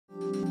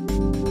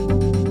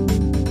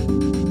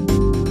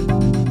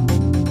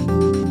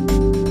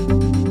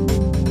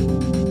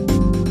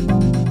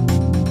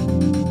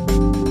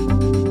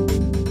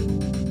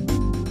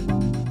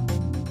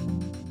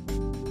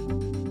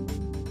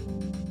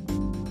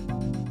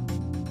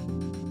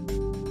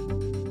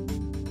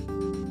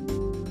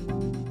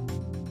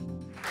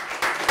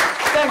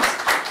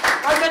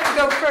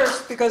go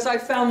first because I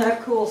found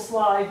that cool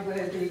slide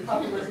with the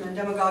populism and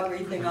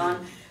demagoguery thing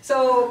on.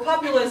 So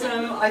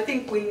populism, I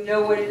think we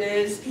know what it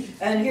is,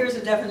 and here's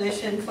a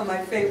definition from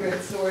my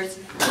favorite source,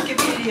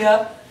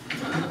 Wikipedia.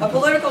 A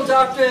political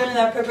doctrine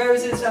that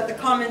proposes that the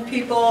common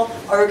people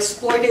are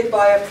exploited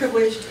by a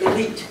privileged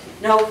elite.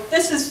 Now,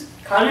 this is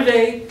kind of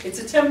it's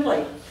a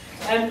template.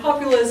 And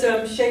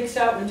populism shakes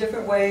out in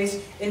different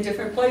ways in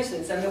different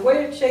places. And the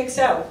way it shakes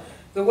out,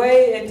 the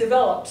way it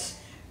develops,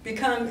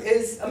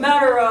 is a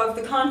matter of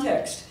the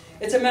context.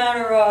 It's a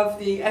matter of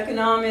the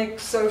economic,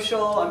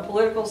 social, and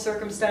political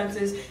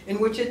circumstances in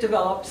which it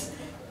develops,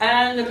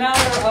 and a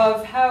matter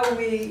of how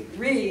we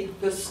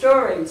read the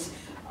stories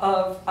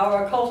of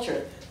our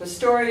culture, the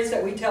stories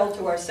that we tell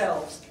to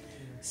ourselves.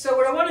 So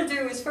what I want to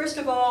do is, first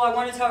of all, I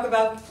want to talk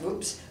about,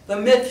 the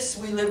myths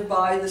we live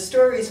by, the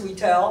stories we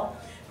tell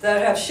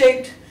that have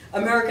shaped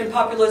American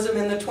populism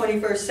in the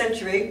 21st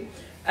century,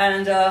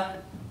 and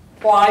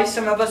why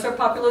some of us are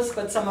populists,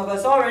 but some of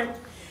us aren't.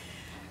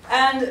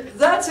 And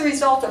that's a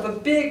result of a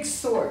big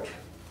sort,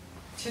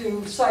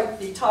 to cite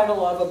the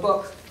title of a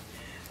book,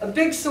 a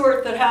big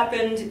sort that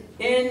happened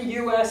in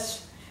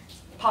US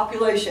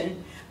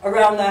population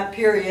around that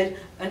period,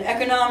 an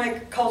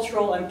economic,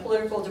 cultural, and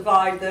political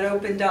divide that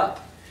opened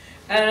up.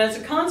 And as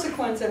a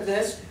consequence of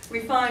this, we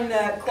find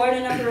that quite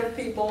a number of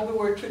people who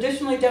were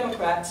traditionally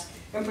Democrats,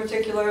 in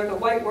particular the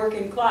white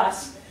working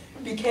class,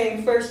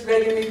 became first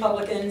Reagan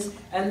Republicans,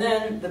 and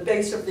then the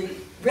base of the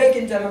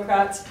Reagan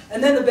Democrats,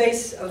 and then the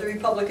base of the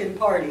Republican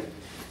Party.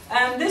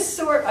 And this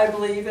sort, I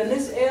believe, and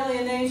this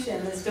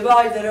alienation, this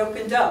divide that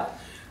opened up,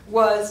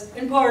 was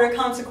in part a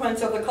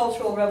consequence of the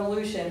Cultural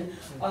Revolution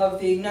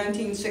of the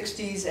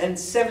 1960s and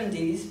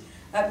 70s,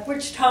 at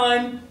which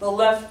time the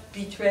left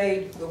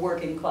betrayed the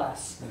working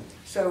class.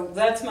 So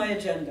that's my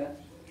agenda.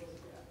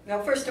 Now,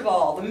 first of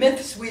all, the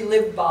myths we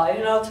live by,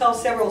 and I'll tell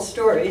several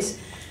stories.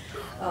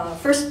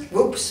 First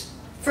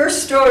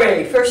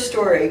story.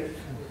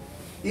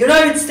 The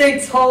United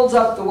States holds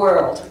up the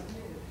world.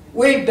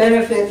 We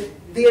benefit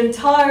the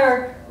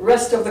entire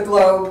rest of the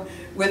globe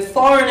with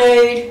foreign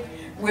aid,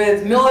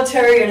 with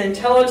military and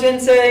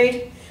intelligence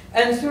aid,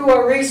 and through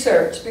our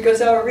research,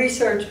 because our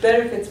research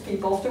benefits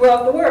people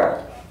throughout the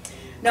world.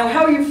 Now,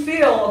 how you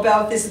feel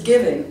about this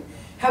giving,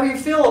 how you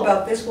feel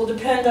about this will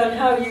depend on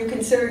how you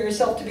consider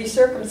yourself to be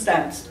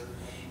circumstanced.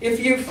 If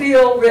you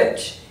feel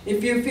rich,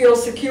 if you feel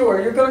secure,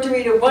 you're going to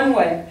read it one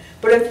way.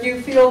 But if you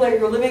feel that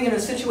you're living in a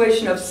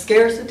situation of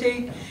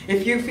scarcity,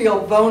 if you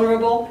feel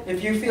vulnerable,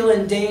 if you feel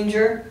in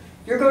danger,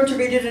 you're going to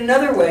read it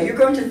another way. You're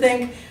going to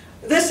think,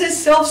 this is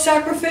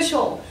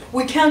self-sacrificial.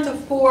 We can't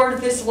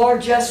afford this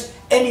largesse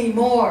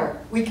anymore.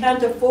 We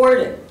can't afford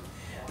it.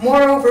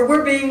 Moreover,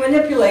 we're being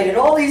manipulated.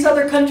 All these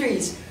other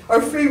countries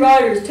are free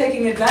riders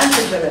taking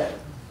advantage of it.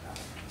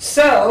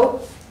 So,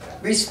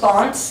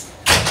 response,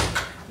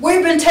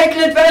 we've been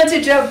taken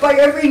advantage of by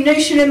every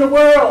nation in the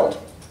world.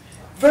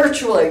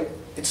 Virtually.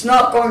 It's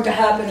not going to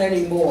happen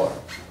anymore.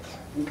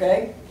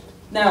 Okay?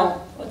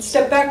 Now, let's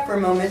step back for a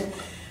moment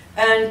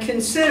and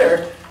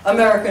consider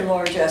American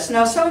largesse.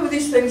 Now, some of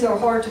these things are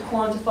hard to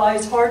quantify.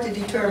 It's hard to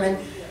determine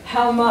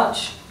how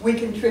much we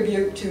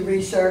contribute to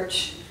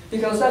research,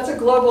 because that's a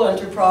global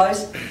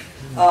enterprise.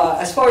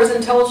 As far as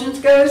intelligence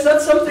goes,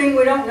 that's something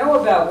we don't know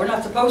about. We're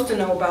not supposed to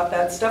know about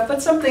that stuff,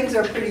 but some things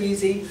are pretty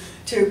easy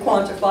to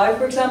quantify.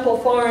 For example,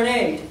 foreign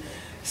aid.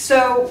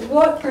 So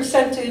what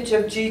percentage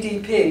of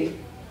GDP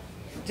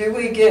do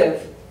we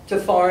give to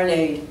foreign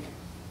aid?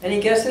 Any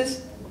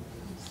guesses?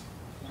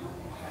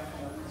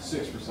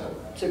 6%.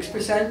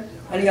 6%?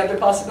 Any other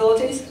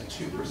possibilities?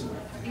 2%.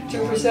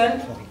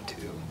 2%?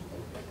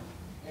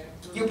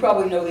 You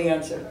probably know the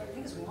answer.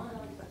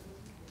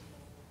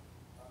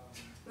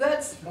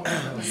 That's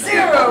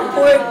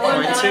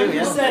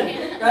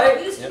 0.19%, right?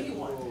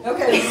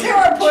 Okay,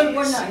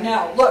 0.19.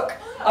 Now, look,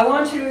 I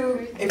want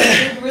you, if you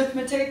did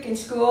arithmetic in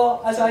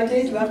school, as I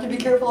did, you have to be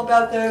careful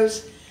about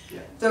those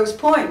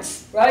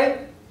points,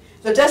 right?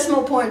 The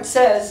decimal point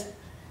says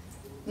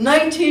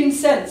 19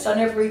 cents on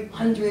every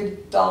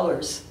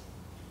 $100.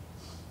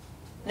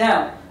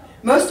 Now,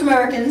 most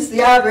Americans,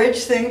 the average,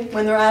 think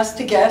when they're asked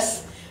to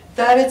guess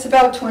that it's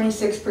about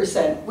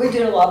 26%. We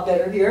did a lot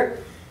better here,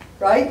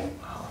 right?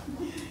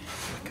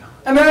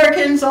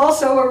 Americans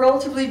also are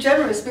relatively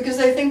generous because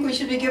they think we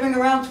should be giving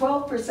around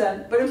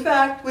 12%. But in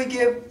fact, we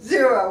give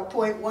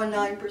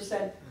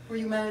 0.19% for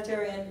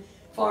humanitarian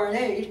foreign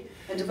aid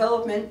and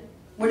development.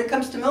 When it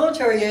comes to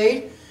military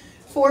aid,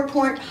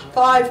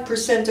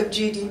 4.5% of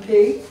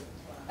GDP.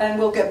 And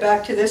we'll get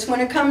back to this.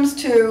 When it comes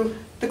to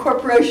the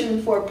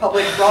Corporation for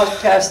Public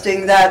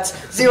Broadcasting, that's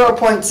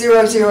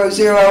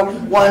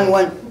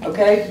 0.00011,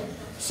 okay?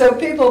 So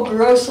people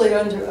grossly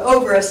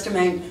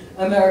overestimate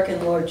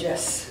American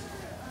largesse.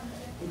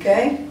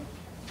 Okay?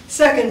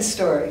 Second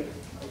story.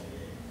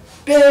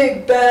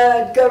 Big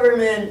bad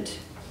government.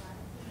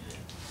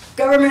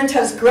 Government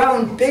has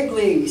grown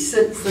bigly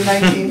since the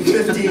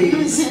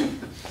 1950s.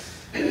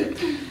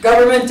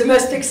 Government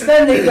domestic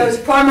spending goes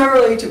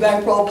primarily to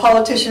bankroll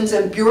politicians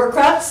and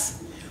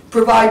bureaucrats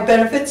provide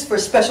benefits for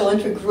special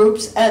interest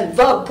groups, and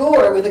the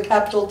poor with a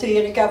capital T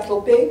and a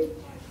capital P.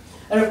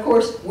 And of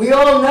course, we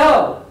all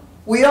know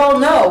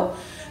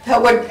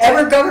that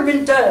whatever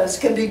government does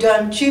can be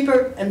done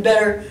cheaper and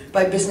better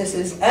by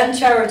businesses and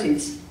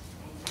charities.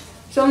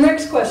 So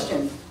next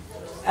question,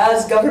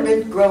 has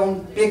government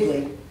grown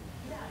bigly?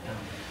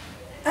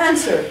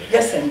 Answer,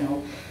 yes and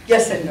no,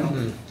 yes and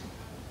no.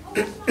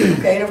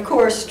 Okay, and of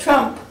course,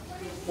 Trump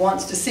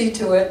wants to see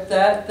to it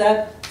that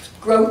that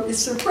growth is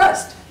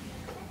suppressed.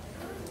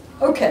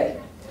 Okay,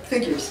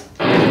 figures.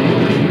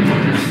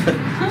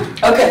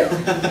 Okay.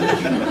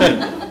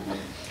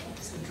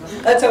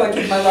 That's how I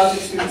keep my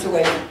logic students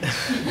away.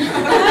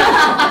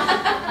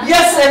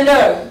 Yes and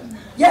no.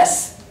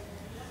 Yes.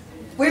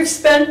 We've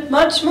spent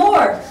much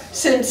more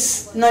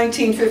since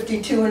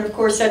 1952, and of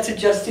course that's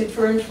adjusted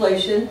for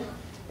inflation,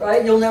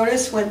 right? You'll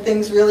notice when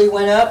things really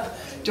went up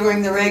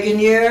during the Reagan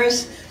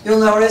years, you'll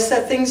notice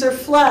that things are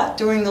flat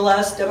during the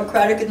last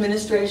Democratic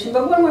administration,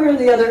 but one way or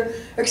the other,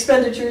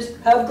 expenditures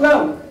have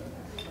grown.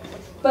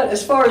 But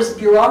as far as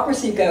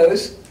bureaucracy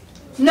goes,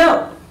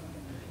 no,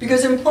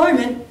 because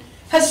employment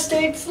has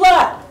stayed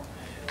flat.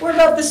 We're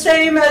about the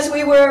same as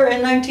we were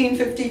in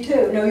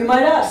 1952. Now you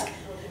might ask,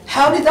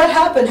 how did that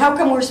happen? How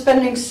come we're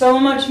spending so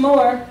much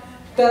more,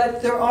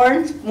 but there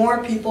aren't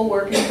more people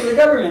working for the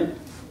government?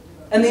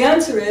 And the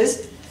answer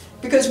is,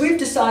 because we've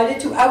decided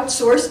to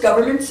outsource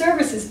government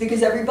services,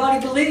 because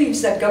everybody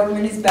believes that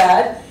government is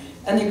bad,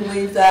 and they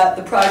believe that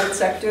the private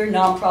sector,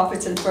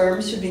 nonprofits and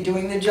firms should be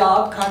doing the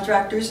job,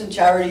 contractors and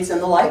charities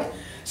and the like.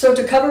 So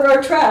to cover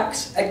our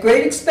tracks at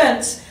great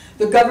expense,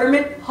 the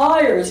government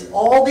hires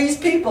all these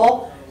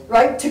people,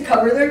 right, to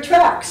cover their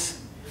tracks.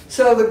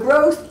 So the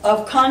growth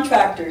of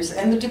contractors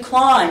and the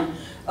decline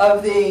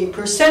of the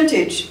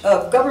percentage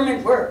of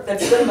government work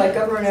that's done by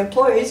government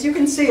employees, you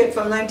can see it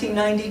from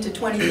 1990 to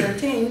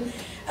 2013.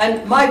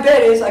 And my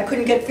bet is, I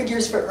couldn't get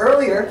figures for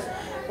earlier,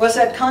 was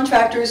that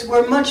contractors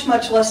were much,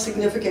 much less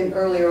significant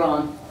earlier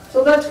on.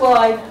 So that's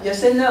why,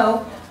 yes and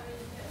no,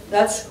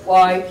 that's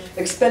why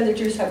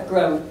expenditures have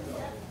grown.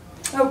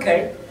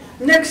 Okay,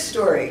 next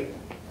story.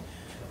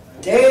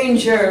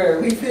 Danger.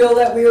 We feel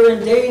that we are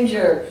in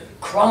danger.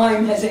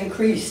 Crime has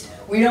increased.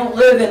 We don't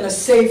live in the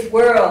safe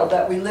world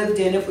that we lived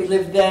in if we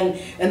lived then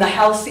in the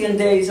halcyon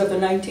days of the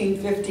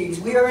 1950s.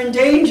 We are in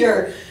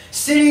danger.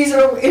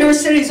 Inner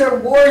cities are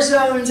war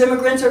zones.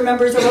 Immigrants are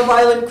members of a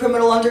violent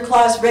criminal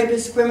underclass,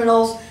 rapists,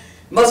 criminals.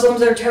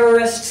 Muslims are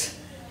terrorists,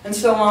 and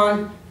so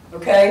on.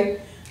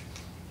 Okay?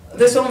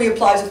 This only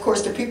applies, of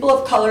course, to people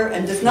of color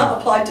and does not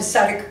apply to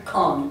Sadiq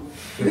Khan.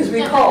 Because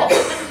recall,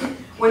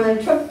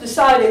 when Trump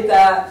decided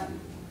that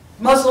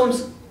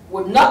Muslims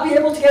would not be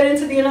able to get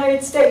into the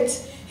United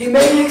States, he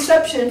made an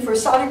exception for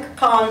Sadiq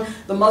Khan,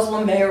 the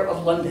Muslim mayor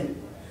of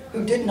London,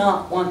 who did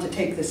not want to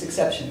take this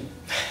exception.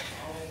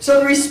 So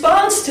the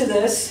response to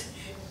this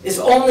is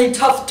only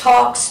tough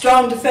talk,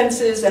 strong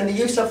defenses, and the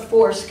use of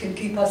force can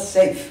keep us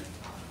safe.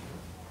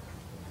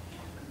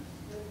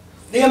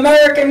 The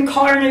American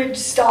carnage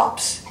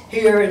stops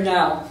here and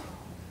now.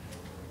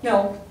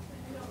 No.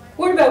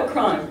 What about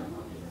crime?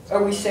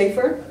 Are we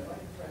safer?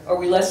 Are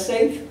we less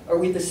safe? Are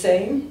we the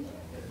same?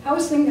 How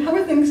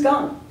are things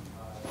gone?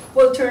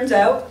 Well, it turns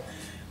out,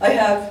 I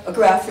have a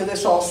graph for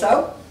this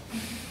also,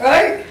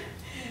 right?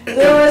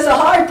 There was a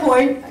high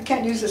point, I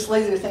can't use this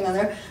laser thing on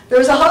there, there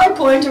was a high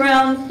point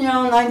around,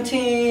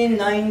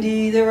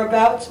 1990,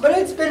 thereabouts, but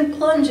it's been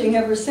plunging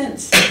ever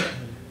since,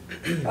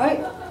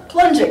 right?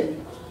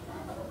 Plunging.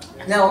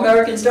 Now,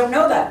 Americans don't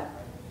know that,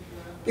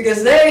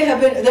 because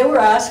they were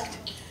asked,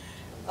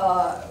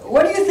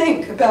 what do you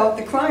think about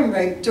the crime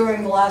rate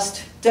during the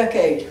last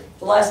decade?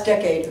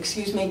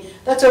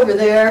 That's over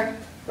there,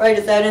 right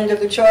at that end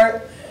of the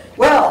chart.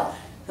 Well,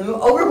 the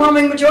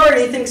overwhelming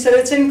majority thinks that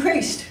it's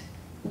increased,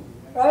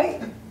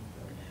 right?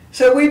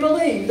 So we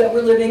believe that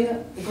we're living,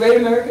 the great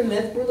American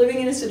myth, we're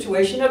living in a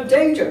situation of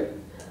danger.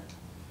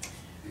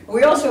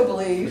 We also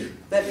believe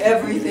that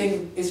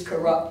everything is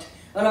corrupt.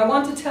 And I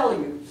want to tell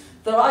you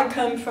that I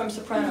come from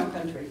Soprano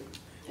country.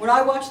 When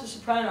I watch The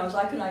Sopranos,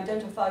 I can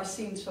identify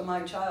scenes from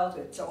my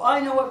childhood. So I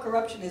know what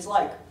corruption is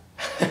like.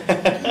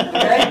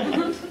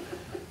 Okay?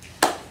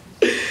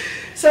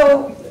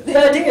 So the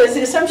idea is,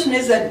 the assumption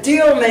is that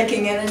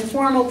deal-making and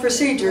informal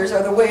procedures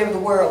are the way of the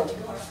world.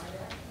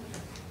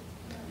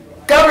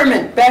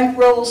 Government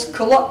bankrolls,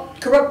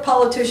 corrupt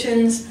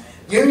politicians,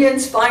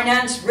 unions,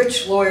 finance,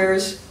 rich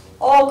lawyers,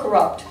 all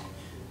corrupt.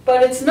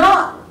 But it's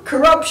not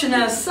corruption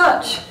as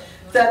such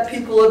that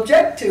people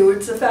object to,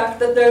 it's the fact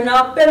that they're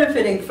not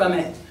benefiting from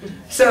it.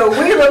 So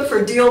we look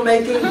for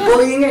deal-making,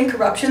 bullying, and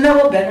corruption that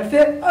will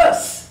benefit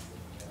us.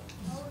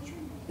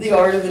 The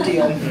art of the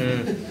deal.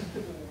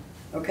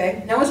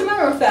 Okay? Now, as a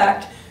matter of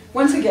fact,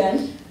 once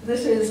again,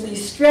 this is the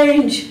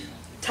strange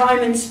time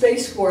and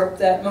space warp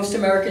that most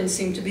Americans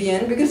seem to be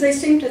in, because they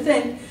seem to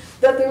think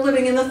that they're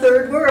living in the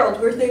third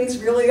world, where things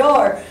really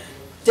are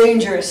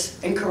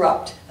dangerous and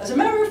corrupt. As a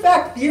matter of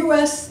fact, the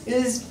US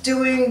is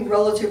doing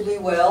relatively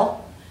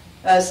well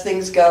as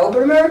things go,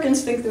 but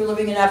Americans think they're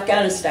living in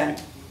Afghanistan.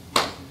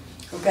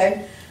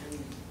 Okay?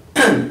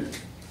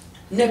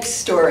 Next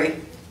story,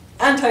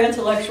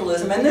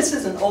 anti-intellectualism, and this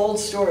is an old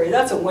story.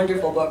 That's a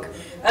wonderful book.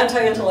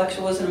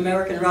 Anti-intellectualism in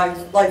American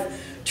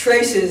Life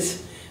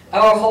traces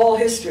our whole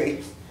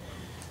history.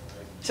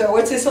 So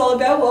what's this all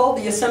about? Well,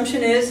 the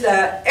assumption is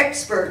that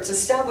experts,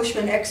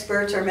 establishment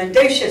experts, are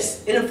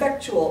mendacious,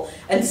 ineffectual,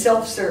 and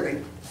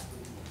self-serving.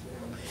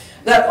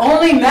 That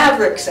only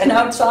mavericks and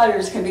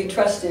outsiders can be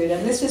trusted,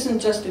 and this isn't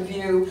just a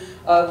view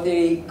of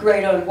the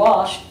great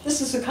unwashed. This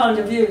is the kind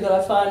of view that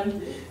I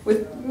find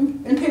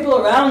in people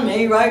around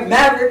me, right?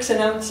 Mavericks and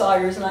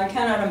outsiders, and I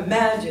cannot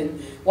imagine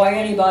why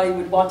anybody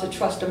would want to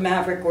trust a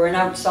maverick or an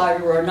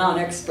outsider or a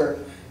non-expert,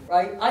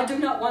 right? I do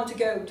not want to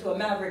go to a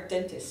maverick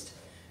dentist,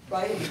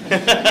 right?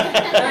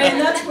 I mean,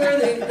 that's where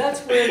the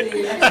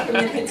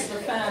excrement hits the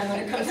fan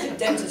when it comes to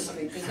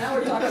dentistry, because now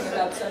we're talking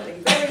about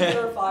something very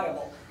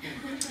verifiable.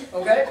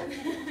 Okay?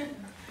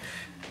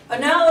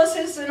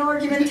 Analysis and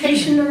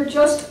argumentation are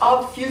just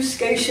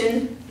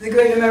obfuscation, the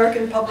great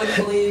American public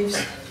believes.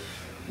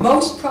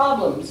 Most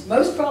problems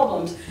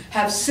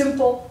have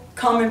simple,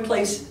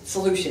 commonplace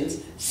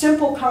solutions.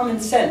 Simple common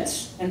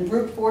sense and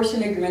brute force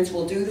and ignorance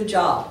will do the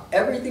job.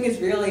 Everything is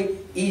really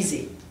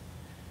easy.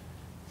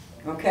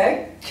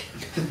 Okay?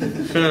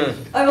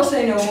 I will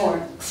say no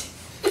more.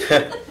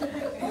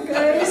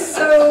 Okay,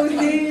 so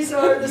these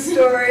are the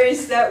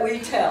stories that we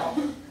tell.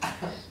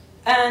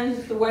 And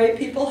the way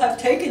people have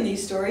taken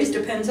these stories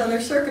depends on their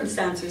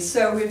circumstances.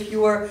 So if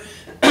you're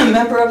a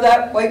member of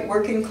that white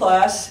working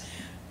class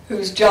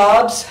whose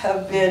jobs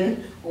have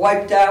been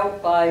wiped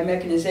out by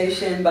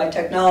mechanization, by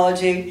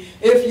technology,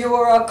 if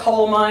you're a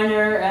coal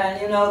miner and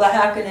you know the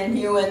Hacken and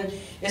Hewen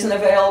isn't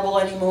available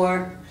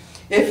anymore,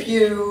 if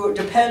you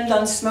depend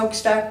on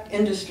smokestack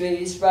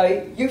industries,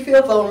 right, you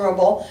feel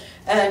vulnerable.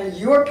 And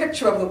your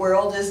picture of the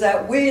world is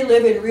that we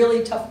live in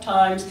really tough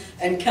times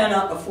and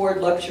cannot afford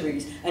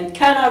luxuries. And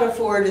cannot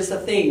afford is a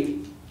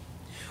theme.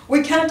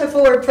 We can't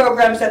afford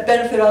programs that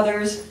benefit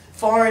others,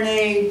 foreign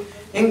aid,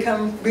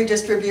 income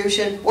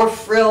redistribution, or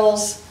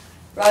frills,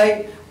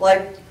 right?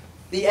 Like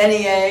the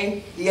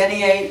NEA, the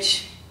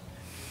NEH,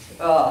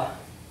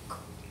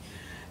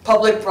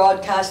 public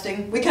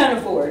broadcasting. We can't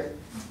afford.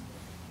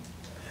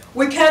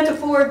 We can't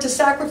afford to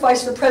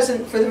sacrifice the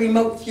present for the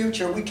remote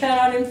future. We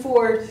cannot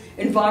afford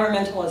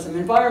environmentalism.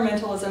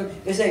 Environmentalism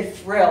is a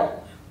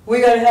frill. We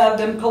got to have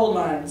them coal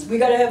mines. We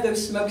got to have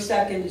those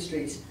smokestack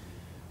industries,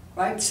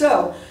 right?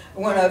 So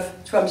one of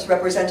Trump's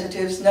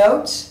representatives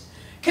notes,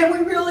 can we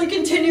really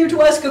continue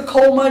to ask a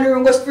coal miner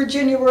in West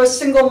Virginia or a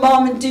single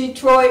mom in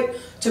Detroit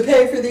to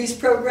pay for these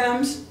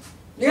programs?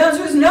 The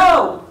answer is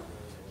no,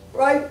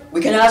 right?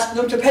 We can ask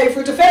them to pay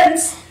for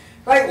defense.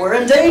 Right, we're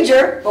in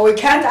danger, but we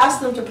can't ask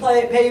them to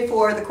pay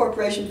for the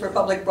Corporation for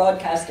Public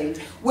Broadcasting,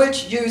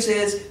 which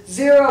uses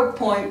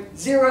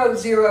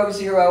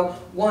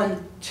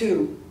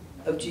 0.00012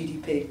 of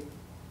GDP.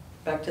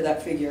 Back to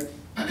that figure.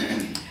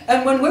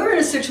 And when we're in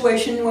a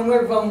situation, when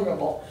we're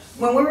vulnerable,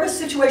 when we're in a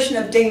situation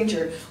of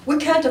danger, we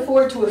can't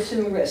afford to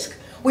assume risk.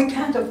 We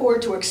can't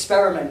afford to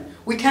experiment.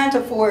 We can't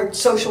afford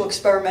social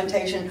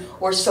experimentation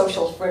or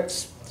social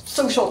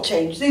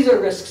change. These are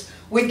risks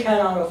we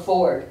cannot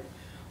afford.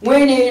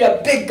 We need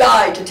a big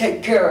guy to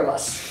take care of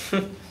us,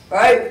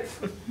 right?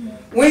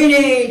 We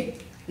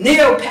need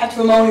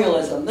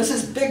neo-patrimonialism. This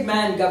is big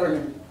man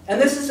government.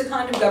 And this is the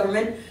kind of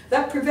government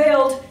that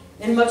prevailed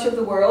in much of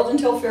the world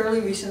until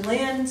fairly recently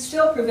and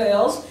still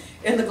prevails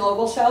in the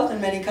global south in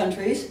many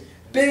countries.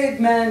 Big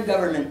man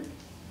government.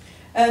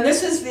 And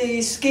this is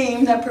the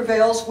scheme that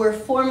prevails where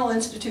formal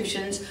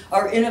institutions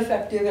are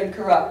ineffective and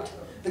corrupt.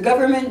 The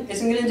government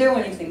isn't going to do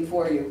anything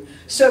for you.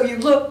 So you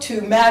look to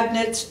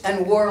magnates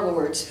and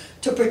warlords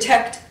to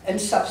protect and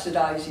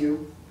subsidize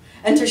you,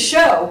 and to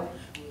show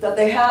that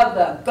they have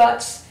the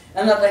guts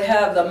and that they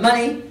have the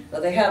money,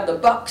 that they have the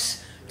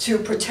bucks to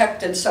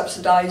protect and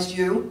subsidize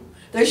you.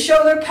 They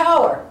show their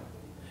power.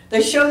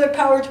 They show their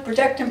power to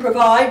protect and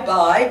provide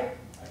by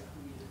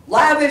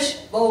lavish,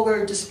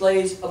 vulgar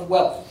displays of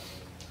wealth.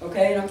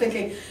 Okay, and I'm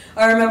thinking,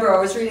 I remember I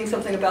was reading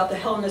something about the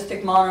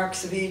Hellenistic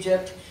monarchs of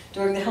Egypt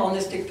during the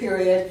Hellenistic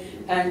period,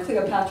 and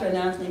Cleopatra and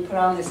Antony put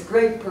on this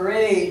great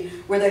parade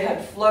where they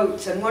had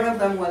floats, and one of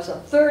them was a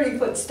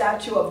 30-foot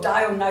statue of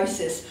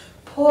Dionysus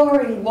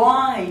pouring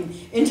wine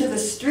into the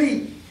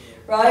street,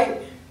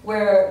 right?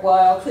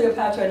 While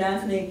Cleopatra and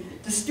Antony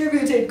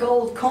distributed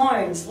gold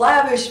coins,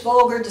 lavish,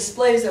 vulgar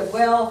displays of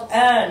wealth,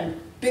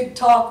 and big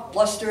talk,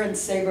 bluster, and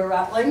saber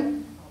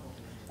rattling.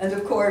 And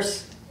of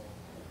course,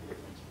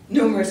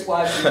 numerous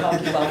wives and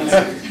concubines.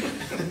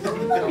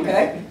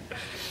 Okay?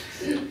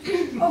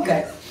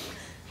 Okay.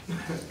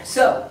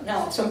 So,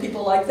 now, some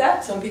people like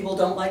that, some people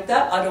don't like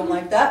that, I don't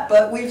like that,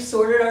 but we've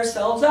sorted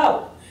ourselves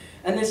out.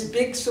 And this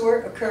big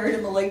sort occurred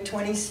in the late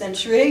 20th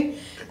century,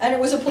 and it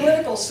was a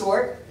political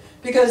sort,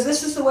 because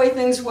this is the way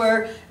things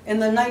were in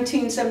the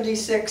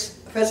 1976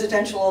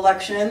 presidential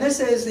election, and this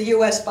is the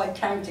US by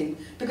county,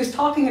 because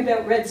talking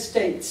about red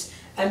states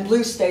and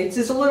blue states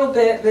is a little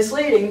bit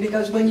misleading,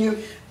 because when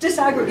you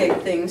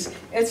disaggregate things,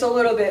 it's a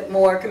little bit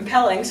more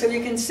compelling. So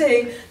you can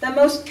see that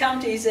most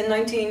counties in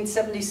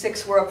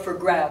 1976 were up for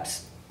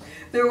grabs.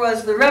 there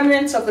was the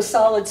remnants of the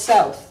Solid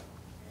South.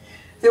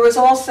 There was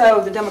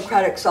also the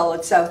Democratic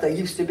Solid South that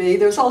used to be.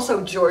 There was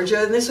also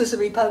Georgia, and this was the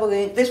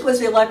Republican, this was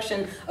the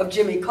election of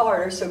Jimmy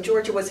Carter, so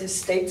Georgia was his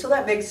state, so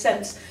that makes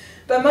sense.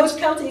 But most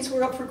counties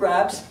were up for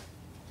grabs.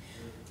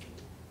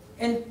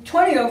 In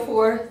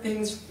 2004,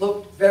 things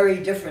looked very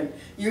different.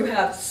 You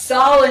have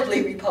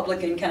solidly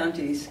Republican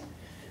counties,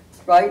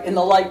 right, in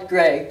the light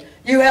gray.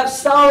 You have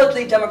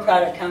solidly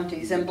Democratic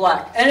counties in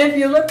black. And if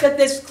you looked at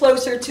this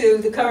closer to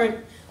the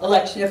current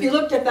election, if you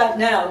looked at that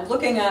now,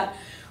 looking at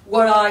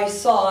what I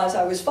saw as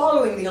I was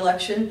following the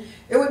election,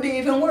 it would be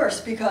even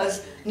worse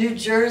because New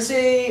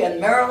Jersey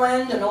and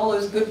Maryland and all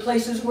those good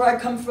places where I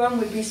come from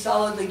would be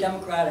solidly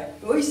Democratic.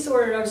 We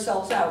sorted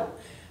ourselves out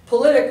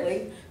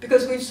politically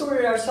because we've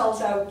sorted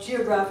ourselves out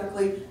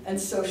geographically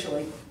and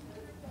socially.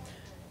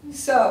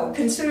 So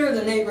consider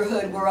the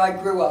neighborhood where I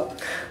grew up.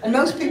 And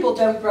most people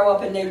don't grow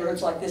up in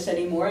neighborhoods like this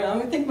anymore, and I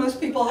don't think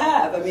most people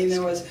have. I mean,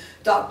 there was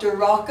Dr.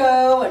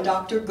 Rocco and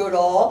Dr.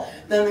 Goodall,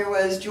 then there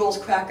was Jules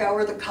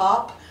Krakauer, the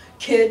cop,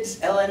 kids,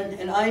 Ellen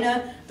and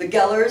Ina, the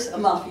Gellers, a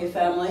mafia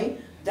family.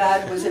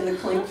 Dad was in the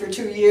clink for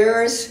 2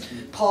 years.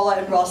 Paula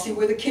and Rossi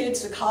were the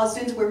kids. The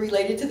Cosdens were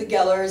related to the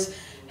Gellers.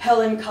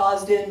 Helen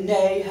Cosden,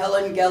 nay,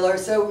 Helen Geller.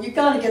 So you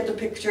kind of get the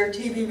picture.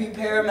 TV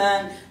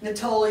repairman,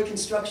 Natoli,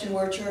 construction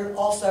worker,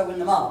 also in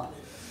the mob.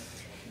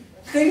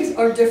 Things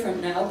are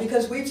different now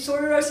because we've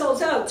sorted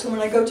ourselves out. So when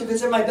I go to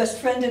visit my best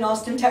friend in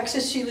Austin,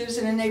 Texas, she lives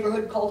in a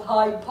neighborhood called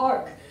Hyde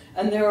Park.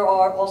 And there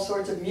are all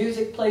sorts of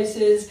music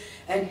places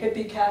and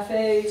hippie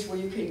cafes where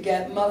you can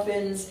get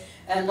muffins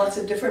and lots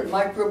of different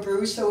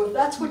microbrews. So if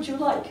that's what you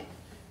like,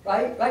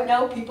 right? Right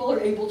now people are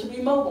able to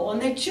be mobile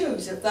and they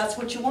choose. If that's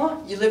what you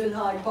want, you live in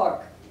Hyde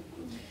Park.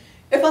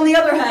 If, on the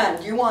other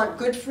hand, you want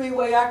good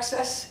freeway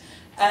access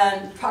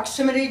and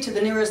proximity to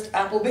the nearest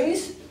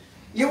Applebee's,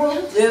 you will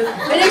live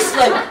in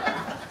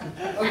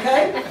Eastlake,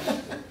 okay?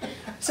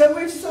 So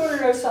we've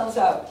sorted ourselves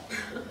out.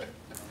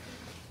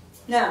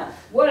 Now,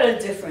 what a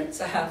difference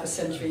a half a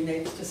century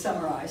makes to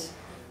summarize.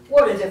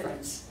 What a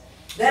difference.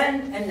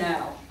 Then and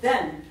now.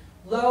 Then,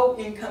 low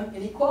income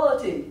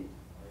inequality.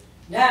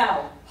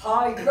 Now,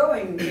 high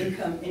growing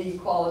income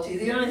inequality.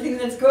 The only thing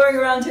that's going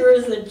around here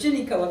is the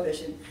Gini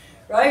coefficient,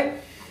 right?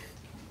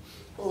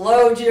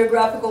 Low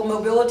geographical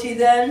mobility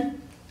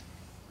then,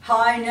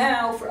 high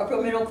now for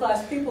upper middle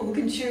class people who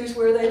can choose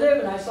where they live.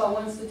 And I saw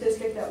one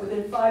statistic that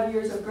within 5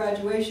 years of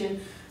graduation,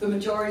 the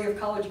majority of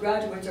college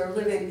graduates are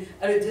living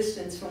at a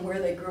distance from where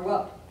they grew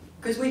up,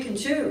 because we can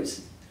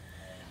choose.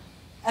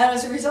 And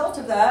as a result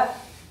of that,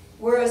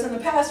 whereas in the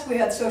past we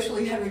had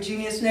socially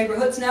heterogeneous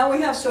neighborhoods, now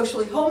we have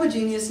socially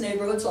homogeneous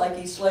neighborhoods like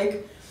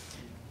Eastlake.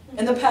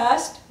 In the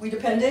past, we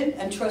depended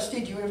and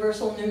trusted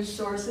universal news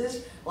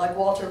sources like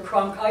Walter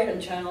Cronkite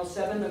on Channel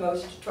 7, the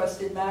most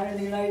trusted man in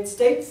the United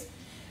States.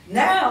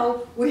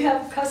 Now, we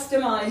have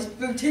customized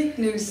boutique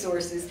news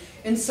sources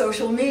in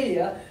social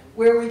media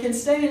where we can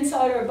stay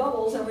inside our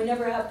bubbles and we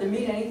never have to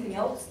meet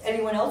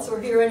anyone else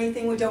or hear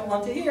anything we don't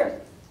want to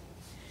hear.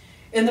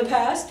 In the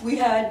past, we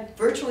had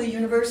virtually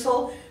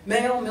universal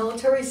male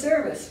military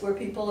service where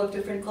people of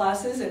different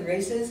classes and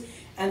races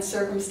and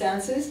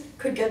circumstances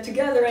could get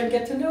together and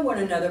get to know one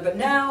another. But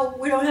now,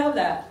 we don't have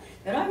that.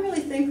 And I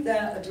really think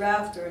that a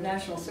draft or a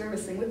national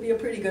service thing would be a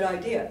pretty good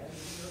idea.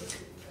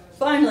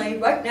 Finally,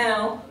 right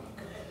now,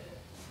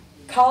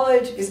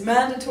 college is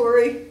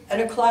mandatory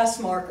and a class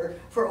marker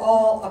for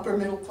all upper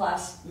middle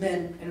class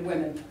men and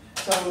women.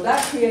 So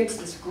that creates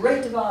this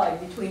great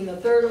divide between the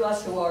third of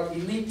us who are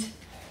elite,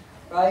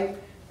 right,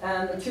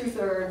 and the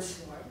 2/3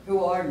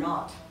 who are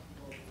not,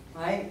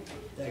 right?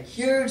 The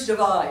huge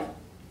divide.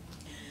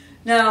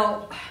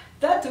 Now,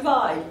 that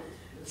divide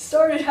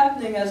started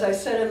happening, as I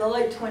said, in the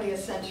late 20th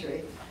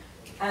century.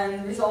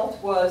 And the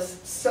result was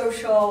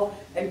social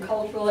and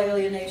cultural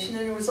alienation,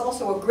 and it was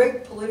also a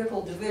great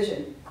political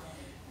division.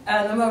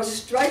 And the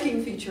most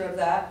striking feature of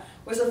that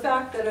was the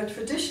fact that a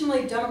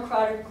traditionally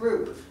democratic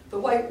group, the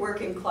white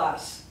working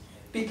class,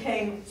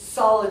 became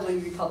solidly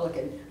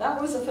Republican.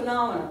 That was a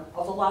phenomenon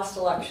of the last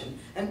election.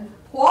 And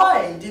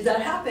why did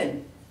that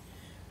happen?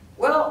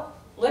 Well,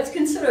 let's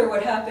consider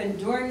what happened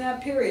during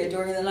that period.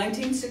 During the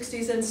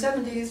 1960s and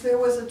 70s, there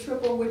was a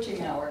triple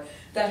witching hour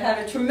that had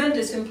a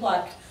tremendous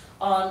impact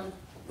on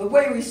the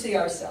way we see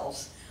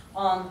ourselves,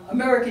 on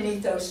American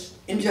ethos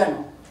in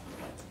general.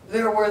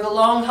 There were the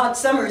long, hot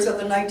summers of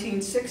the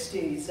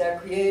 1960s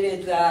that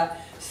created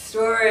that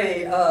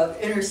story of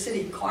inner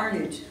city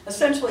carnage.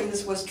 Essentially,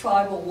 this was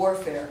tribal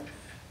warfare,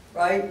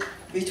 right?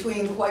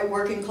 Between the white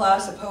working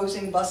class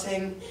opposing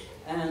busing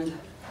and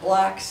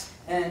blacks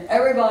and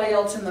everybody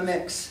else in the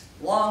mix.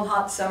 Long,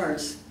 hot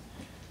summers.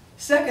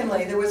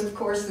 Secondly, there was, of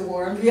course, the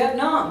war in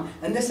Vietnam,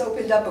 and this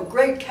opened up a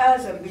great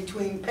chasm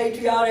between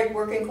patriotic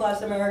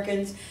working-class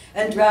Americans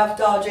and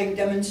draft-dodging,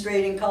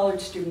 demonstrating college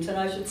students. And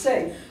I should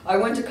say, I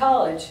went to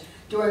college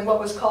during what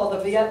was called the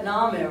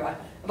Vietnam era.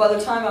 By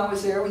the time I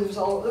was there, it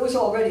was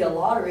already a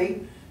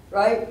lottery,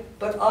 right?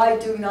 But I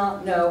do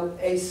not know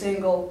a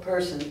single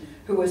person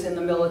who was in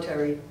the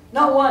military.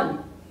 Not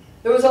one.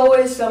 There was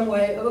always some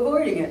way of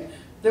avoiding it.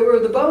 There were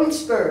the bone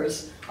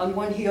spurs on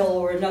one heel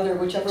or another,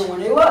 whichever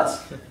one it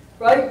was,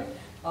 right?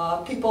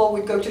 People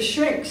would go to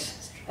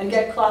shrinks and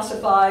get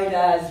classified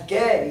as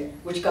gay,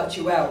 which got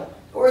you out.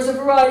 Or as a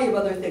variety of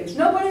other things.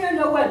 Nobody I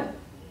know went.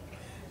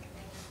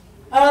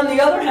 On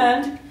the other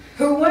hand,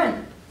 who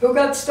went? Who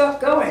got stuff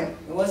going?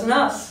 It wasn't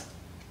us,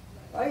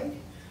 right?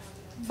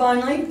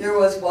 Finally, there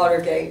was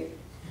Watergate,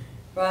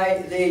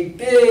 right? The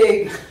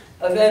big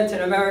event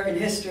in American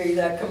history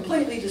that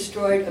completely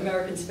destroyed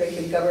American faith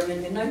in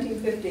government in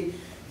 1950.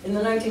 In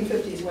the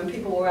 1950s, when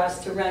people were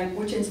asked to rank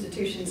which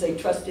institutions they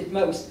trusted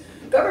most,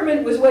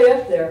 government was way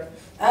up there.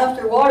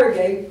 After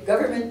Watergate,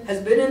 government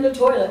has been in the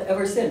toilet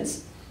ever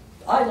since.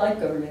 I like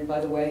government, by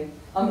the way.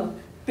 I'm a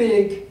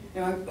big,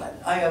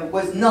 I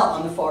was not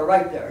on the far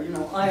right there.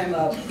 I am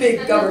a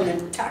big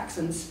government tax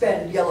and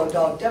spend yellow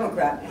dog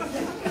Democrat.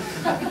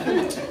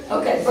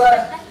 Okay,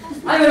 but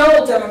I'm an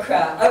old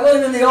Democrat. I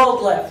believe in the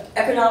old left,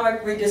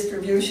 economic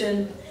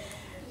redistribution.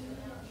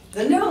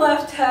 The new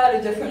left had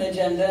a different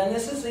agenda, and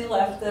this is the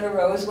left that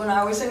arose when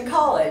I was in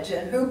college.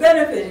 And who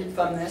benefited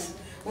from this?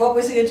 What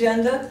was the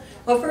agenda?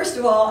 Well, first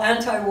of all,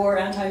 anti-war,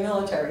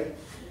 anti-military.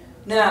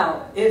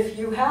 Now, if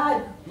you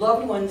had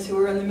loved ones who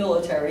were in the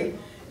military,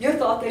 you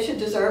thought they should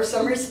deserve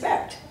some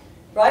respect,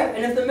 right?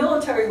 And if the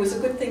military was a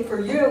good thing for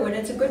you, and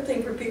it's a good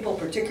thing for people,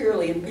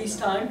 particularly in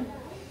peacetime,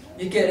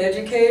 you get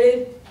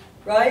educated,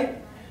 right?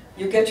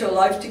 You get your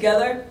life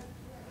together,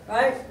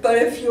 right? But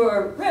if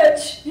you're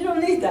rich, you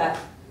don't need that.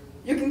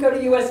 You can go to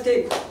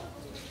USD.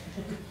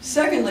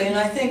 Secondly, and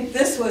I think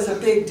this was a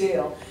big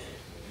deal,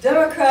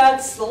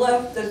 Democrats, the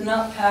left does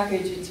not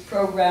package its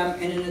program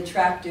in an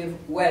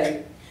attractive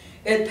way.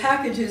 It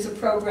packages a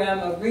program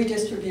of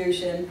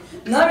redistribution,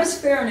 not as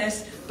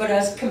fairness, but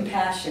as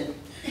compassion.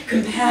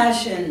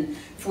 Compassion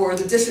for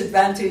the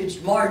disadvantaged,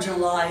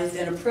 marginalized,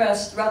 and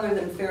oppressed, rather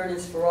than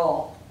fairness for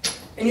all.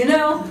 And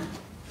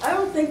I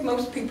don't think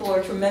most people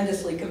are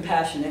tremendously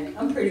compassionate.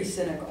 I'm pretty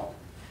cynical.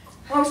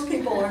 Most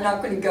people are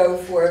not going to go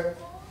for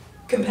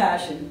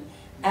compassion,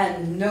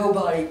 and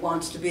nobody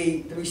wants to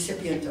be the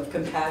recipient of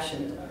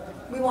compassion.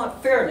 We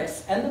want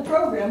fairness, and the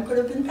program could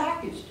have been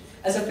packaged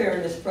as a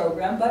fairness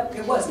program, but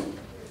it wasn't.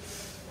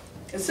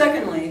 And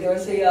secondly, there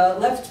was a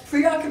left's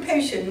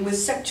preoccupation with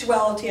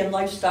sexuality and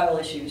lifestyle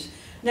issues.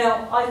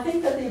 Now, I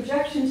think that the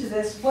objection to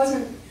this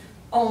wasn't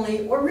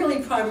only, or really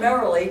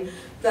primarily,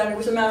 that it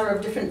was a matter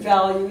of different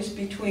values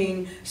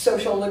between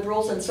social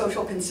liberals and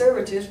social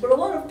conservatives, but a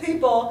lot of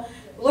people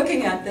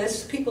looking at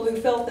this, people who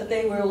felt that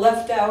they were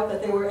left out,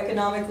 that they were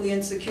economically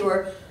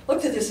insecure,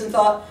 looked at this and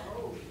thought,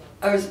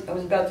 I was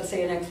about to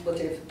say an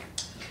expletive,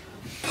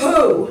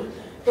 pooh,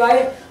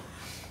 right?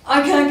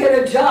 I can't get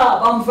a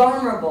job, I'm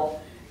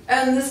vulnerable.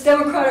 And this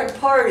Democratic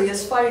Party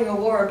is fighting a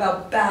war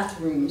about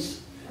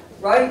bathrooms,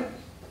 right?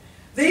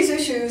 These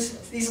issues,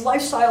 these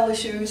lifestyle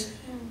issues,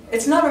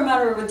 it's not a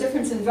matter of a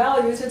difference in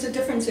values, it's a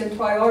difference in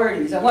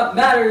priorities. And what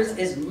matters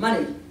is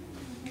money.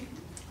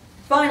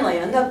 Finally,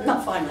 and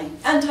not finally,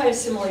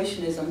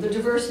 anti-assimilationism, the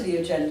diversity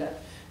agenda,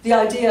 the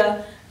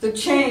idea, the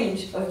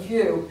change of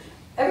view.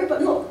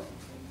 Everybody, look,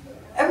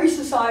 every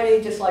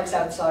society dislikes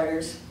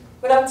outsiders,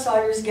 but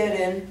outsiders get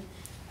in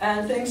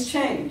and things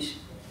change,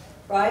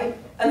 right?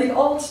 And the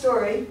old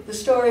story, the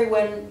story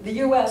when the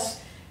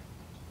US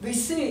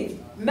received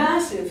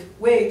massive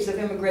waves of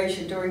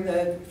immigration during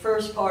the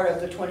first part of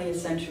the 20th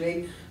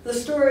century, the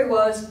story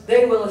was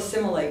they will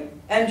assimilate,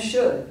 and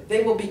should.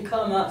 They will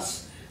become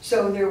us.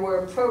 So there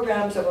were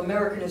programs of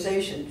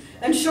Americanization.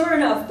 And sure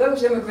enough,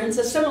 those immigrants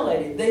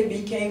assimilated. They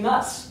became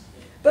us.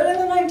 But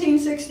in the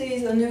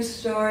 1960s, a new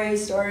story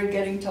started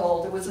getting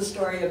told. It was a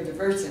story of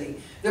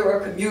diversity. There are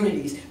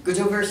communities. Good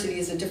diversity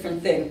is a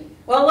different thing.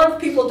 Well, a lot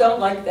of people don't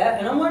like that,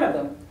 and I'm one of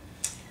them.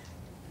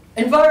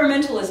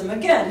 Environmentalism,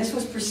 again, this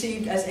was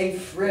perceived as a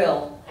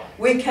frill.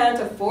 We can't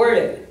afford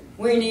it.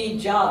 We need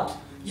jobs.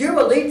 You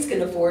elites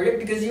can afford it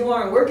because you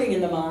aren't working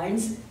in the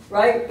mines,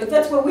 right? But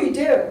that's what we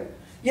do.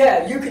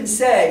 Yeah, you can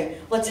say,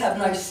 let's have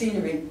nice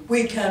scenery.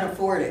 We can't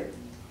afford it.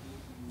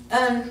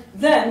 And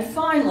then,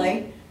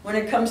 finally, when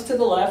it comes to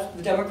the left,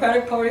 the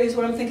Democratic Party is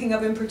what I'm thinking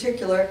of in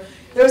particular,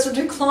 there's a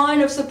decline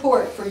of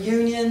support for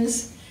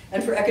unions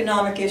and for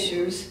economic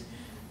issues,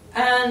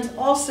 and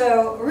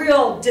also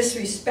real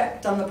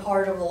disrespect on the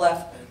part of the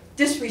left.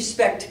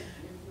 Disrespect,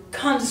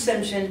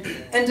 condescension,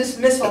 and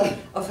dismissal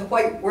of the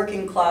white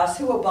working class,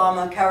 who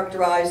Obama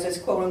characterized as,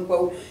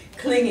 quote-unquote,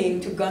 clinging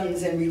to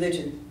guns and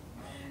religion.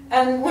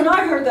 And when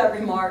I heard that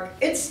remark,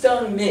 it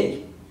stung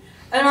me.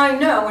 And I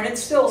know, and it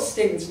still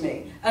stings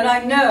me, and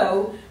I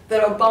know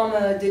that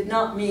Obama did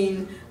not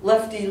mean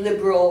lefty,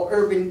 liberal,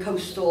 urban,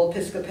 coastal,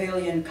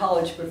 Episcopalian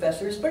college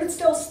professors, but it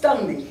still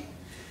stung me.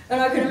 And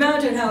I can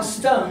imagine how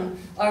stung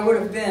I would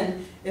have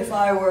been if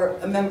I were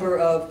a member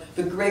of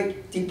the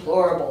great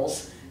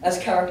deplorables, as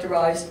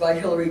characterized by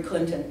Hillary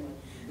Clinton.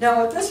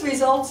 Now, what this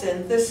results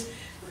in, this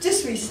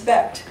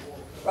disrespect,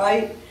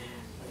 right?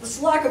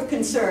 This lack of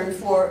concern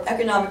for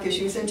economic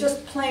issues and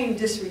just plain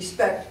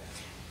disrespect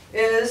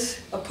is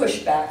a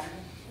pushback,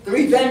 the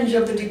revenge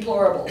of the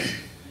deplorables.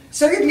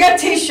 So you can get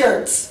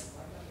t-shirts,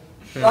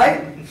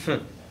 right?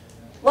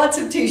 lots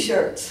of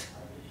t-shirts.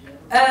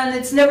 And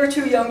it's never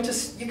too young to,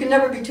 you can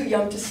never be too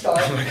young to start.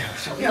 Oh my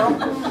gosh. You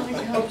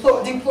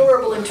know,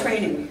 deplorable in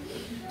training,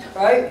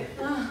 right?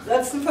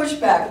 That's the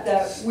pushback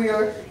that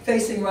we're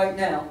facing right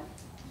now.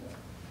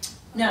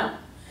 Now,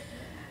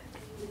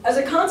 as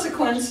a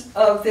consequence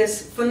of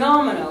this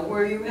phenomena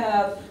where you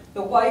have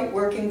the white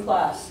working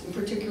class, in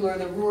particular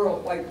the rural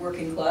white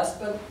working class,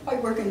 but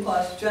white working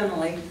class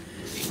generally,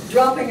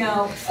 dropping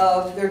out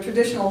of their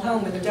traditional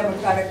home in the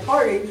Democratic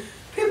Party,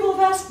 people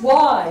have asked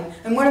why.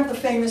 And one of the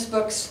famous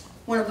books,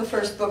 one of the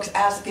first books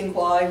asking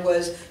why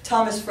was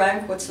Thomas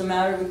Frank, What's the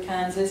Matter with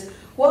Kansas?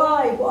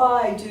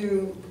 Why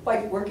do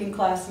white working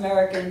class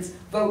Americans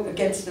vote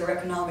against their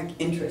economic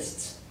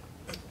interests?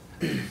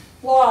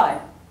 Why?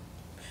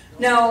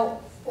 Now,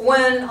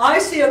 when I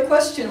see a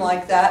question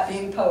like that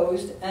being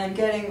posed and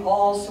getting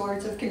all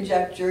sorts of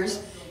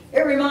conjectures,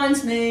 it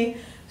reminds me,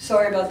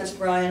 sorry about this,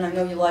 Brian, I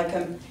know you like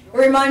him, it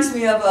reminds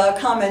me of a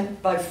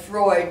comment by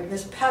Freud,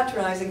 this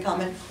patronizing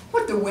comment,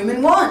 what do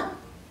women want?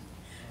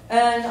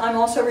 And I'm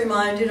also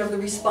reminded of the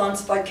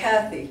response by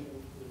Kathy,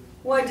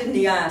 why didn't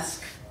he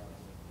ask?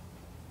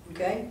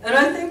 Okay? And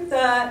I think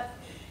that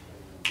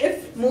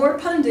if more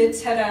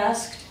pundits had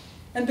asked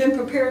and been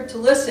prepared to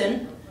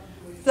listen,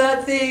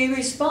 that the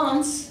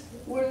response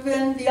would have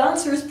been, the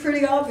answer is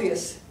pretty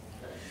obvious.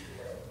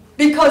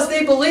 Because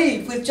they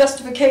believe with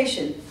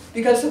justification,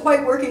 because the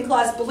white working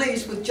class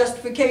believes with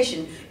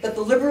justification that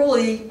the liberal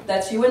elite,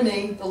 that's you and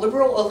me, the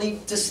liberal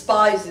elite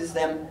despises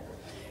them,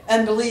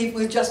 and believe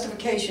with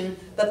justification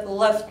that the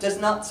left does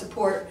not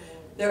support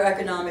their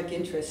economic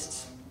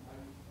interests.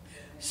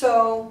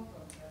 So,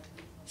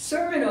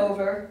 sermon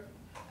over,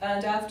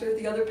 and after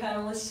the other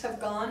panelists have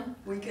gone,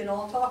 we can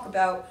all talk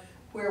about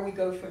where we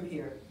go from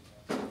here.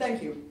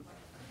 Thank you.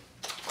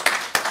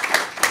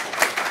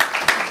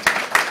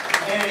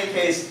 In any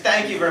case,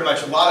 thank you very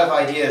much. A lot of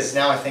ideas.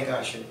 Now I think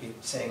I should be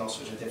saying all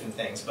sorts of different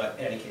things, but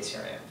in any case,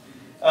 here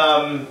I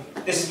am.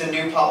 This is the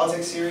new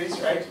politics series,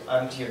 right?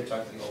 I'm here to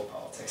talk to the old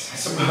politics, I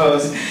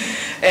suppose.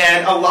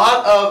 And a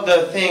lot of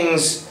the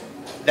things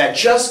that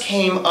just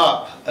came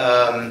up,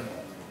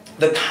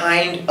 the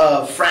kind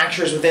of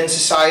fractures within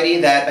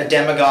society that a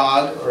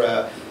demagogue or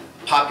a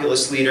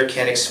populist leader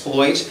can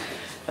exploit,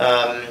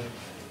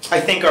 I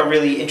think are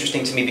really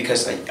interesting to me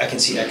because I can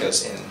see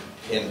echoes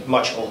in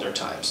much older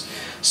times.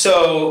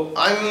 So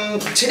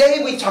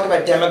today we talk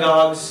about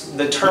demagogues.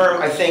 The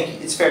term, I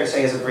think it's fair to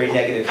say, has a very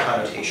negative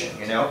connotation,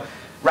 you know?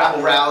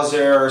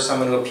 Rabble-rouser, or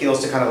someone who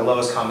appeals to kind of the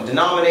lowest common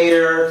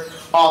denominator,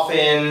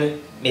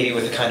 often maybe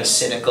with a kind of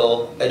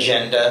cynical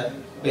agenda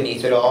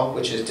beneath it all,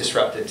 which is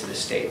disruptive to the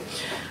state.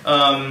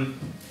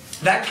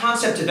 That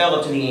concept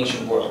developed in the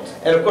ancient world.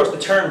 And of course the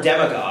term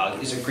demagogue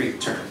is a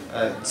Greek term.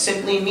 It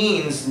simply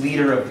means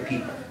leader of the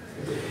people.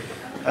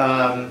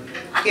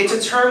 It's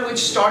a term which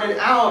started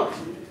out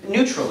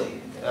neutrally.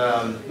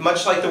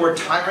 Much like the word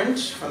tyrant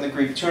from the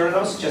Greek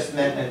tyrannos just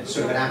meant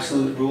sort of an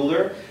absolute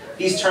ruler.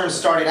 These terms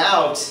started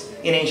out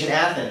in ancient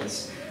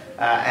Athens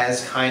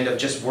as kind of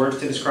just words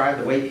to describe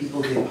the way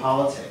people did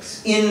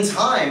politics. In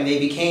time, they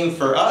became,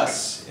 for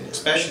us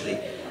especially,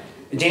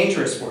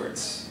 dangerous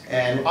words.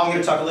 And I'm going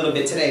to talk a little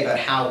bit today about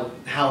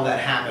how that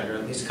happened, or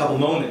at least a couple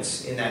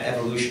moments in that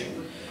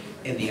evolution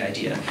in the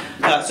idea.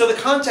 So the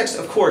context,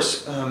 of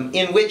course,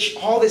 in which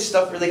all this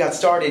stuff really got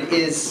started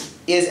is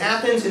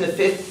Athens in the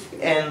 5th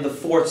and the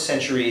 4th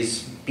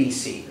centuries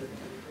BC.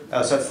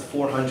 So that's the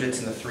 400s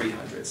and the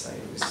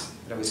 300s.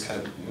 It always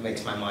kind of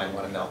makes my mind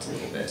want to melt a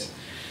little bit.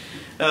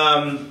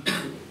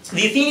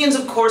 The Athenians,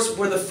 of course,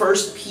 were the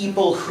first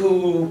people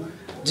who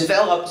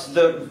developed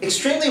the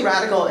extremely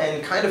radical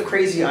and kind of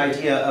crazy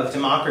idea of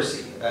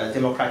democracy,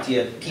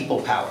 demokratia,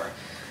 people power.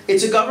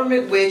 It's a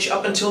government which,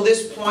 up until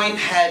this point,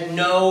 had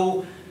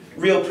no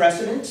real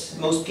precedent.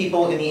 Most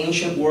people in the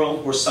ancient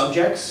world were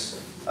subjects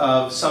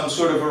of some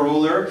sort of a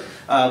ruler,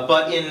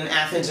 but in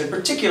Athens in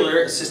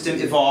particular, a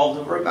system evolved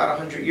over about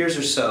 100 years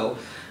or so,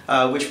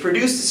 which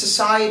produced a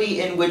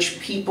society in which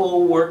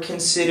people were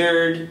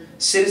considered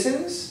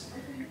citizens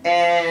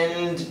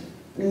and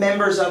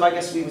members of, I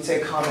guess we would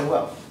say, a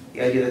commonwealth.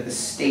 The idea that the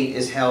state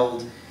is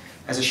held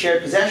as a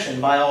shared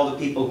possession by all the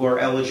people who are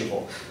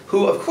eligible,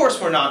 who of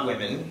course were not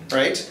women,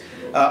 right?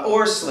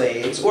 Or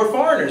slaves, or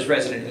foreigners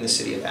resident in the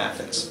city of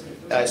Athens.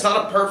 It's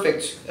not a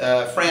perfect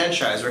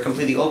franchise or a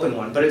completely open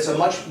one, but it's a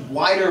much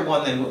wider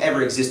one than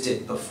ever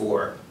existed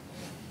before.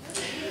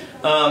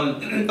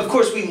 Of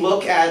course, we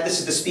look at, this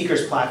is the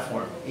speaker's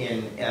platform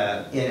in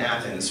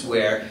Athens,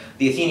 where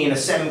the Athenian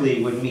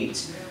assembly would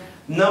meet.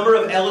 Number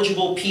of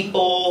eligible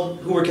people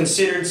who were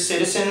considered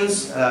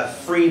citizens,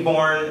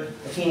 free-born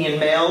Athenian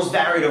males,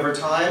 varied over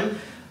time,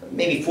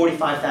 maybe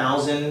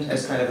 45,000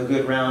 as kind of a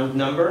good round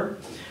number.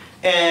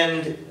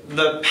 And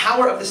the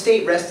power of the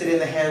state rested in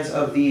the hands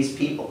of these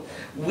people.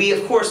 We,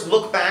 of course,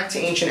 look back to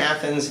ancient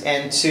Athens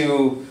and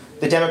to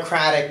the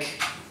democratic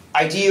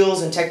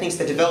ideals and techniques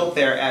that developed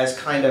there as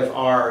kind of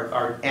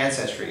our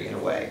ancestry, in a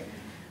way.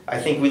 I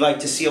think we like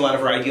to see a lot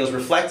of our ideals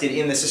reflected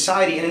in the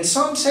society, and in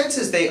some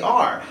senses they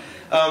are.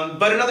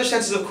 But in other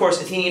senses, of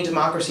course, Athenian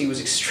democracy was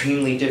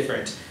extremely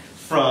different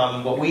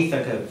from what we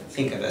think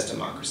of as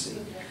democracy.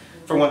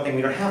 For one thing,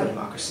 we don't have a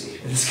democracy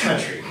in this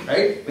country,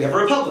 right? We have a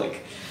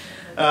republic.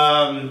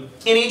 In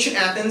ancient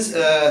Athens,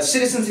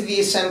 citizens of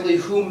the assembly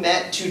who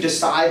met to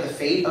decide the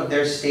fate of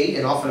their state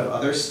and often of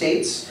other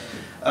states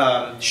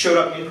showed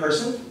up in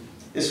person.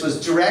 This was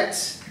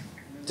direct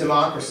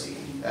democracy.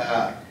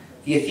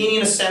 The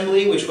Athenian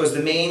assembly, which was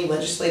the main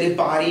legislative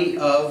body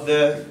of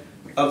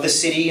the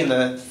city in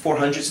the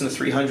 400s and the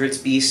 300s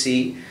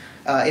BC,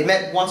 it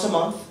met once a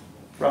month,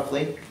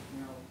 roughly,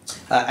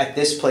 at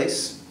this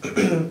place.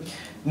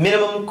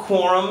 Minimum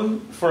quorum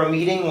for a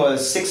meeting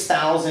was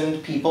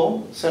 6,000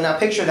 people. So now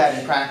picture that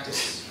in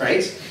practice,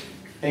 right?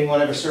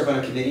 Anyone ever serve on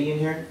a committee in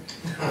here?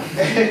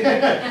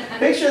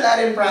 Picture that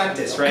in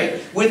practice,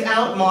 right?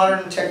 Without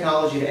modern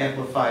technology to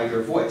amplify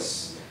your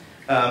voice.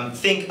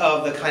 Think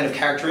of the kind of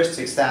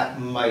characteristics that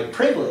might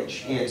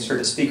privilege in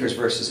certain speakers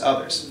versus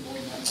others.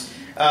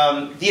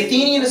 The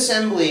Athenian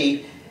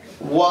assembly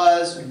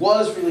was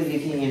really the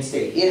Athenian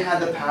state. It had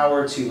the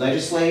power to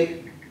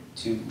legislate,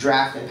 to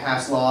draft and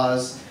pass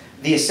laws.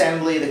 The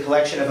assembly, the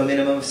collection of a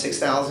minimum of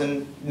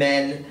 6,000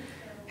 men,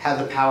 had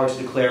the power to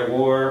declare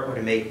war or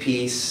to make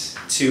peace,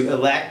 to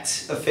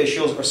elect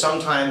officials, or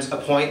sometimes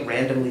appoint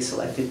randomly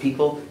selected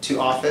people to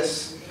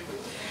office.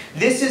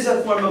 This is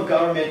a form of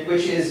government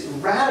which is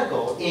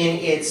radical in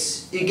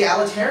its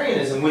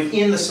egalitarianism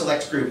within the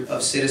select group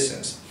of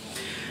citizens.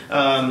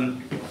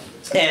 And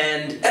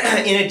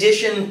in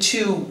addition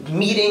to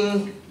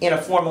meeting in a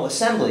formal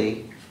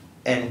assembly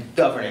and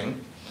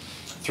governing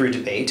through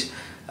debate,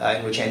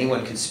 in which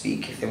anyone could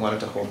speak if they wanted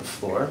to hold the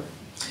floor,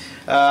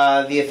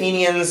 the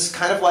Athenians,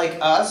 kind of like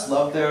us,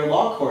 loved their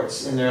law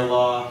courts and their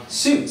law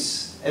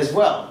suits as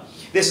well.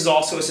 This is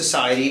also a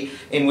society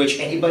in which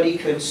anybody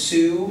could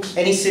sue,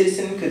 any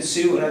citizen could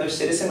sue another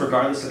citizen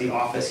regardless of the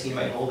office he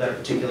might hold at a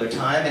particular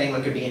time.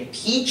 Anyone could be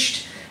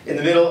impeached in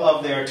the middle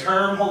of their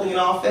term holding an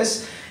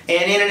office.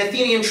 And in an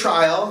Athenian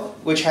trial,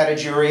 which had a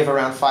jury of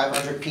around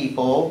 500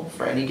 people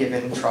for any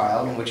given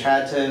trial, and which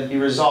had to be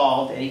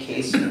resolved, any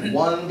case, in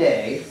one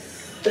day,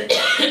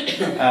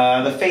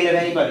 the fate of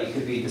anybody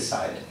could be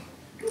decided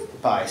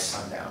by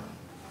sundown.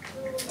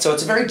 So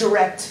it's a very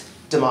direct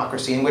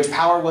democracy in which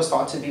power was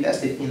thought to be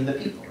vested in the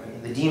people, right?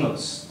 In the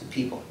demos, the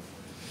people.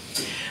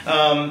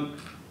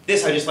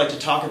 This I just like to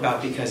talk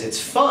about because it's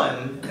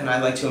fun, and I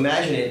like to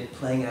imagine it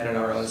playing out in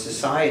our own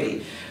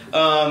society.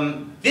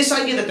 This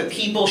idea that the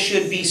people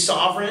should be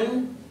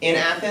sovereign in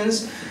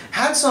Athens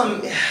had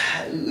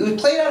it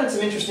played out in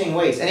some interesting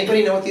ways.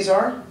 Anybody know what these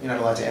are? You're not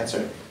allowed to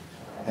answer.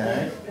 All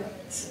right.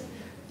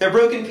 They're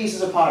broken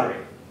pieces of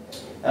pottery.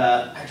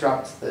 I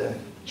dropped the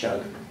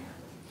jug.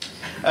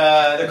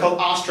 They're called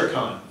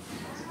ostrakon.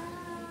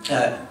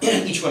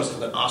 Each one's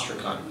called an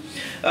ostrakon.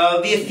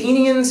 The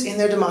Athenians, in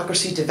their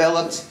democracy,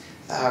 developed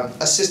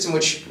a system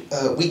which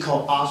we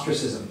call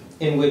ostracism,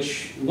 in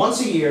which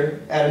once a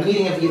year, at a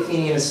meeting of the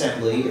Athenian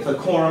assembly, if a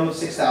quorum of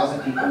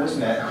 6,000 people was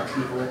met, and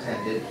people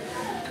attended,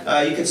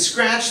 you could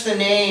scratch the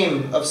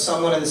name of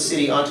someone in the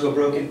city onto a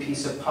broken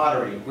piece of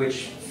pottery,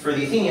 which for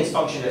the Athenians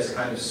functioned as a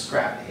kind of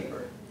scrap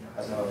paper,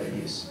 has no other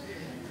use.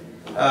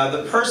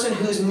 The person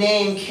whose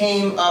name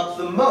came up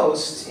the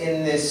most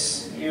in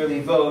this yearly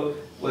vote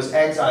was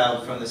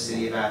exiled from the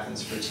city of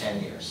Athens for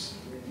 10 years.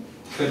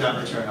 Could not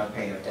return on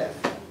pain of death.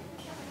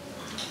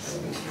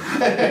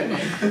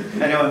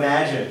 I know,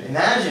 imagine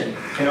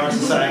in our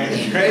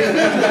society, right?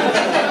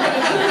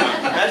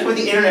 Imagine what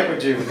the internet would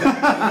do.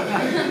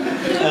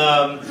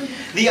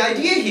 The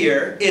idea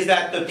here is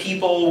that the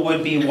people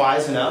would be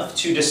wise enough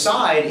to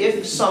decide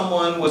if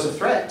someone was a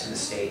threat to the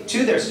state,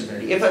 to their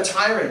sovereignty. If a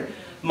tyrant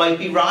might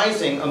be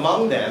rising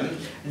among them,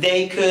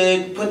 they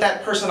could put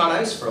that person on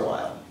ice for a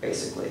while,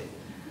 basically.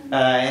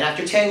 And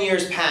after 10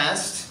 years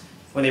passed,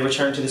 when they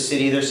returned to the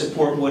city, their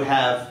support would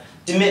have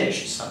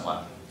diminished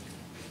somewhat.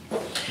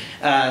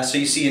 So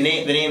you see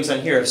the names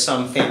on here of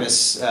some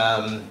famous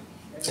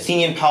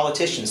Athenian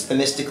politicians: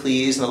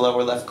 Themistocles in the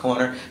lower left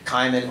corner,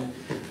 Cimon in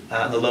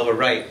the lower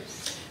right.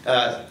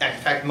 In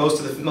fact, most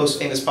of the most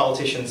famous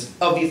politicians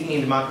of the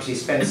Athenian democracy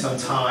spend some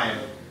time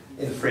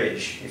in the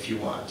fridge, if you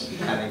want,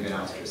 having been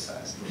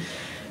ostracized.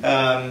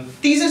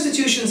 These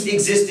institutions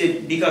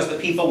existed because the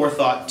people were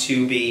thought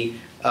to be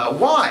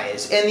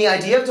wise. And the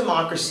idea of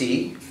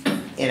democracy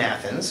in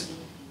Athens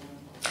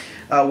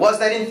was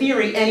that, in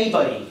theory,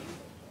 anybody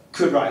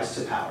could rise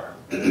to power.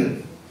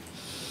 In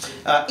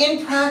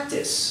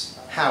practice,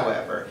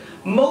 however,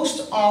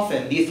 most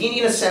often the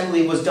Athenian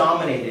assembly was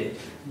dominated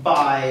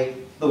by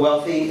the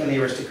wealthy and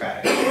the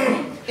aristocratic.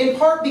 In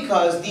part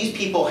because these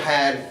people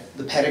had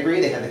the pedigree,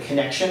 they had the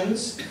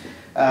connections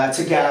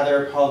to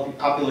gather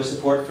popular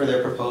support for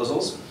their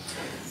proposals.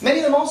 Many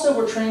of them also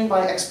were trained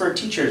by expert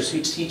teachers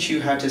who teach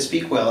you how to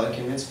speak well and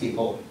convince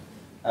people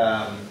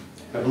to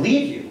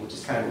believe you, which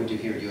is kind of what we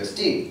do here at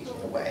USD,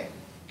 in a way.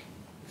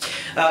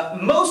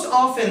 Most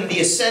often, the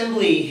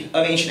assembly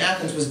of ancient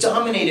Athens was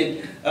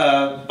dominated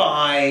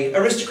by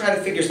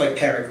aristocratic figures like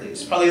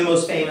Pericles, probably the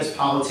most famous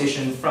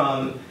politician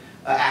from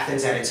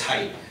Athens at its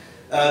height.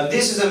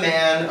 This is a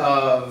man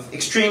of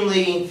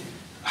extremely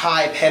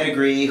high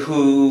pedigree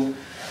who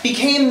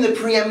became the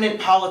preeminent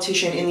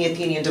politician in the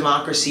Athenian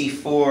democracy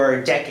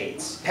for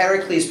decades.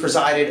 Pericles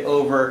presided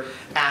over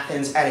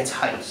Athens at its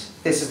height.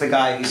 This is the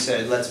guy who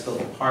said, let's build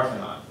the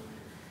Parthenon.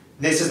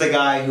 This is the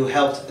guy who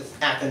helped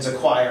Athens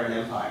acquire an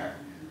empire.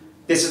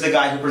 This is the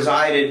guy who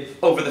presided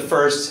over the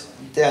first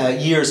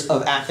years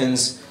of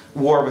Athens'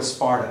 war with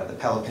Sparta, the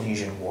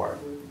Peloponnesian War.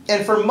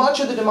 And for much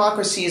of the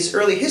democracy's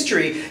early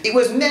history, it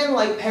was men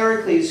like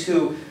Pericles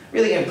who,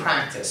 really in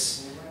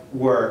practice,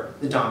 were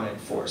the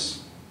dominant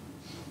force.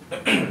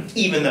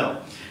 Even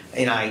though,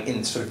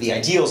 in sort of the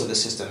ideals of the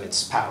system,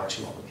 it's power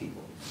to all the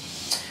people.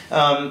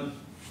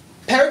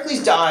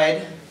 Pericles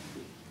died,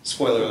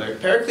 spoiler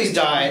alert, Pericles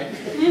died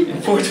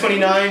in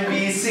 429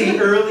 BC,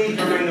 early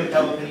during the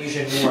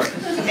Peloponnesian War.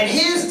 And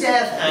his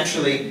death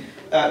actually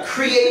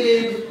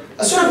created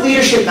a sort of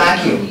leadership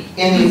vacuum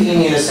in the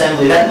Athenian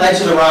assembly that led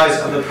to the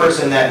rise of the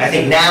person that I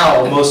think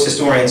now most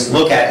historians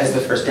look at as the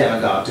first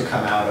demagogue to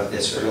come out of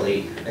this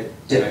early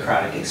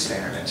democratic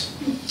experiment.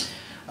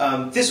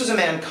 This was a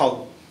man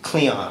called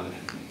Cleon.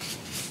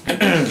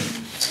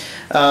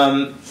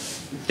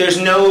 There's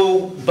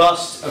no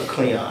bust of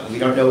Cleon. We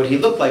don't know what he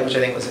looked like, which I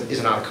think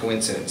is not a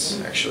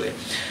coincidence, actually.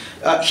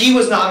 He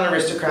was not an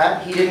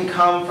aristocrat. He didn't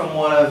come from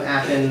one of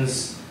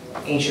Athens'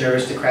 ancient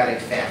aristocratic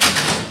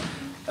families.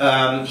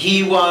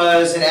 He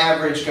was an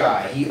average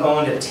guy. He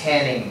owned a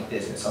tanning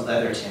business, a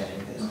leather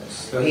tanning business.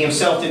 So he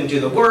himself didn't do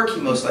the work.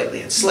 He most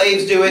likely had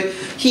slaves do it.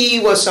 He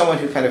was someone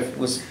who kind of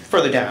was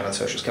further down on the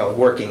social scale, a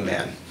working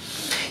man.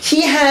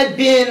 He had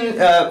been,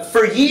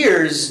 for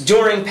years,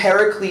 during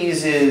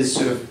Pericles'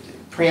 sort of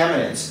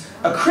preeminence,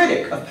 a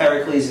critic of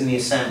Pericles in the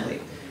assembly.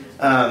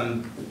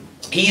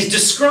 He's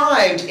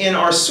described in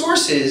our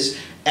sources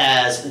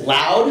as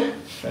loud,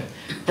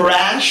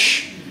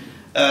 brash,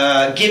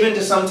 given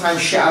to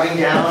sometimes shouting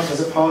down his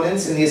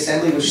opponents in the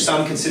assembly, which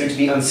some consider to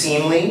be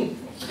unseemly,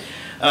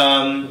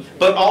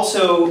 but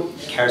also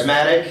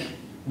charismatic,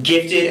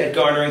 gifted at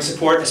garnering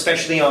support,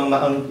 especially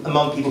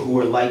among people who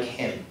were like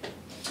him.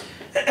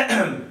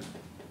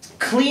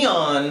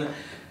 Cleon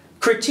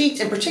critiqued,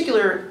 in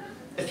particular,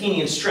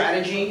 Athenian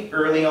strategy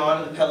early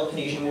on in the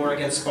Peloponnesian War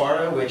against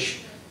Sparta,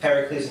 which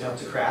Pericles had helped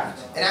to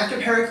craft. And after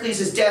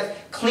Pericles' death,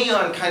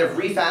 Cleon kind of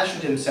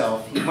refashioned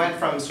himself. He went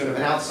from sort of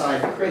an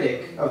outside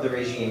critic of the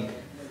regime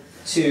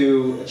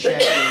to a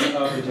champion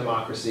of the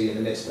democracy in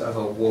the midst of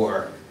a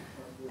war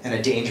and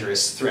a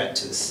dangerous threat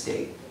to the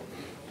state.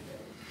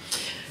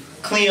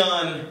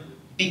 Cleon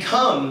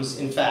becomes,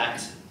 in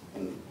fact,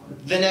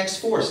 the next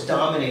force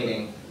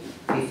dominating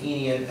the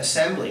Athenian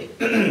assembly.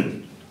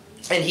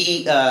 And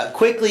he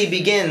quickly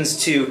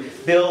begins to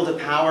build a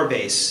power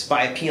base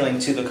by appealing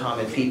to the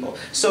common people.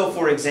 So,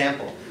 for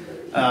example,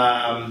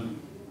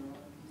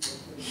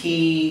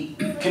 he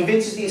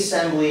convinces the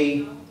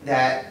assembly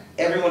that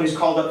everyone who's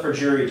called up for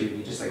jury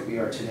duty, just like we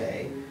are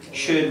today,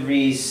 should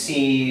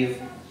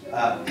receive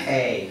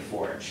pay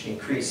for it, should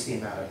increase the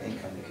amount of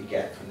income they could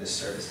get from this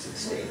service to the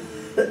state.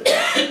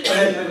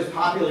 It was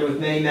popular with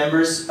many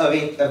members of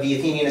the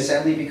Athenian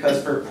assembly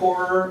because for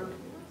poorer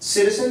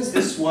citizens,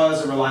 this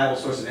was a reliable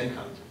source of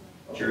income.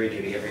 Jury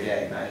duty every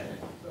day, imagine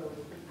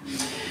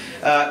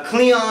it.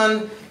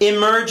 Cleon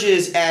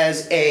emerges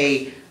as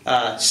a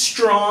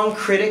strong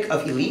critic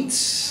of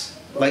elites,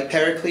 like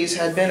Pericles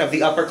had been, of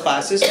the upper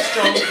classes, a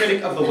strong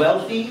critic of the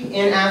wealthy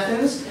in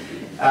Athens.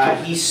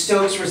 He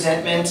stokes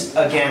resentment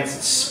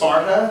against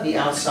Sparta, the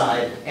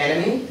outside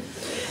enemy,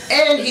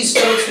 and he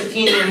stokes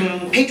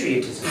Athenian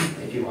patriotism,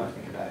 if you want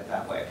to think about it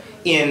that way,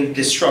 in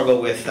the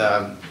struggle with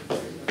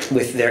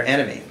their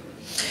enemy.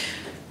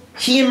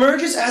 He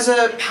emerges as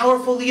a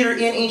powerful leader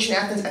in ancient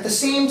Athens at the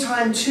same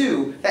time,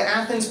 too, that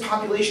Athens'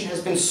 population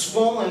has been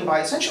swollen by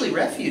essentially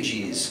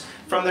refugees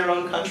from their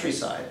own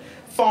countryside.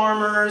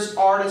 Farmers,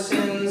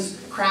 artisans,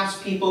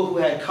 craftspeople who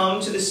had come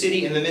to the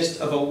city in the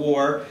midst of a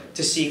war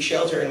to seek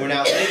shelter and were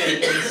now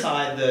living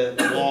inside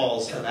the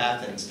walls of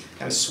Athens,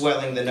 kind of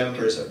swelling the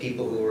numbers of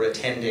people who were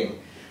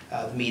attending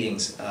the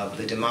meetings of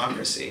the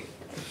democracy.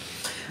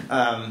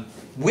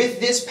 With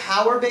this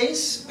power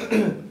base,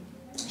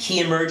 he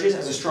emerges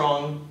as a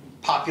strong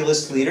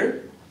populist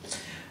leader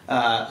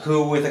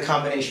who, with a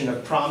combination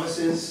of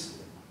promises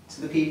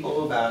to the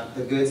people about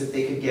the goods that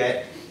they could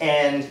get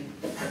and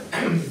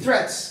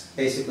threats,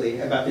 basically,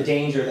 about the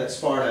danger that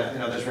Sparta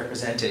and others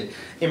represented,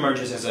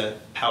 emerges as a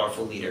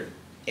powerful leader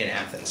in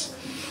Athens.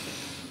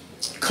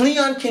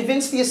 Cleon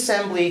convinced the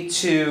assembly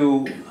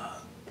to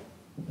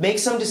make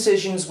some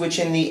decisions which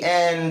in the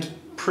end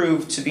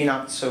proved to be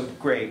not so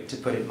great, to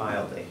put it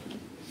mildly.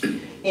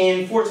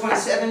 In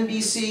 427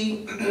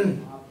 BC,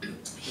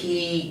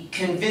 he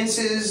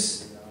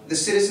convinces the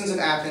citizens of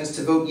Athens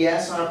to vote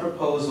yes on a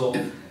proposal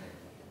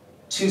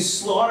to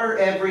slaughter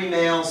every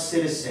male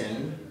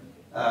citizen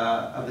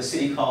of the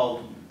city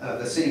called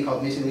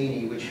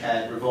Mytilene, which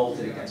had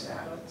revolted against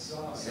Athens.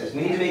 He says,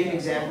 we need to make an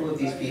example of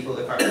these people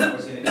if our power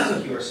is going to be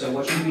secure, so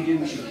what should we do?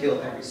 We should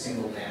kill every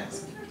single man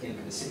in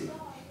the city.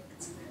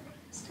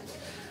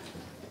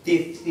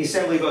 The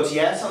assembly votes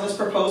yes on this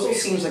proposal.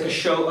 Seems like a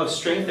show of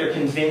strength. They're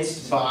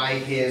convinced by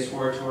his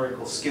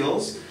oratorical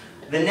skills.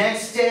 The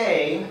next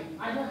day,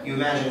 you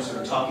imagine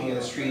sort of talking in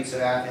the streets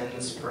of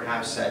Athens,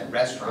 perhaps at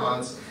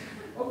restaurants,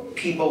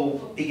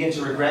 people begin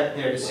to regret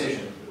their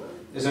decision.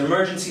 There's an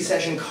emergency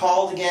session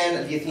called again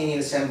at the Athenian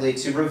Assembly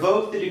to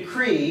revoke the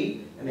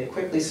decree, and they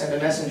quickly send a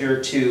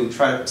messenger to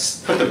try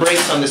to put the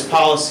brakes on this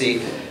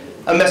policy,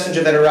 a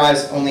messenger that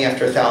arrives only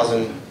after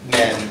 1,000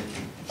 men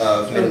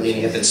of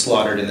Mytilene have been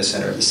slaughtered in the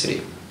center of the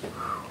city.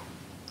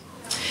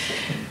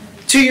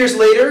 2 years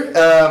later,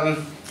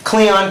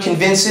 Cleon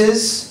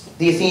convinces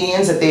the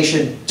Athenians that they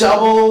should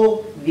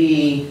double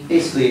the,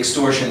 basically,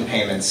 extortion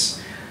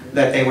payments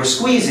that they were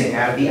squeezing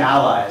out of the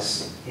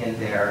allies in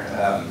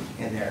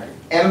their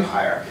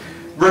empire,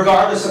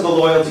 regardless of the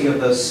loyalty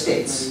of those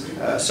states.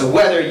 So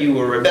whether you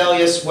were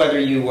rebellious, whether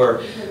you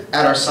were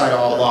at our side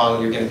all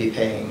along, you're going to be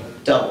paying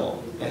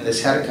double. And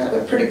this had a kind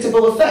of a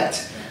predictable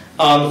effect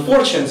on the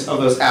fortunes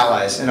of those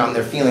allies and on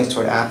their feelings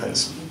toward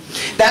Athens.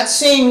 That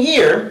same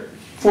year,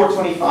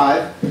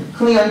 425,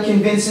 Cleon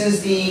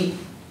convinces the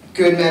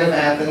good men of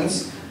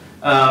Athens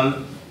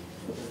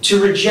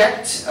to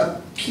reject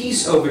a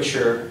peace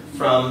overture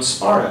from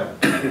Sparta,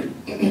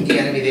 the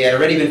enemy they had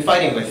already been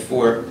fighting with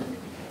for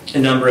a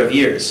number of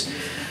years.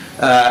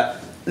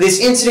 This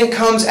incident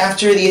comes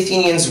after the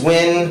Athenians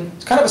win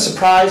kind of a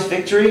surprise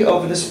victory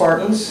over the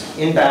Spartans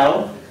in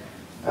battle.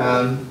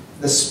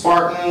 The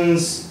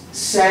Spartans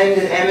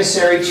send an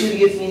emissary to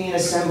the Athenian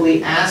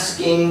assembly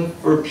asking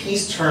for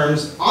peace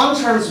terms on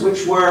terms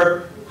which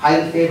were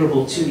highly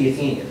favorable to the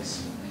Athenians.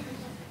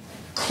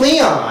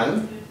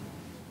 Cleon,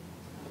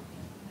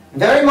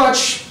 very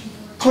much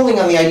pulling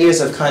on the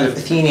ideas of kind of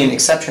Athenian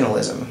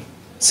exceptionalism,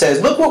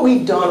 says, look what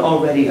we've done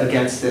already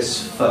against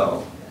this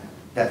foe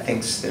that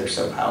thinks they're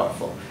so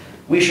powerful.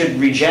 We should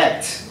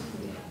reject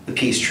the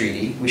peace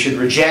treaty. We should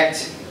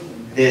reject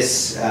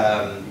this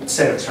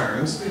set of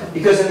terms,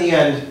 because in the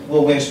end,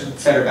 we'll win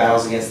better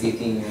battles against the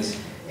Athenians.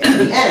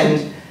 And in the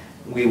end,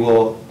 we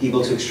will be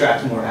able to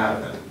extract more out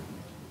of them.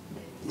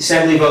 The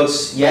assembly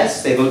votes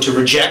yes. They vote to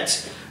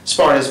reject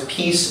Sparta's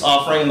peace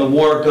offering, and the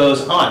war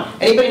goes on.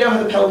 Anybody know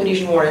how the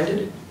Peloponnesian War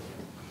ended?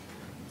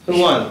 Who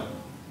won?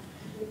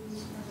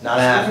 Not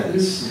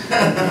Athens.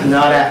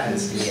 Not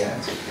Athens in the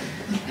end.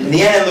 In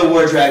the end, the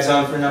war drags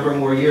on for a number of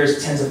more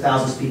years. Tens of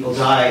thousands of people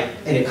die,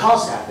 and it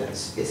cost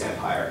Athens its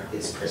empire,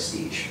 its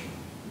prestige.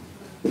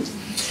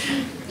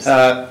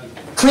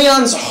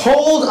 Cleon's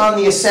hold on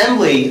the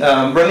assembly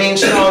remained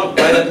strong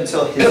right up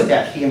until his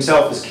death. He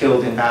himself was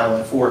killed in battle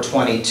in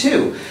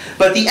 422.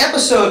 But the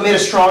episode made a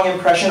strong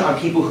impression on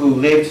people who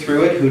lived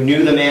through it, who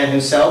knew the man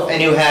himself,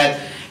 and who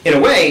had, in a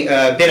way,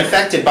 been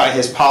affected by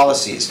his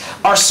policies.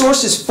 Our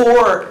sources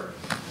for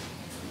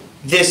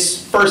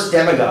this first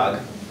demagogue,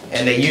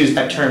 and they use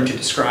that term to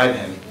describe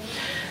him,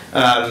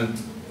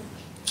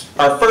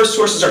 our first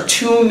sources are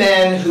two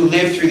men who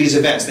lived through these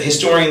events. The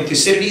historian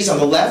Thucydides on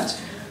the left,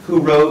 who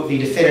wrote the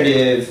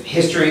definitive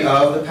history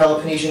of the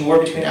Peloponnesian War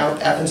between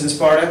Athens and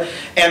Sparta,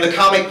 and the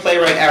comic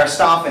playwright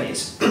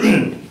Aristophanes,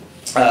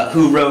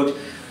 who wrote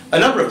a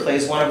number of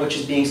plays, one of which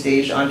is being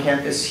staged on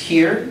campus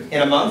here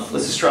in a month,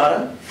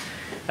 Lysistrata.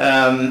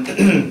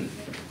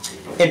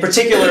 In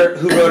particular,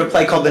 who wrote a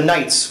play called The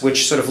Knights,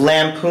 which sort of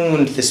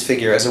lampooned this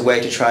figure as a way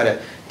to try to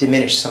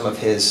diminish some of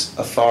his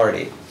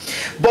authority.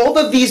 Both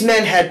of these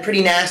men had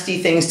pretty nasty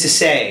things to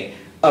say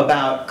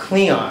about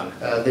Cleon,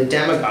 the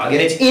demagogue.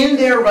 And it's in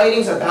their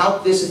writings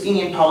about this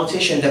Athenian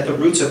politician that the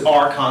roots of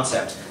our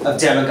concept of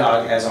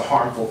demagogue as a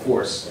harmful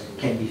force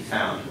can be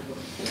found.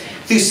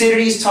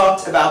 Thucydides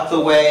talked about the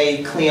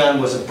way Cleon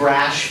was a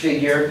brash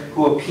figure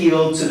who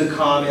appealed to the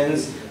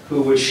commons,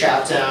 who would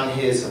shout down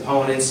his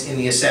opponents in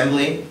the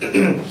assembly.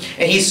 And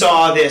he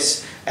saw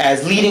this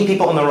as leading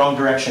people in the wrong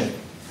direction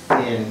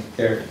in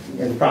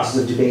the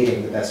process of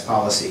debating the best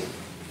policy.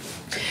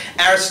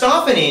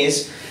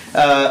 Aristophanes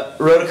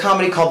wrote a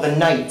comedy called The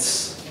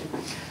Knights.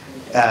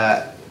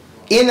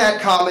 In that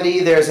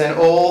comedy, there's an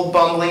old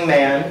bumbling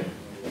man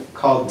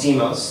called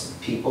Demos,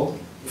 people,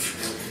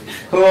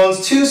 who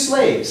owns two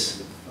slaves.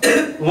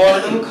 One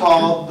of them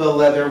called the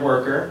leather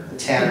worker, the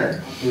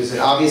tanner, who's an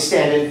obvious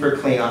stand-in for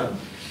Cleon,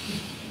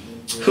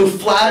 who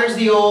flatters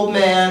the old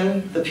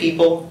man, the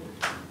people,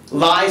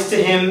 lies to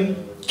him,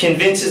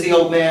 convinces the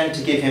old man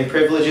to give him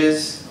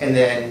privileges, and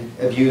then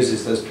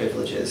abuses those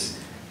privileges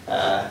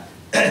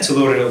to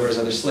lord it over his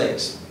other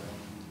slaves.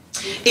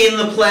 In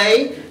the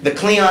play, the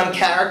Cleon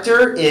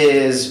character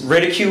is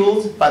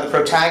ridiculed by the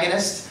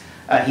protagonist.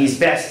 He's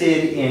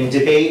vested in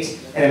debate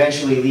and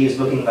eventually leaves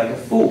looking like a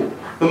fool.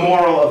 The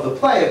moral of the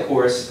play, of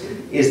course,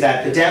 is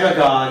that the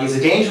demagogue is a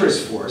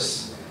dangerous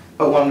force,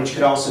 but one which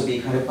could also be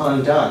kind of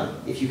undone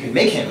if you can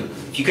make him,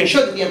 if you can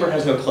show that the emperor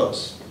has no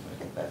clothes.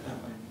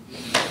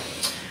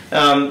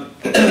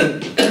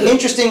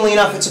 Interestingly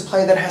enough, it's a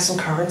play that has some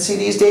currency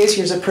these days.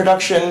 Here's a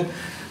production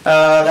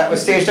that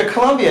was staged at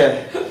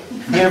Columbia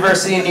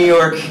University in New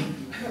York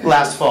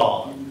last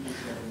fall.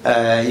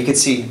 You can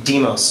see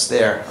Demos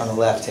there on the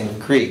left in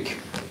Greek.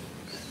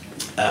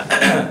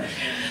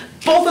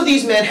 Both of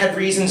these men had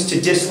reasons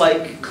to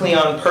dislike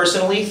Cleon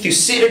personally.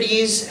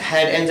 Thucydides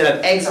had ended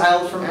up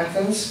exiled from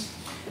Athens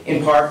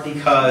in part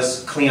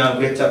because Cleon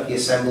whipped up the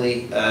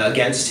assembly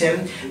against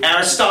him.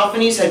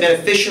 Aristophanes had been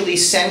officially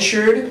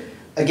censured,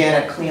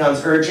 again at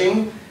Cleon's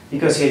urging,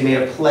 because he had made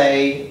a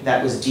play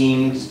that was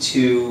deemed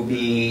to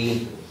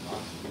be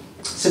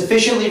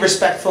sufficiently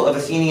respectful of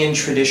Athenian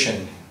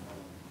tradition.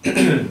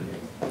 And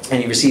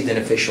he received an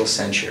official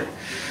censure.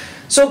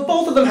 So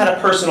both of them had a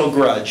personal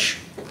grudge,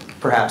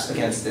 perhaps,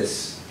 against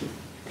this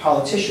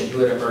politician who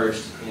had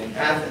emerged in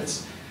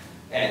Athens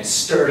and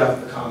stirred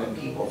up the common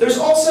people. There's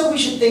also, we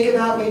should think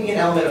about maybe an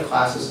element of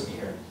classism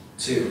here,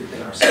 too,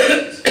 in our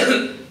studies.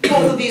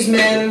 Both of these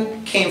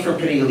men came from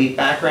pretty elite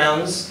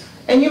backgrounds,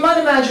 and you might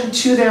imagine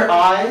to their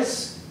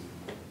eyes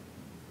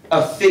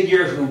a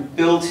figure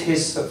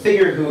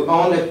who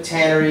owned a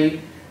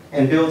tannery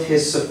and built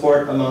his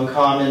support among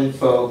common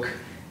folk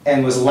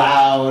and was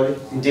loud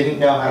and didn't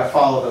know how to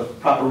follow the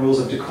proper rules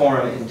of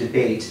decorum in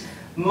debate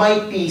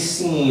might be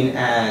seen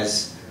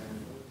as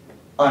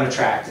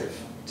unattractive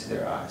to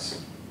their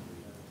eyes.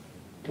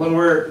 When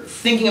we're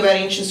thinking about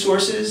ancient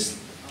sources,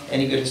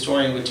 any good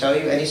historian would tell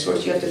you, any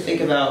source, you have to think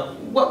about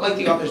what might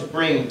the authors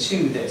bring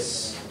to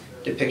this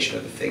depiction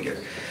of the figure.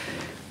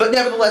 But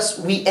nevertheless,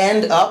 we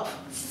end up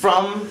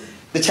from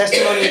the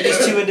testimony of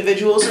these two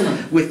individuals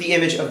with the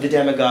image of the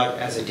demagogue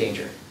as a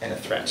danger and a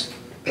threat.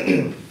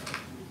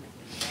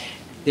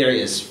 There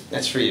he is.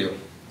 That's for you.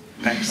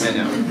 Thanks. I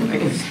know.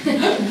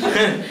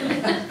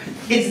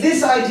 It's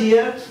this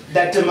idea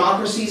that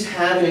democracies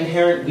have an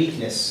inherent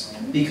weakness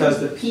because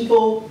the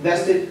people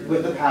vested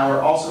with the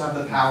power also have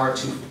the power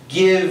to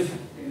give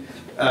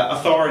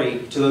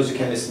authority to those who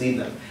can mislead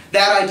them.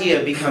 That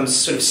idea becomes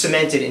sort of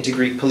cemented into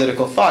Greek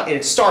political thought, and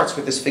it starts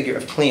with this figure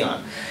of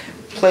Cleon.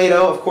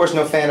 Plato, of course,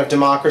 no fan of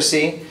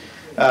democracy,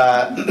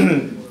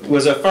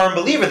 was a firm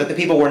believer that the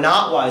people were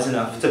not wise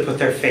enough to put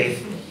their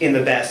faith in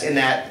the best, and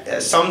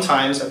that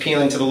sometimes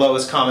appealing to the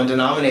lowest common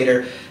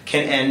denominator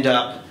can end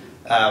up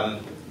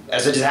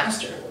as a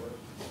disaster.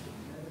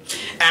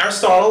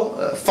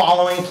 Aristotle,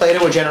 following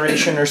Plato a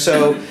generation or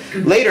so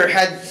later,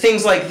 had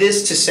things like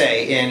this to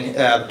say in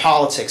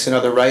Politics and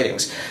other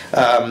writings.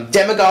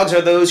 Demagogues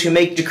are those who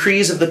make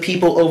decrees of the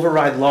people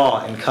override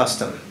law and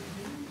custom.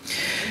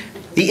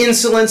 The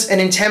insolence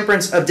and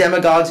intemperance of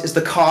demagogues is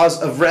the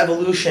cause of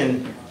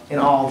revolution in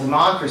all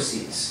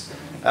democracies.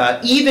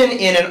 Even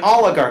in an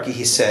oligarchy,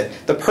 he said,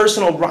 the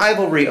personal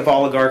rivalry of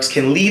oligarchs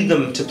can lead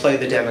them to play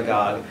the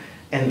demagogue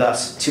and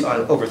thus to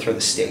overthrow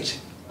the state.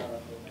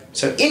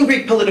 So in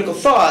Greek political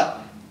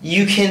thought,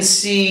 you can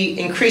see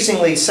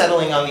increasingly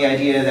settling on the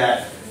idea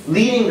that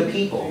leading the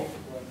people,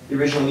 the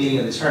original meaning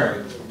of the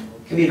term,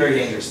 can be a very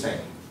dangerous thing.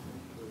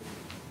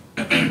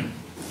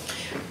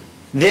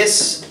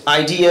 This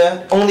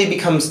idea only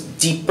becomes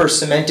deeper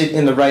cemented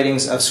in the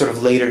writings of sort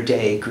of later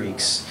day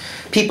Greeks.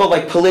 People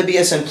like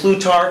Polybius and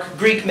Plutarch,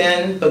 Greek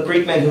men, but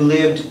Greek men who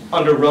lived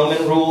under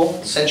Roman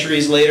rule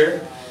centuries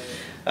later.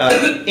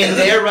 In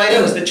their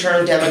writings, the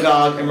term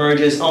demagogue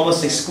emerges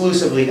almost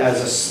exclusively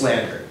as a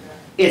slander.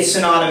 It's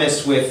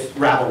synonymous with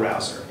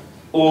rabble-rouser,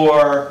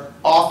 or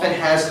often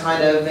has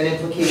kind of an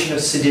implication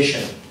of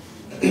sedition.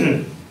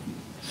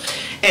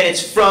 And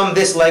it's from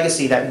this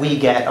legacy that we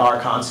get our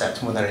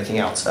concept, more than anything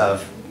else,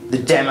 of the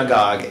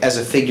demagogue as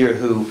a figure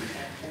who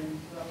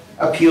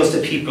appeals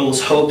to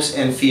people's hopes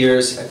and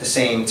fears at the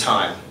same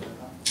time,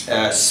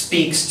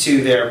 speaks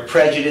to their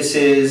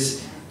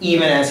prejudices,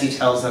 even as he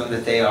tells them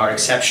that they are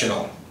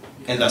exceptional,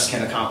 and thus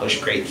can accomplish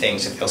great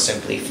things if they'll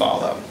simply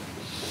follow.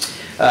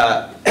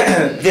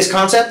 This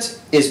concept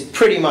is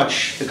pretty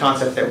much the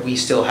concept that we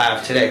still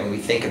have today when we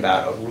think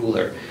about a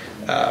ruler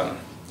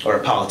or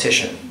a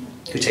politician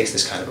who takes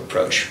this kind of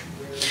approach.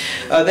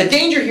 The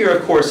danger here,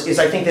 of course, is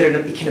I think that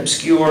it can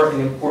obscure an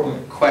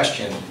important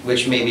question,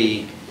 which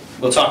maybe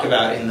we'll talk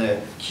about in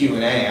the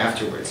Q&A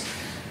afterwards.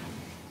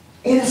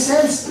 In a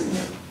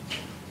sense,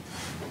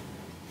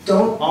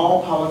 don't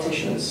all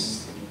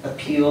politicians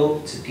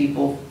appeal to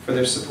people for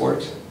their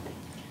support?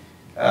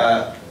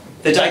 The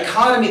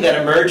dichotomy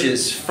that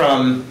emerges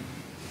from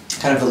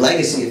kind of the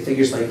legacy of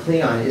figures like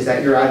Cleon is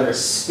that you're either a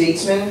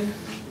statesman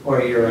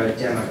or you're a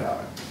demagogue.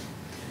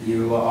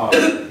 You are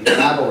a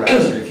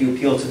rabble-rouser if you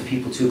appeal to the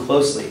people too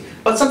closely.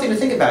 But something to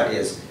think about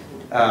is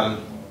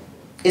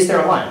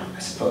there a line, I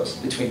suppose,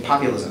 between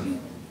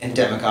populism and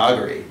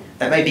demagoguery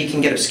that maybe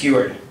can get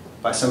obscured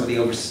by some of the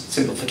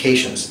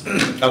oversimplifications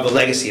of the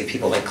legacy of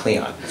people like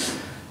Cleon?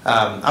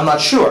 I'm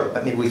not sure,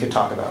 but maybe we could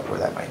talk about where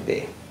that might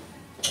be.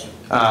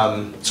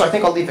 So I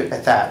think I'll leave it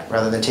at that,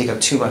 rather than take up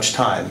too much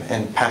time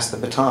and pass the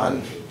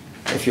baton,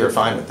 if you're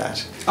fine with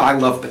that. Oh, I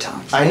love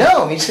batons. I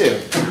know, me too.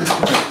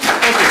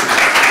 Thank you.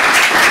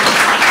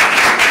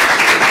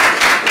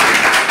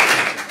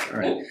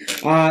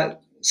 All right.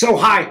 So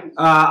hi,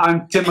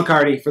 I'm Tim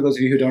McCarty, for those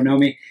of you who don't know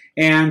me,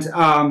 and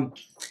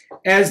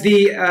as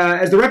the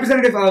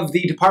representative of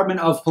the Department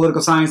of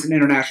Political Science and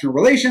International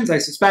Relations, I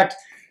suspect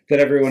that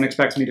everyone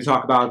expects me to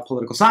talk about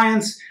political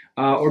science,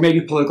 or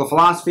maybe political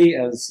philosophy,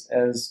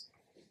 as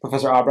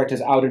Professor Abrecht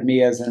has outed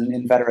me as an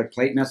inveterate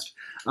Platonist.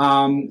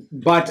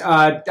 But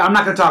I'm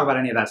not going to talk about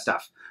any of that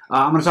stuff.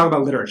 I'm going to talk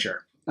about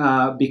literature.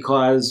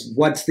 because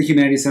what's the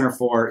Humanities Center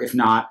for if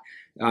not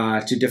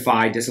to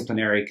defy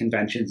disciplinary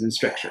conventions and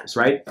strictures,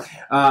 right?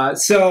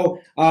 So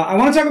I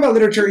want to talk about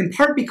literature in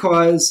part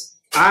because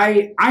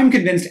I'm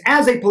convinced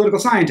as a political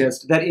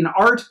scientist that in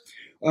art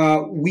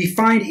we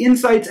find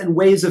insights and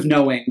ways of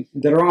knowing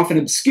that are often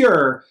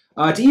obscure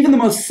to even the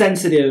most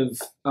sensitive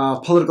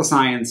political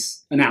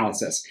science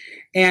analysis.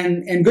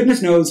 And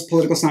goodness knows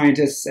political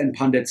scientists and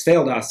pundits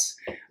failed us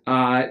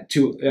in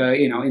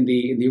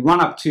the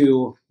run-up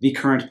to the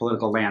current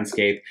political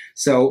landscape.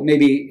 So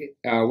maybe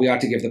we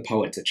ought to give the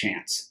poets a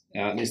chance.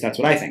 At least that's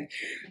what I think.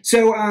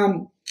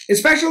 So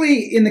especially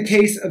in the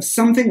case of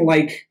something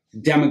like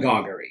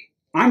demagoguery,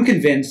 I'm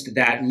convinced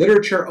that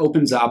literature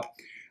opens up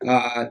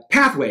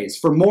pathways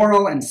for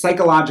moral and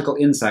psychological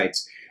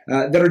insights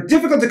that are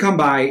difficult to come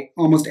by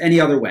almost any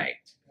other way.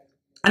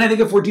 And I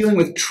think if we're dealing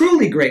with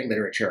truly great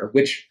literature,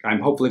 which I'm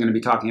hopefully going to be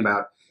talking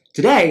about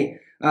today,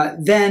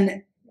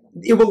 then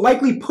it will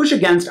likely push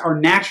against our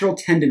natural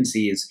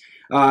tendencies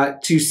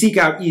to seek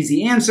out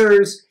easy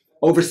answers,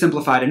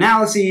 oversimplified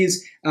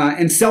analyses,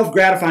 and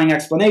self-gratifying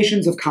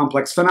explanations of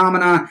complex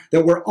phenomena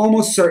that we're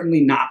almost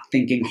certainly not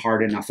thinking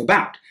hard enough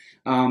about.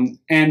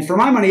 And for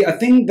my money, a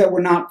thing that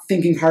we're not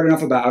thinking hard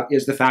enough about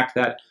is the fact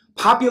that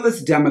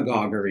populist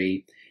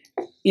demagoguery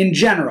in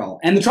general,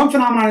 and the Trump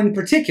phenomenon in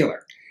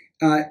particular,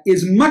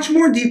 is much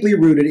more deeply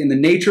rooted in the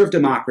nature of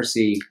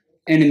democracy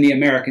and in the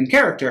American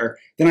character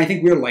than I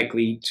think we're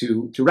likely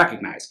to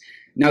recognize.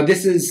 Now,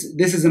 this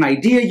is an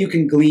idea you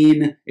can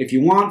glean, if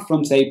you want,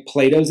 from, say,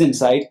 Plato's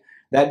insight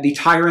that the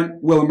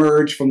tyrant will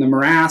emerge from the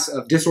morass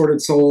of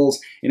disordered souls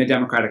in a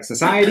democratic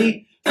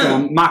society,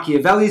 from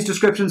Machiavelli's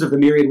descriptions of the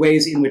myriad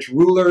ways in which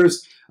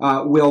rulers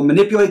will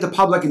manipulate the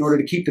public in order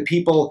to keep the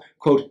people,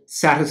 quote,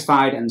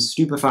 satisfied and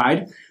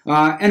stupefied,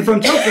 and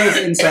from Tocqueville's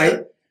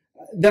insight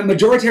that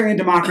majoritarian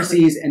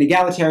democracies and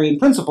egalitarian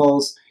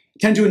principles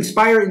tend to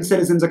inspire in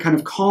citizens a kind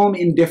of calm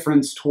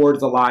indifference toward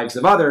the lives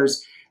of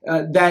others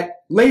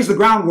that lays the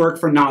groundwork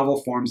for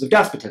novel forms of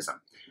despotism.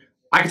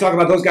 I could talk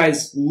about those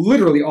guys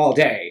literally all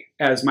day,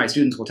 as my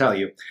students will tell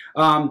you.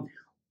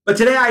 But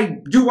today I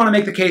do want to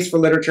make the case for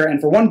literature, and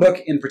for one book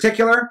in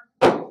particular,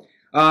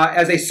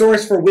 as a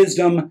source for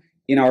wisdom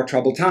in our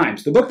troubled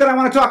times. The book that I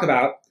want to talk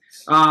about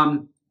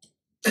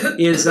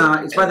is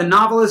by the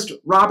novelist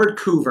Robert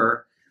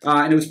Coover,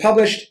 and it was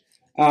published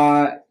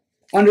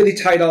under the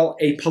title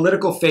A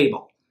Political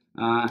Fable.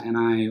 And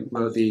I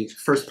wrote the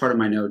first part of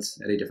my notes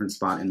at a different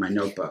spot in my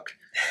notebook.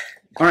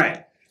 All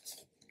right.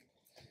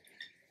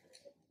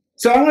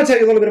 So I want to tell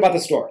you a little bit about the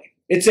story.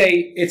 It's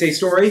a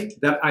story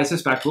that I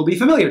suspect will be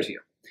familiar to you.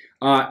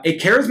 A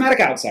charismatic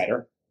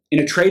outsider in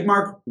a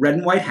trademark red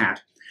and white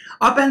hat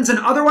upends an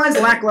otherwise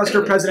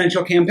lackluster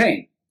presidential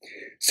campaign,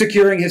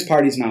 securing his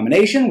party's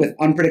nomination with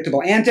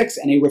unpredictable antics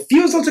and a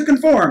refusal to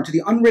conform to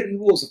the unwritten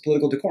rules of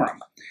political decorum.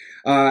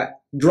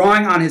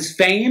 Drawing on his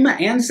fame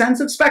and sense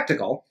of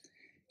spectacle,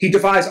 he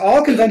defies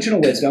all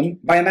conventional wisdom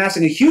by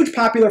amassing a huge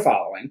popular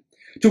following,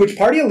 to which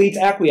party elites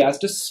acquiesce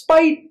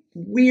despite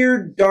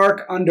weird,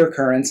 dark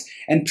undercurrents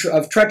and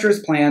of treacherous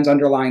plans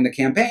underlying the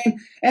campaign,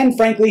 and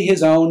frankly,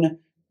 his own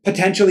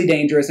potentially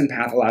dangerous and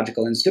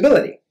pathological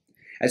instability.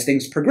 As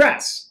things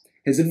progress,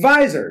 his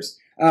advisors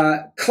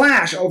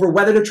clash over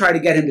whether to try to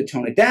get him to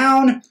tone it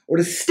down or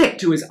to stick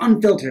to his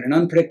unfiltered and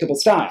unpredictable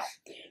style.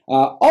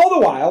 All the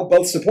while,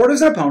 both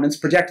supporters and opponents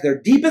project their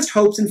deepest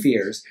hopes and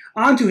fears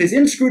onto his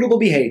inscrutable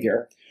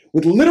behavior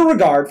with little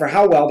regard for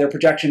how well their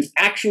projections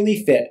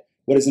actually fit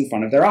what is in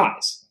front of their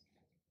eyes.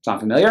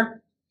 Sound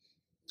familiar?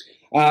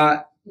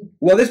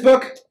 Well, this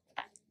book,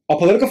 A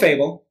Political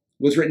Fable,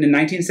 was written in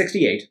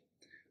 1968,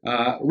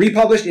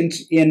 republished in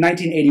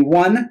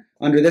 1981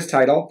 under this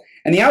title,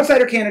 and the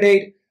outsider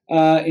candidate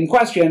in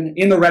question,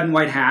 in the red and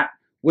white hat,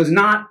 was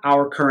not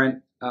our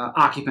current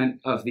occupant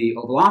of the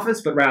Oval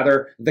Office, but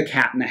rather the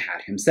Cat in the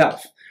Hat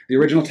himself. The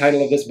original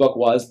title of this book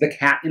was The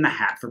Cat in the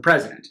Hat for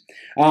President.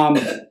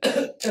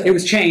 It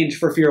was changed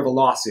for fear of a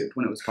lawsuit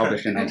when it was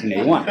published in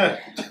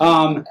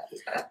 1981.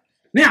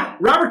 Now,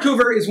 Robert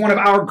Coover is one of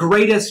our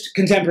greatest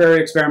contemporary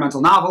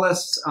experimental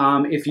novelists.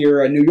 If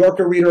you're a New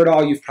Yorker reader at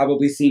all, you've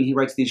probably seen he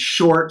writes these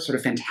short, sort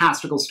of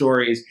fantastical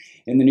stories.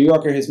 In The New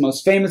Yorker, his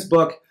most famous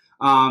book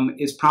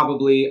is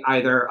probably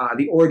either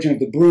The Origin of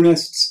the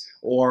Brunists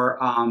or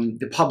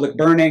The Public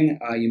Burning.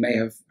 You may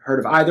have heard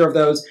of either of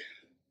those.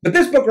 But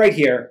this book right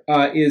here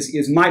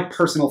is my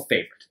personal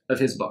favorite of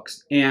his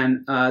books.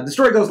 And the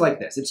story goes like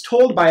this. It's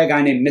told by a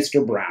guy named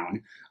Mr.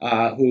 Brown,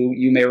 who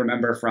you may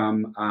remember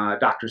from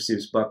Dr.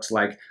 Seuss books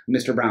like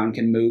Mr. Brown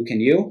Can Moo, Can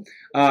You?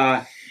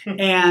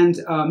 And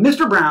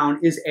Mr. Brown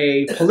is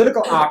a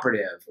political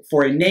operative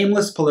for a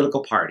nameless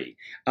political party.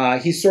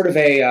 He's sort of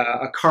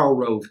a Karl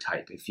Rove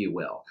type, if you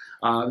will.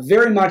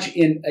 Very much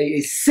in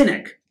a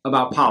cynic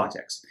about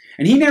politics.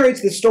 And he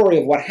narrates the story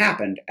of what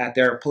happened at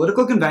their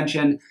political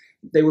convention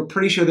they were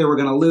pretty sure they were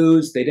going to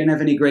lose. They didn't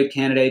have any great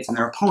candidates, and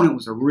their opponent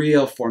was a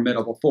real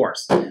formidable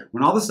force.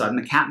 When all of a sudden,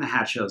 the Cat in the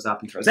Hat shows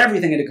up and throws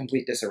everything into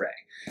complete disarray.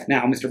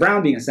 Now, Mr.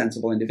 Brown, being a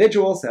sensible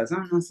individual, says,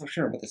 I'm not so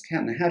sure about this Cat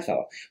in the Hat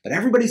fellow. But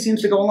everybody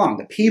seems to go along.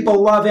 The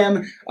people love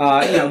him.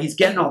 He's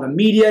getting all the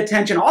media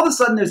attention. All of a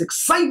sudden, there's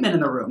excitement in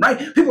the room, right?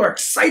 People are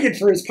excited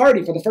for his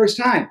party for the first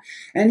time.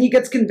 And he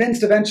gets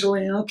convinced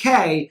eventually,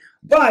 okay.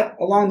 But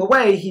along the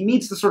way, he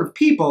meets the sort of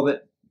people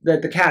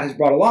that the Cat has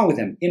brought along with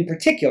him. In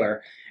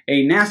particular,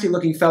 a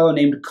nasty-looking fellow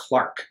named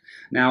Clark.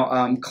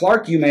 Now,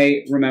 Clark, you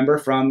may remember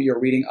from your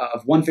reading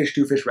of One Fish,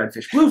 Two Fish, Red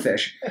Fish, Blue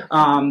Fish.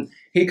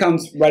 He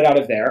comes right out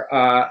of there.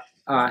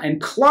 And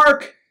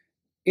Clark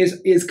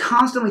is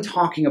constantly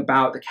talking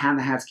about the Cat in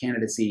the Hat's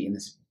candidacy in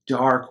this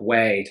dark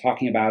way,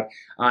 talking about,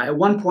 at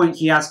one point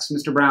he asks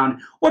Mr. Brown,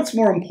 what's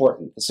more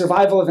important, the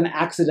survival of an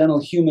accidental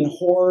human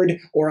horde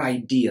or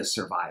idea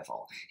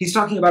survival? He's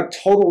talking about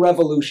total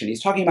revolution.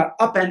 He's talking about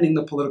upending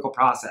the political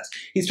process.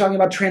 He's talking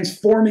about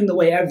transforming the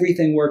way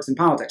everything works in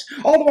politics.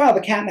 All the while, the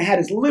Cat in the Hat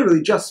is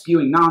literally just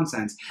spewing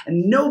nonsense,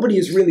 and nobody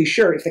is really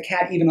sure if the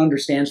Cat even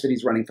understands that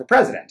he's running for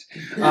president.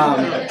 Now,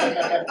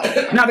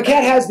 the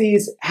Cat has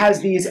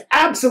these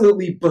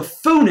absolutely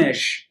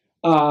buffoonish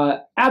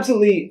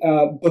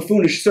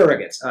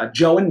surrogates,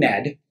 Joe and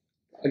Ned,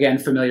 again,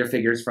 familiar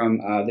figures from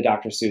the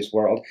Dr. Seuss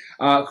world,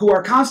 who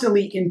are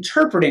constantly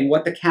interpreting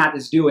what the Cat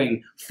is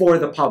doing for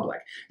the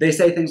public. They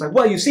say things like,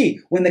 well, you see,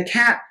 when the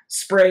Cat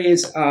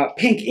sprays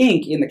pink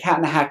ink in The Cat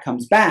in the Hat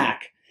Comes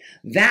Back,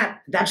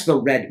 that's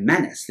the red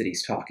menace that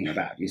he's talking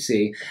about, you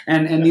see,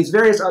 and these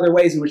various other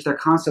ways in which they're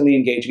constantly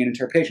engaging in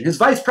interpretation. His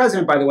vice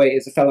president, by the way,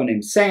 is a fellow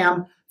named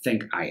Sam.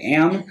 Think I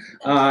am.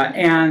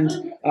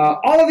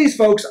 All of these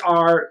folks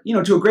are,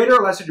 to a greater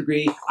or lesser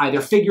degree, either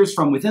figures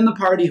from within the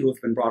party who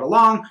have been brought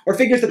along, or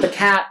figures that the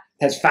Cat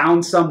has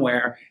found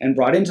somewhere and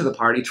brought into the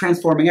party,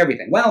 transforming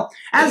everything. Well,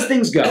 as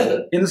things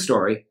go in the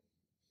story,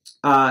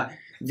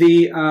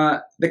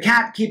 the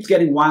Cat keeps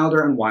getting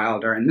wilder and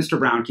wilder, and Mr.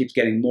 Brown keeps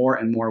getting more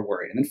and more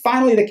worried. And then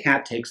finally, the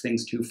Cat takes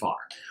things too far.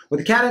 What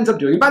the Cat ends up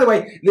doing, and by the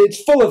way,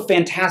 it's full of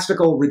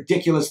fantastical,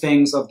 ridiculous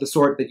things of the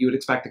sort that you would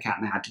expect the Cat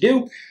in the Hat to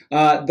do.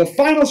 The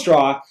final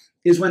straw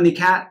is when the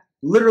Cat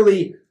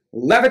literally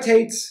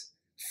levitates,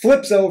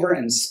 flips over,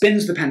 and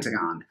spins the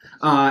Pentagon.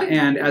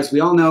 And as we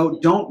all know,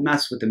 don't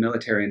mess with the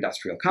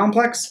military-industrial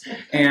complex.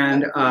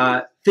 And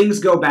things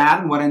go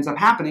bad, and what ends up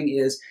happening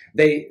is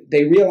they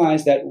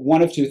realize that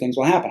one of two things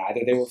will happen.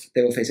 Either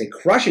they will face a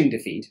crushing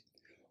defeat,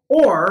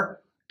 or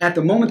at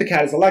the moment the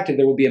Cat is elected,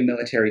 there will be a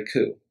military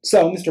coup.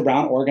 So Mr.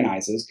 Brown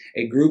organizes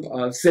a group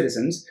of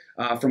citizens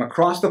from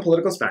across the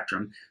political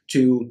spectrum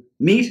to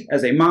meet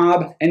as a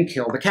mob and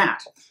kill the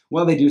Cat.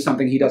 Well, they do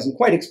something he doesn't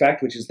quite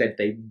expect, which is that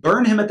they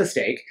burn him at the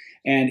stake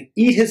and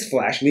eat his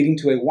flesh, leading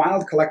to a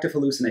wild collective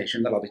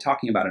hallucination that I'll be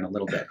talking about in a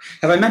little bit.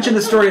 Have I mentioned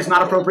this story is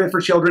not appropriate for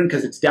children?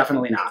 Because it's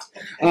definitely not.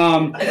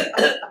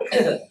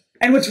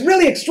 And what's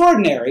really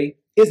extraordinary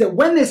is that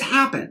when this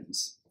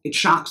happens, it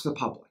shocks the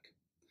public.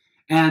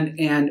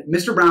 And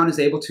Mr. Brown is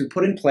able to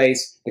put in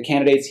place the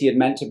candidates he had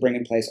meant to bring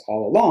in place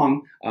all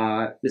along,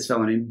 this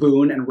fellow named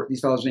Boone, and these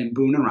fellows named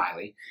Boone and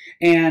Riley.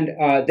 And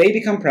they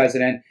become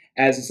president,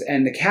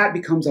 and the Cat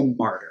becomes a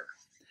martyr.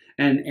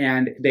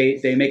 And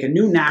they make a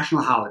new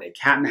national holiday,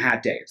 Cat in the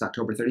Hat Day. It's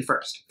October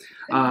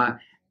 31st.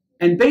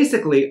 And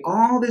basically,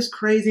 all this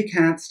crazy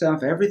cat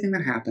stuff, everything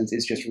that happens,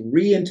 is just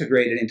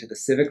reintegrated into the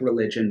civic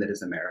religion that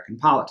is American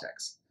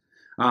politics.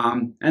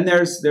 And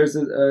there's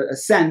a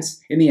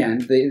sense, in the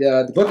end,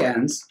 the book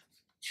ends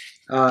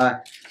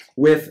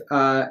with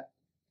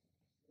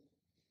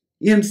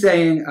him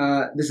saying,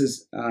 this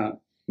is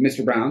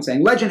Mr. Brown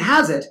saying, legend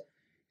has it,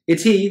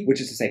 it's he, which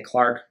is to say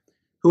Clark,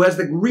 who has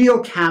the real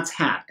cat's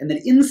hat, and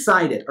that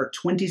inside it are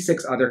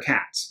 26 other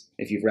cats.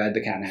 If you've read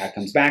The Cat in the Hat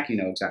Comes Back, you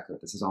know exactly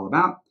what this is all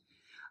about.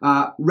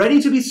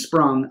 Ready to be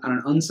sprung on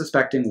an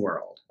unsuspecting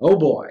world. Oh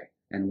boy,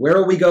 and where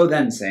will we go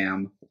then,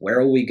 Sam? Where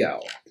will we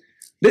go?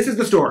 This is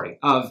the story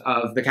of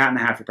The Cat in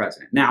the Hat for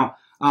President. Now,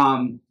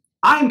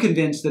 I'm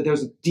convinced that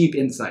there's deep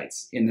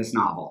insights in this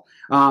novel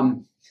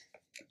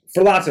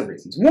for lots of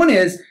reasons. One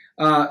is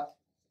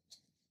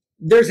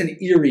there's an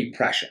eerie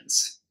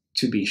prescience,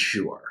 to be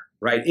sure,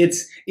 right?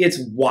 It's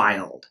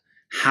wild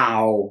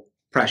how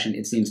prescient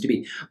it seems to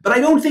be. But I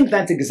don't think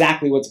that's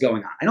exactly what's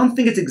going on. I don't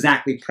think it's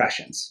exactly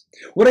prescience.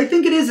 What I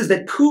think it is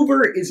that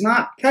Coover is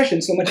not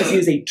prescient so much as he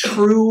is a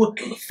true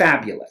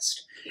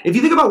fabulist. If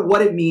you think about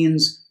what it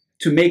means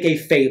to make a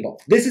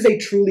fable, this is a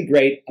truly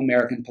great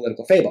American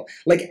political fable.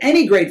 Like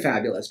any great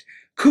fabulist,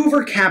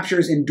 Coover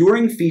captures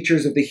enduring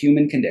features of the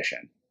human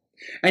condition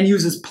and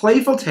uses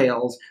playful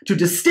tales to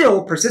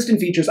distill persistent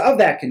features of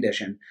that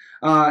condition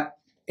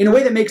in a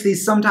way that makes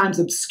these sometimes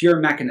obscure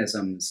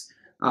mechanisms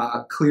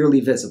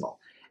clearly visible.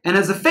 And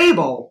as a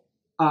fable,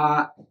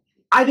 I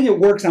think it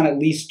works on at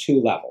least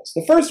two levels.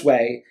 The first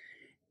way,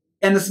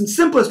 and the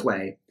simplest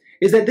way,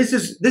 is that this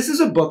is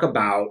a book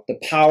about the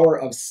power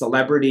of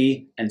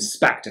celebrity and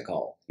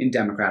spectacle in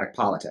democratic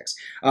politics.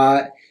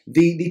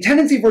 The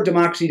tendency for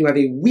democracy to have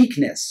a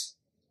weakness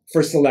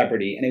for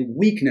celebrity and a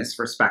weakness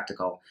for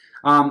spectacle.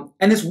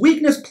 And this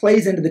weakness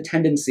plays into the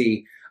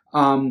tendency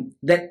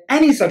that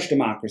any such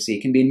democracy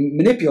can be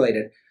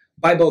manipulated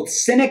by both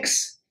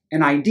cynics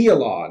and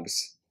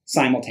ideologues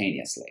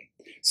simultaneously.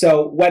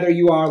 So whether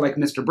you are, like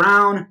Mr.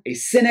 Brown, a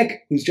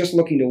cynic who's just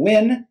looking to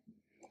win,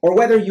 or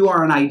whether you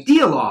are an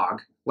ideologue,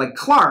 like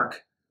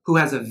Clark, who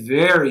has a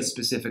very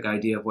specific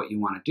idea of what you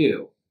want to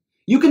do,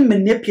 you can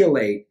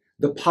manipulate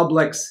the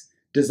public's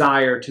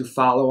desire to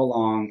follow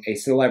along a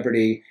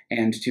celebrity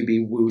and to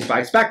be wooed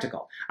by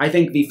spectacle. I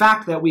think the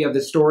fact that we have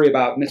this story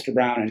about Mr.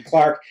 Brown and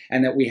Clark,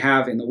 and that we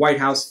have in the White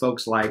House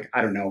folks like,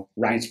 I don't know,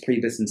 Reince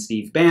Priebus and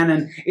Steve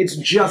Bannon,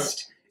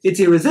 it's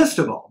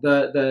irresistible,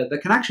 the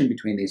connection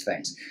between these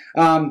things.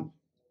 And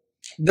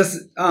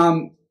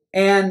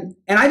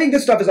I think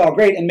this stuff is all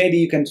great, and maybe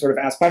you can sort of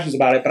ask questions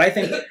about it, but I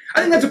think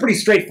that's a pretty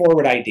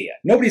straightforward idea.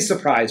 Nobody's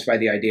surprised by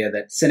the idea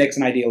that cynics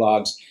and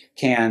ideologues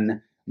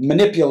can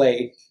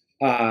manipulate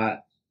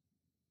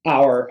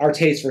our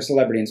taste for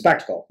celebrity and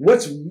spectacle.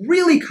 What's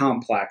really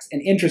complex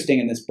and interesting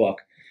in this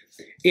book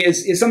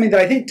is something that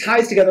I think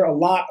ties together a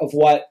lot of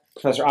what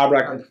Professor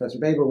Abrecht and Professor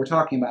Baber were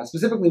talking about,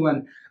 specifically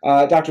when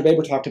Dr.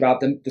 Baber talked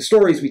about the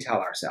stories we tell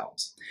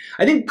ourselves.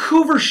 I think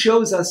Coover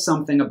shows us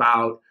something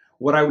about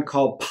what I would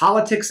call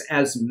politics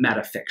as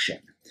metafiction.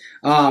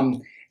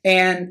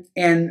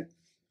 And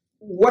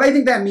what I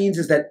think that means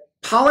is that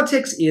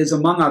politics is,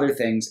 among other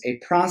things, a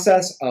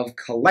process of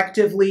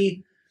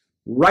collectively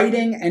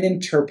writing and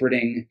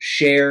interpreting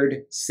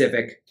shared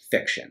civic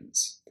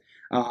fictions.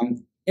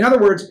 In other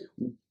words,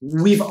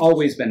 we've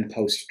always been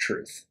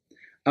post-truth.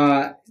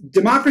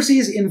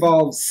 Democracies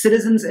involve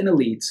citizens and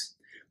elites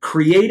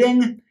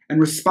creating and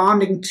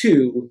responding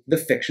to the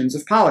fictions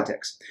of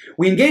politics.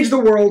 We engage the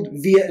world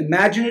via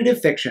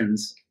imaginative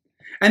fictions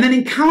and then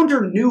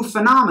encounter new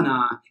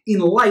phenomena in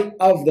light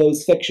of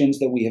those fictions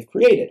that we have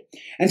created.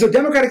 And so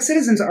democratic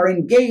citizens are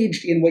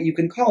engaged in what you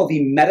can call the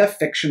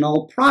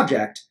metafictional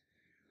project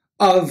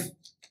of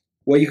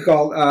what you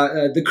call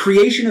the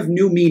creation of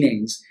new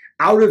meanings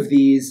out of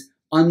these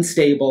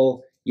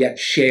unstable yet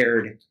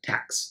shared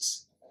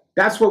texts.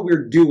 That's what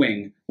we're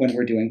doing when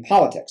we're doing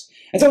politics.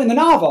 And so in the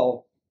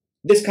novel,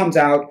 this comes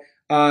out,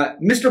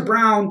 Mr.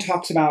 Brown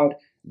talks about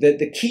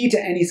the key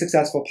to any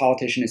successful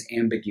politician is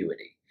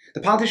ambiguity. The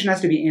politician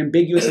has to be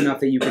ambiguous enough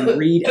that you can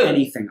read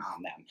anything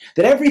on them,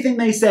 that everything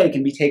they say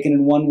can be taken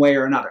in one way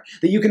or another,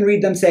 that you can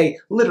read them say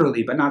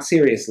literally but not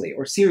seriously,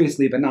 or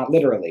seriously but not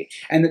literally,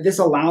 and that this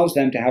allows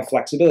them to have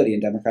flexibility in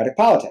democratic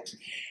politics.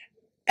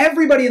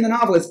 Everybody in the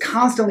novel is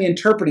constantly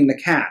interpreting the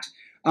cat,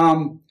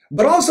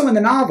 but also in the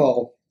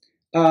novel,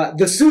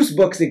 the Seuss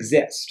books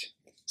exist.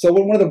 So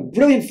one of the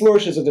brilliant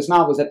flourishes of this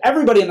novel is that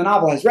everybody in the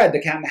novel has read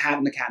The Cat in the Hat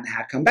and The Cat in the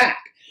Hat Come Back.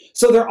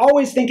 So they're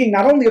always thinking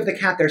not only of the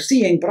cat they're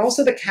seeing, but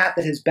also the cat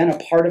that has been a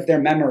part of their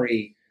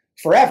memory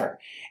forever.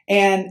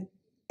 And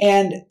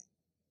in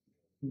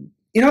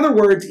other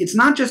words, it's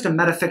not just a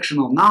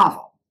metafictional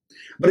novel,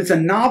 but it's a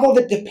novel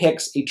that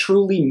depicts a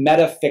truly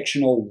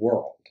metafictional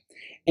world.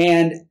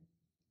 And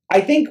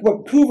I think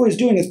what Coover is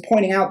doing is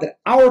pointing out that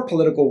our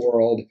political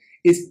world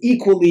is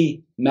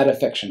equally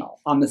metafictional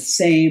on the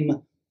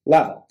same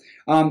level.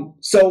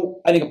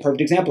 So I think a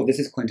perfect example of this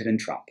is Clinton and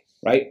Trump,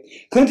 right?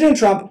 Clinton and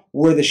Trump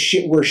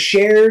were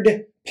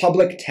shared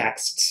public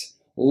texts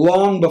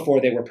long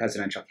before they were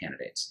presidential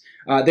candidates.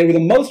 They were the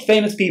most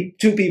famous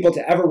two people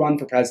to ever run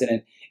for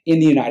president in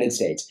the United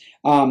States.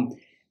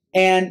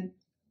 And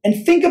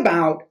think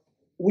about,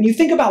 when you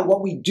think about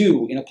what we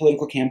do in a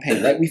political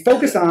campaign, right? We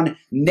focus on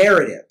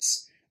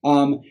narratives.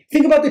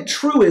 Think about the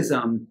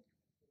truism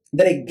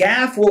that a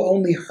gaffe will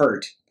only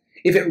hurt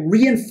if it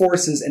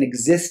reinforces an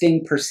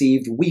existing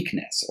perceived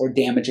weakness or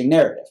damaging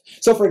narrative.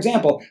 So for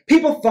example,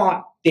 people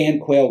thought Dan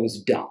Quayle was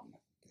dumb.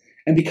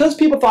 And because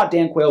people thought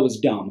Dan Quayle was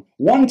dumb,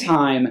 one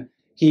time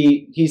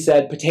he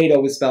said potato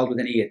was spelled with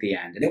an E at the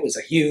end, and it was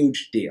a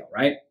huge deal,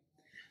 right?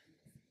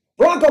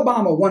 Barack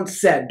Obama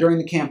once said during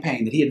the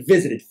campaign that he had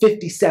visited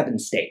 57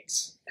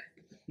 states.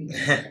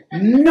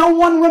 No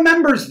one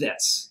remembers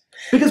this,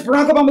 because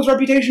Barack Obama's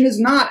reputation is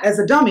not as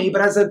a dummy, but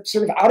as a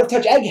sort of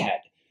out-of-touch egghead.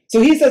 So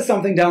he says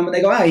something dumb, and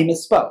they go, he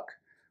misspoke,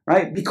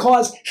 right?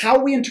 Because how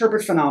we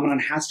interpret phenomenon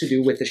has to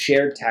do with the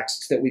shared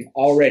texts that we've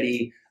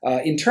already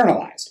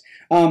internalized.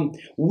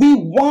 We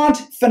want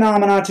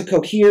phenomena to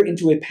cohere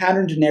into a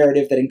patterned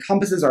narrative that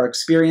encompasses our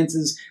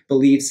experiences,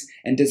 beliefs,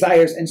 and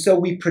desires, and so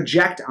we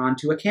project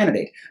onto a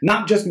candidate.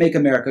 Not just make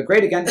America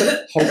great again,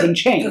 but hope and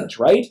change,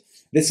 right?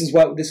 This is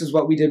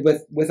what we did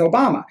with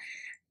Obama.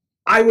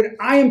 I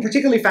am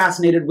particularly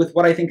fascinated with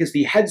what I think is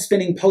the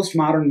head-spinning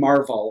postmodern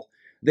marvel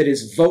that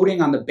is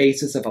voting on the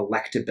basis of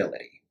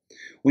electability.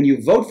 When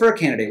you vote for a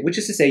candidate, which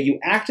is to say you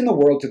act in the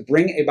world to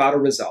bring about a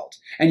result,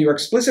 and your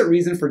explicit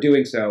reason for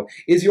doing so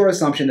is your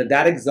assumption that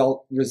that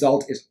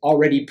result is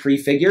already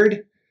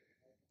prefigured,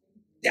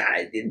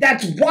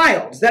 that's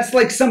wild. That's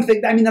like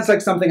something, that's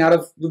like something out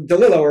of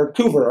DeLillo or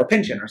Coover or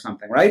Pynchon or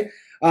something, right?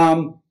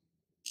 And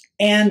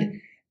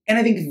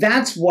I think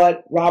that's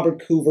what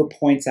Robert Coover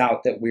points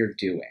out that we're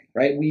doing,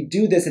 right? We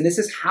do this, and this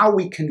is how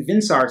we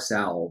convince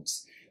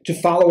ourselves to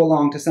follow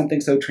along to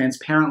something so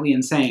transparently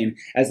insane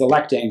as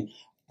electing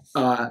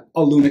a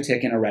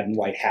lunatic in a red and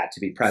white hat to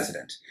be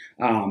president.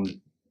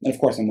 And of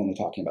course, I'm only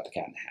talking about the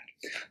Cat in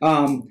the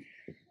Hat.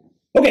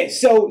 Okay,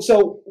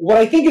 so what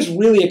I think is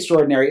really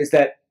extraordinary is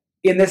that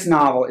in this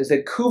novel is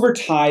that Coover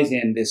ties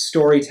in this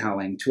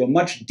storytelling to a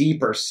much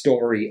deeper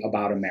story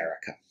about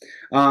America.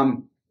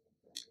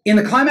 In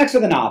the climax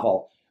of the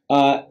novel,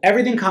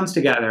 everything comes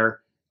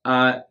together.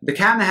 The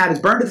Cat in the Hat is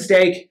burned at the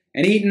stake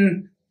and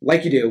eaten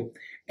like you do,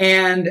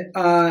 and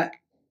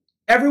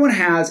everyone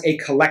has a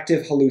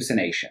collective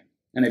hallucination.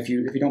 And if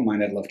you don't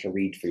mind, I'd love to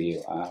read for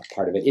you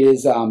part of it. It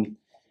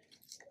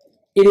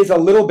is a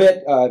little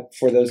bit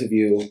for those of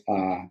you.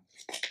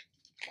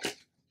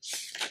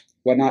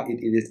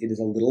 It is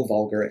a little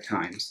vulgar at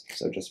times,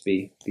 so just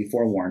be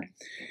forewarned.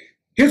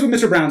 Here's what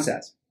Mr. Brown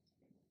says.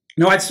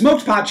 No, I'd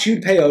smoked pot,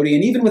 chewed peyote,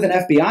 and even with an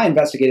FBI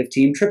investigative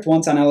team, tripped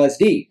once on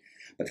LSD.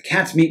 But the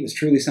cat's meat was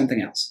truly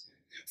something else.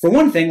 For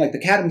one thing, like the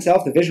cat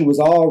himself, the vision was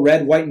all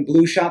red, white, and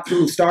blue, shot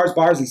through with stars,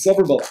 bars, and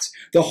silver bullets.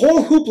 The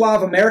whole hoopla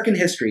of American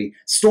history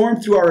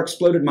stormed through our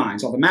exploded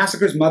minds. All the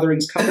massacres,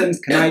 motherings, couplings,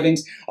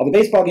 connivings, all the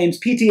baseball games,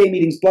 PTA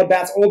meetings,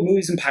 bloodbaths, old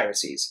movies, and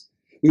piracies.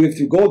 We lived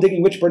through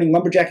gold-digging, witch-burning,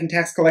 lumberjacking,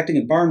 tax-collecting,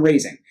 and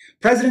barn-raising.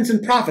 Presidents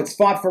and prophets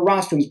fought for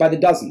rostrums by the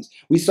dozens.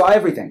 We saw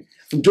everything.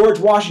 From George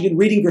Washington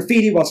reading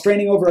graffiti while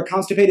straining over a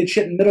constipated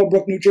shit in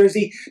Middlebrook, New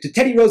Jersey, to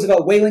Teddy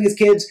Roosevelt wailing his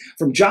kids,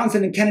 from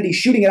Johnson and Kennedy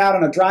shooting it out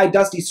on a dry,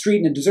 dusty street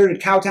in a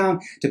deserted cowtown,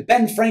 to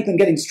Ben Franklin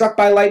getting struck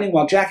by lightning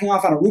while jacking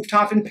off on a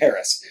rooftop in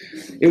Paris.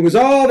 It was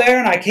all there,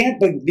 and I can't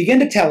begin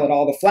to tell it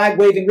all. The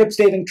flag-waving,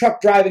 rip-staving,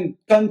 truck-driving,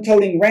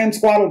 gun-toting,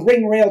 ram-squaddled,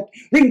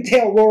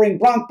 ring-tail roaring,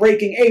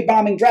 bronc-breaking,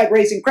 A-bombing,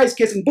 drag-racing,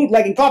 Christ-kissing,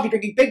 bootlegging,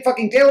 coffee-drinking,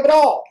 pig-fucking tale of it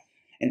all.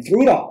 And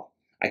through it all,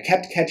 I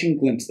kept catching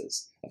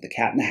glimpses of the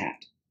Cat in the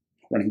Hat,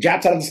 running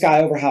Japs out of the sky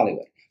over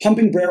Hollywood,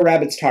 humping Brer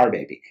Rabbit's tar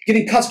baby,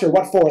 giving Custer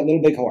what for at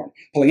Little Bighorn,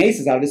 pulling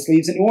aces out of his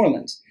sleeves in New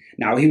Orleans.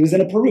 Now he was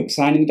in a peruke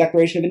signing the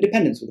Declaration of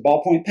Independence with a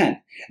ballpoint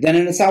pen, then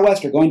in a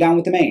sou'wester going down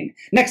with the Maine,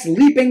 next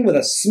leaping with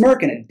a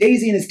smirk and a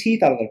daisy in his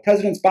teeth out of the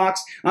president's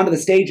box onto the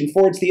stage in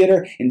Ford's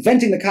Theater,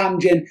 inventing the cotton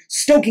gin,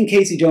 stoking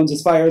Casey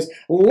Jones's fires,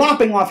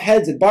 lopping off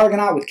heads at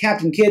Bargainot with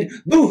Captain Kidd,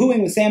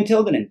 boo-hooing with Sam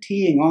Tilden, and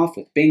teeing off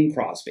with Bing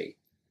Crosby.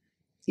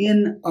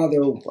 In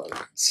other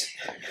words,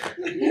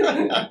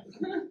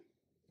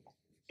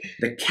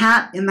 the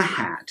Cat in the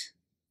Hat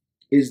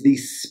is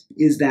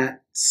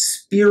that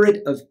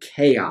spirit of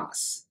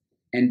chaos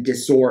and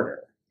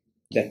disorder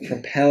that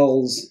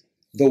propels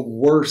the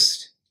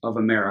worst of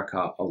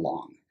America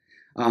along.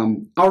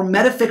 Our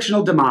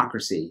metafictional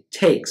democracy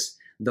takes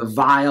the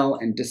vile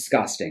and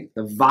disgusting,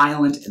 the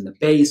violent and the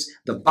base,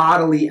 the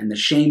bodily and the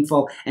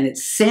shameful, and it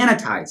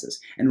sanitizes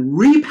and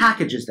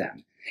repackages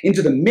them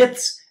into the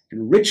myths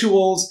and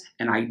rituals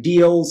and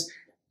ideals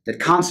that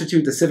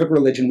constitute the civic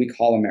religion we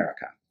call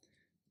America.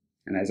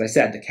 And as I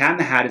said, the Cat in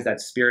the Hat is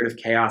that spirit of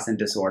chaos and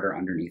disorder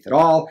underneath it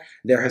all.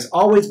 There has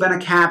always been a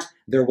cat.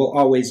 There will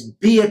always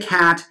be a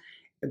cat.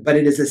 But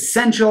it is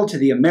essential to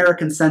the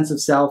American sense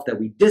of self that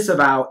we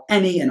disavow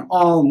any and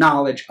all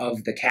knowledge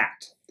of the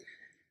cat.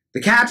 The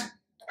cat,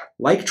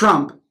 like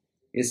Trump,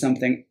 is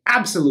something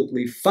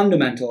absolutely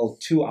fundamental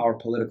to our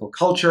political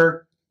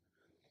culture.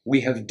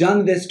 We have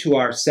done this to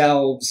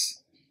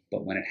ourselves,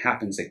 but when it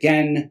happens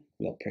again,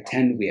 we'll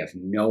pretend we have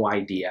no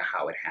idea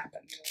how it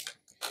happened.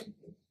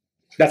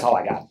 That's all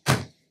I got.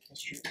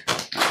 That's true.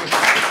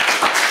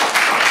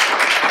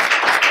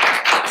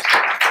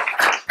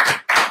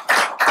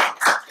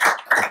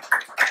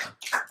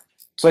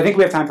 So I think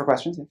we have time for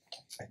questions. Yeah.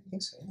 I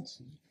think so,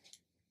 yes.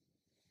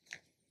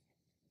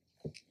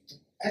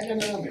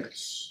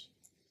 Economics.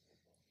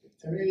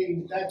 To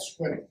me, that's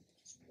what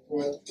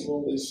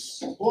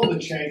all the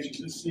changes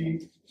you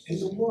see in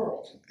the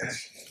world.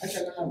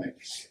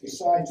 Economics,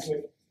 besides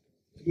what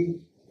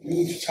you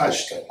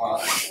touched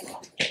upon.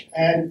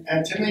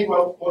 And to me,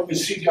 what we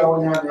see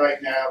going on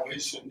right now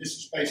is, and this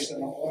is based on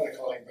an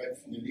article I read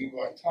from the New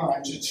York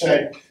Times, it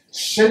said,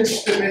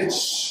 since the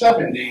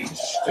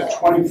mid-70s to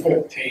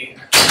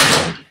 2015,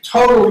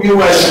 total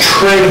U.S.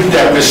 trade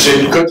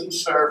deficit, goods and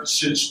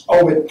services,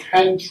 over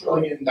 $10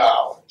 trillion.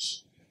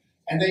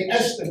 And they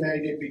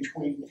estimated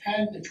between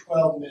 10 to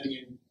 12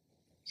 million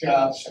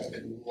jobs have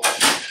been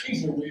lost.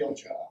 These are real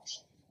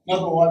jobs.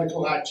 Another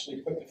article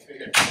actually put the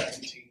figure at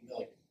 17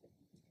 million.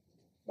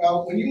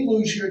 Well, when you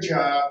lose your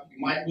job, you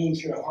might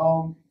lose your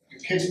home. Your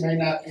kids may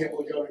not be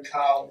able to go to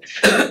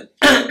college.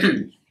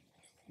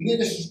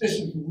 This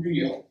is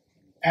real.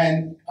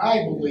 And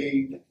I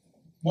believe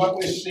what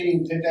we're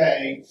seeing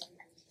today,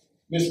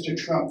 Mr.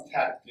 Trump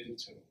tapped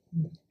into.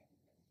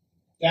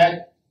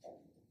 That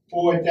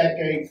 4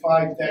 decades,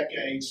 5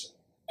 decades,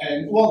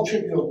 and all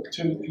attributable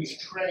to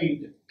these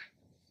trade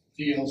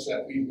deals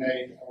that we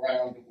made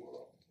around the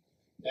world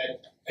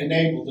that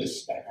enabled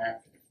this to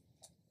happen.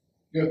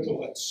 Your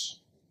thoughts?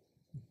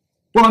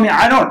 Well, I mean,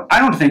 I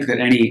don't think that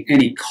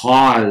any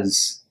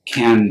cause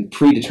can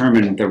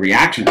predetermine the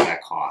reaction to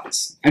that cause.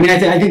 is. I mean, I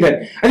think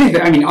that,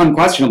 I mean,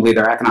 unquestionably,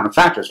 there are economic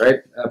factors, right?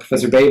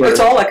 Professor Baber. It's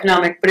all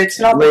economic, but it's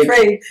not the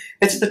trade.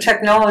 It's the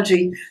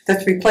technology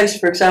that's replaced,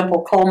 for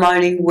example, coal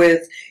mining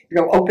with,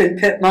 open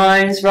pit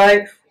mines,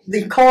 right?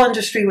 The coal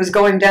industry was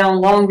going down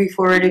long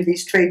before any of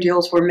these trade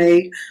deals were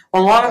made. A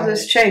lot of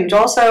this changed.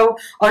 Also,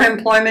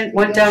 unemployment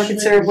went down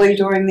considerably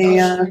during the...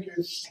 Those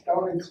figures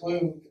don't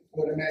include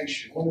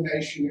litigation.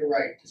 Litigation, you're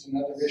right, is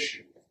another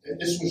issue.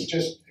 This was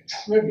just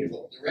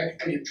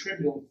directly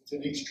attributable to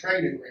these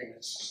trade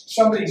agreements.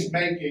 Somebody's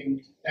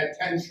making that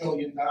 $10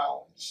 trillion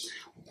of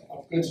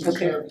goods and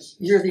services.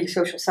 You're the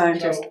social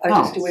scientist. So, I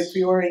just do a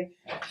priori.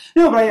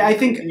 No, but I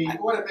think... The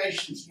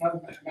automation's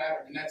not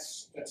matter, and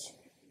that's a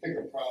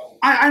bigger problem.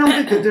 I don't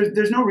think that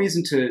there's no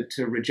reason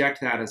to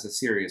reject that as a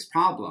serious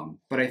problem.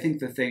 But I think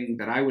the thing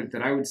that I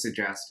would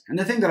suggest, and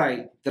the thing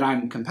that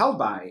I'm compelled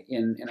by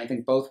in I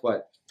think both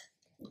what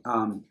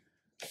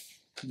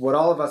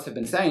all of us have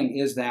been saying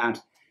is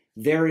that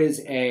there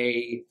is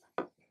there's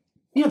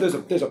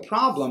a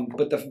problem,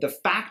 but the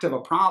fact of a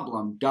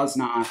problem does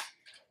not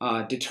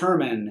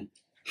determine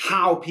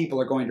how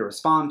people are going to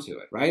respond to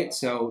it, right?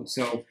 So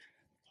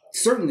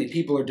certainly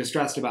people are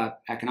distressed about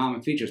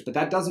economic features, but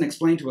that doesn't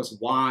explain to us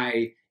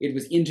why it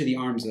was into the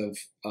arms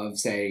of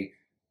say,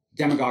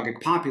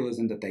 demagogic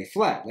populism that they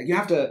fled. Like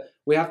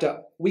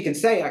we can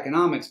say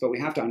economics, but we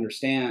have to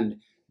understand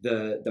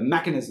the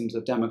mechanisms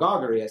of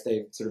demagoguery as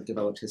they sort of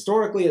developed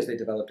historically, as they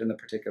developed in the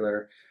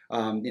particular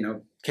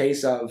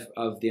case of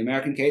the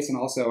American case, and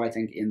also I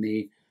think in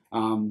the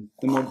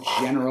more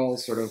general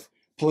sort of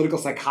political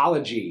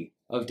psychology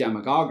of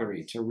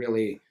demagoguery to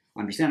really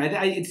understand.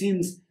 It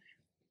seems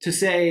to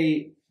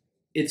say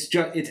it's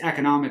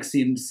economics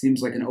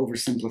seems like an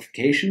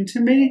oversimplification to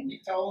me. You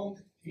tell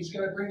him he's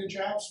going to bring the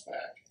jobs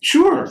back.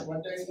 Sure. That's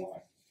what they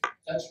want.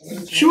 That's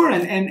what it's sure,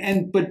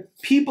 about. But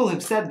people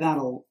have said that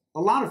a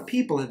lot of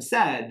people have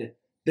said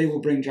they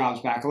will bring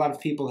jobs back. A lot of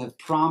people have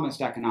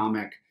promised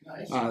economic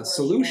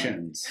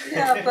solutions.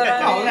 Yeah, but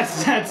no,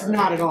 that's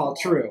not at all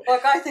true.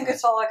 Look, I think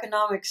it's all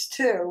economics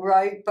too,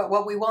 right? But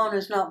what we want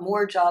is not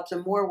more jobs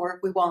and more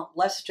work. We want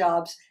less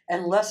jobs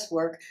and less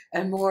work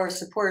and more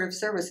supportive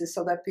services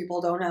so that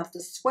people don't have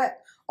to sweat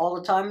all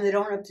the time and they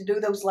don't have to do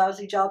those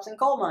lousy jobs in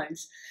coal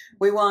mines.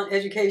 We want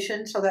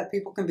education so that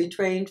people can be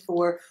trained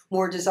for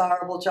more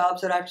desirable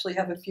jobs that actually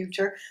have a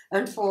future,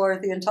 and for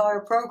the entire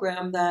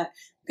program that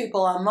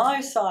people on my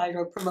side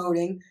are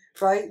promoting,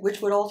 right,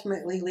 which would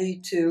ultimately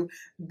lead to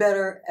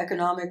better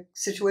economic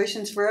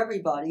situations for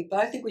everybody.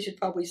 But I think we should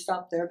probably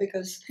stop there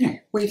because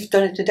we've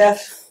done it to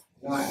death.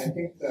 No, I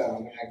think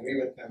I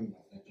agree with them,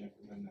 the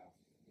gentleman.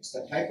 It's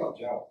the type of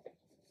job.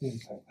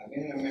 I've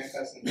been in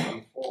America since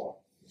 '94,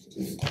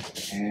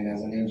 and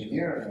as an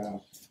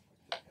engineer,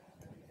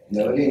 in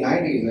the early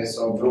 '90s, I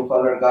saw a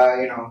blue-collar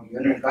guy,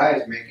 unit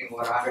guys making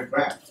over 100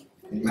 grand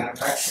in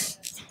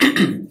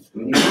manufacturing.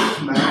 When you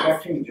use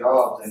manufacturing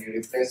jobs and you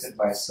replace it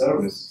by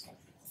service,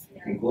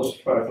 it goes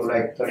to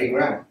like 30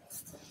 grand.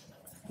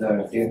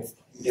 The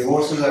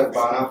divorces have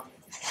gone up,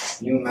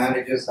 new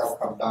marriages have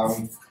come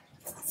down,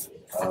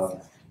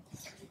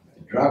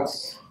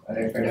 drugs are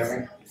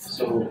epidemic.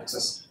 So it's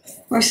just...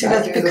 Well, see,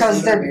 that's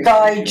because they're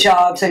guy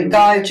jobs, and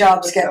guy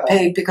jobs get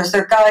paid because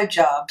they're guy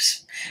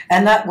jobs.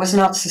 And that was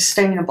not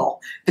sustainable.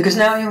 Because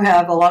now you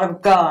have a lot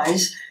of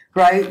guys,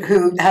 right,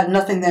 who had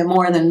nothing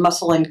more than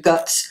muscle and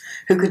guts,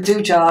 who could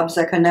do jobs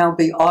that can now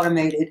be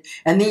automated.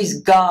 And these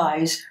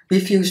guys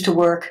refuse to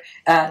work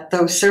at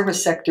those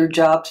service sector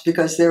jobs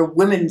because they're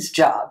women's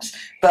jobs.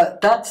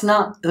 But that's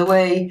not the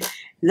way...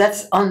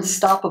 That's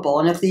unstoppable.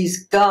 And if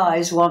these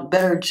guys want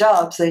better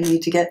jobs, they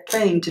need to get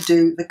trained to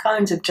do the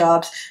kinds of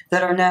jobs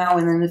that are now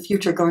and in the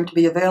future going to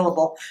be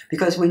available,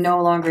 because we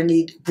no longer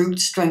need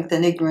brute strength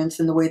and ignorance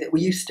in the way that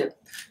we used to.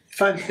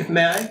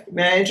 May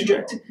I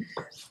interject?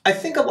 I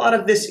think a lot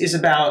of this is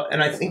about,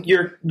 and I think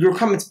your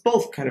comments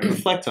both kind of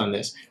reflect on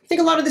this, I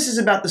think a lot of this is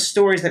about the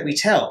stories that we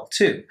tell,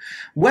 too.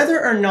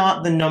 Whether or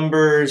not the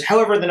numbers,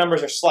 however the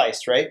numbers are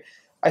sliced, right?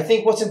 I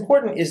think what's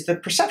important is the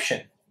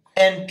perception.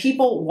 And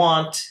people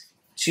want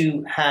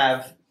to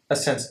have a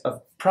sense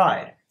of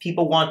pride.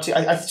 People want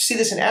to, I see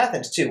this in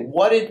Athens too.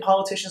 What did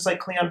politicians like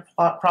Cleon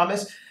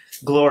promise?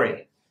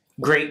 Glory,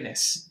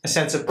 greatness, a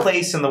sense of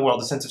place in the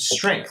world, a sense of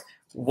strength.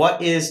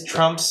 What is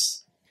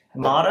Trump's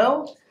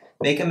motto?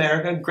 Make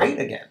America great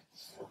again.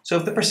 So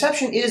if the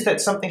perception is that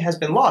something has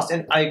been lost,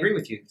 and I agree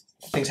with you,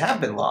 things have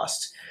been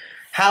lost,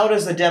 how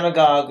does the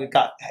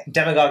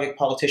demagogic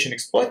politician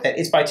exploit that?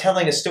 It's by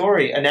telling a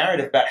story, a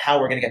narrative about how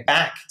we're going to get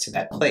back to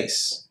that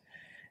place.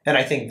 And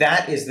I think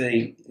that is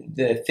the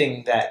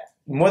thing that,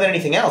 more than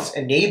anything else,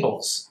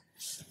 enables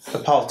a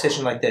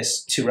politician like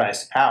this to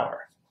rise to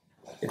power,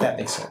 if that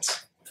makes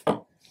sense.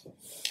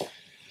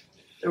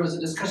 There was a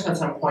discussion at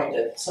some point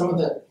that some of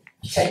the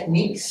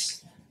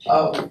techniques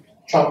of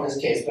Trump in this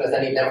case, but as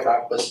any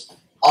demagogue, was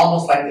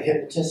almost like the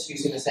hypnotist,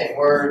 using the same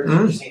words,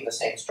 using the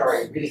same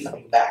story, really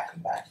coming back to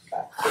the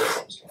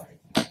same story.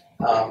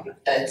 And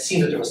it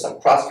seemed that there was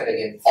some cross-cutting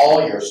in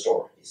all your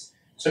stories.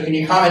 So can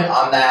you comment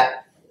on that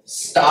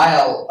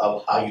style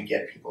of how you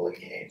get people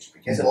engaged,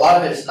 because a lot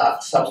of it is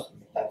not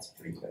substantive. That's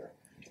pretty clear.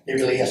 It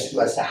really has to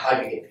do as to how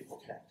you get people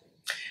connected.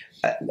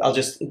 I'll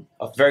just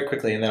very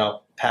quickly, and then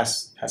I'll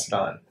pass it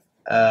on.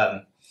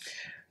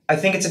 I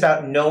think it's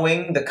about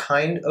knowing the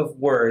kind of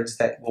words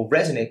that will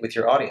resonate with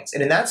your audience,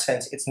 and in that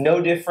sense, it's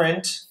no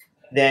different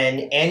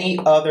than any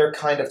other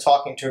kind of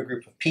talking to a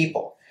group of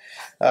people.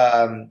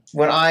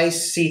 When I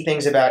see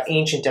things about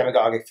ancient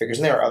demagogic figures,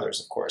 and there are others,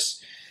 of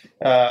course,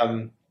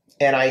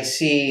 and I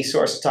see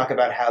sources talk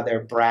about how they're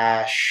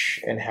brash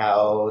and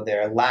how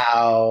they're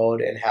loud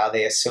and how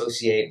they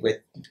associate with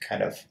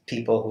kind of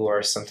people who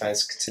are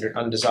sometimes considered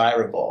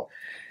undesirable.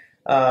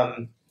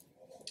 I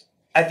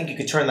think you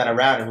could turn that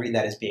around and read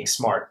that as being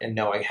smart and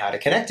knowing how to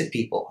connect to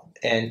people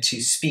and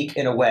to speak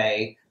in a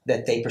way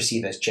that they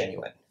perceive as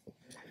genuine.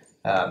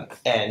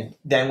 And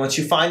then once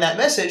you find that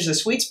message, the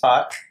sweet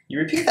spot, you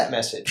repeat that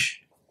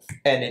message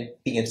and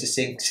it begins to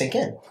sink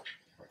in.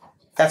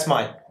 That's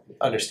my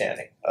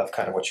understanding of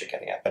kind of what you're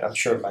getting at, but I'm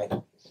sure my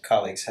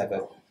colleagues have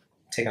a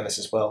take on this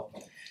as well.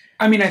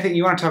 I mean, I think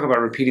you want to talk about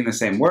repeating the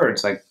same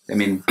words. Like, I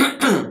mean,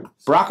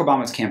 Barack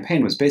Obama's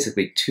campaign was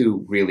basically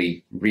two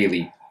really,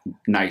 really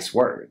nice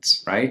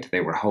words, right? They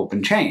were hope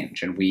and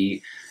change, and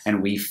we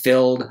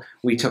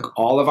took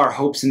all of our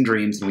hopes and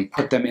dreams and we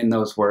put them in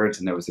those words,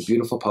 and there was a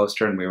beautiful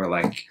poster, and we were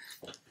like,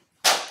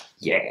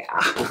 yeah.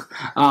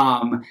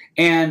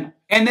 And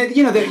that,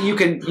 you know, that you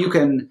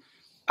can.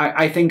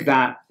 I think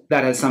that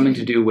has something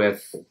to do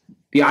with.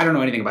 Yeah, I don't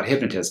know anything about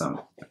hypnotism.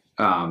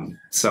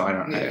 So I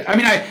don't. I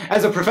mean,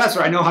 as a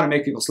professor, I know how to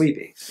make people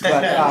sleepy.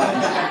 But,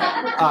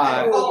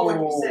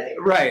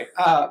 right.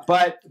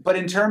 But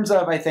in terms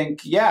of, I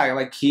think, yeah,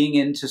 like keying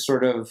into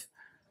sort of,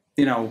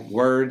 you know,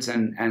 words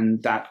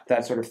and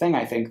that sort of thing.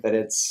 I think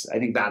that's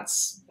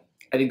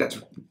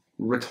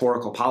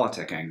rhetorical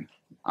politicking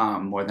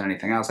more than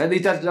anything else. At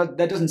least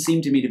that doesn't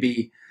seem to me to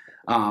be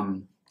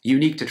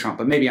unique to Trump,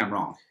 but maybe I'm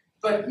wrong.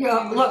 But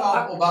yeah, look,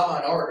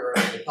 Obama an orator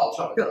and they call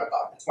Trump a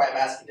demagogue. That's why I'm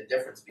asking the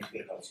difference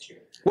between those two.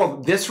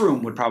 Well, this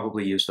room would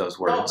probably use those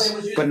words,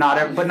 No, but not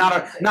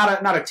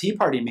a Tea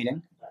Party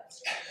meeting.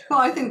 Well,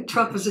 I think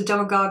Trump was a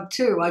demagogue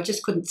too. I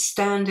just couldn't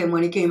stand him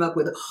when he came up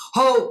with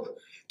hope,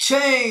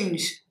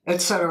 change,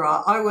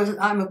 etc.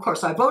 Of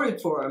course, I voted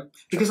for him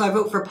because I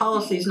vote for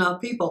policies, not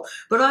people.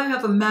 But I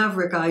have a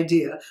maverick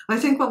idea. I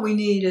think what we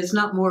need is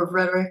not more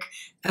rhetoric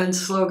and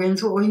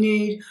slogans. What we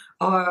need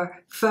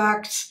are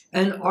facts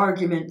and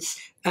arguments.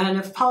 And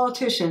if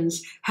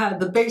politicians had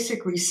the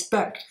basic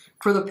respect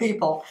for the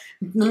people,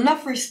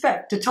 enough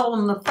respect to tell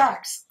them the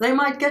facts, they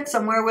might get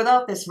somewhere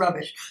without this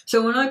rubbish.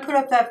 So when I put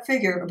up that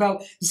figure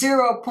about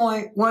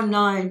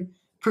 0.19%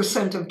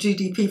 of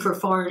GDP for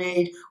foreign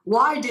aid,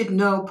 why did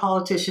no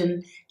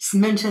politician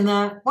mention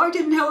that? Why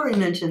didn't Hillary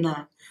mention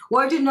that?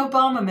 Why didn't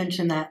Obama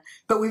mention that?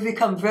 But we've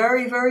become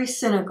very, very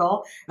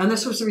cynical, and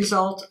this was a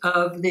result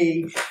of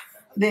the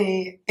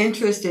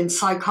interest in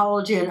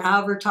psychology and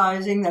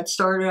advertising that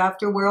started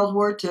after World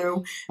War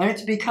II, and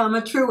it's become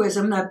a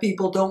truism that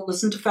people don't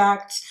listen to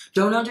facts,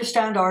 don't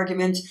understand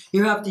arguments,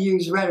 you have to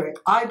use rhetoric.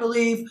 I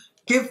believe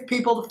give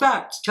people the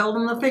facts, tell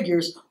them the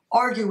figures,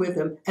 argue with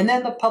them, and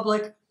then the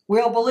public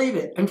will believe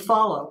it and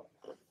follow.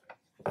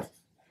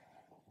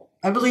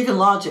 I believe in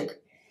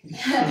logic.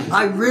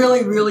 I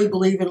really, really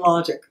believe in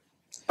logic.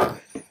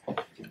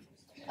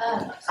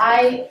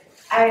 I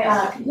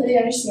completely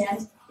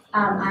understand.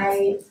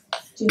 I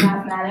do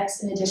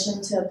mathematics in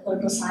addition to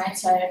political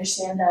science, so I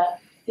understand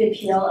the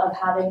appeal of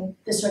having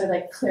this sort of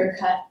like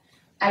clear-cut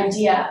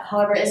idea.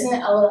 However, isn't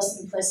it a little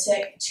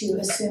simplistic to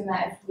assume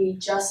that if we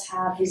just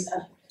have these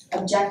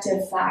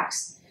objective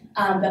facts,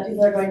 that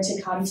people are going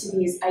to come to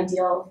these kind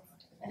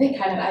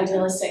of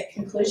idealistic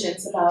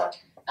conclusions about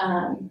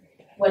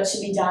what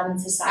should be done in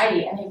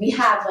society? I mean, we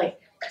have like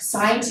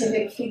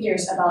scientific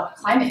figures about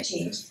climate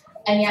change,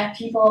 and yet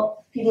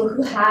people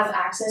who have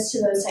access to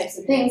those types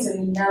of things,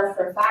 and we know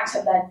for a fact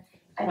have been,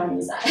 I don't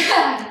use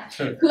that,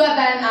 who have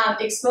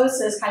been exposed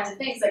to those kinds of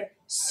things, like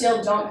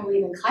still don't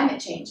believe in climate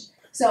change.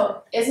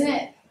 So isn't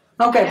it?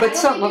 Okay, but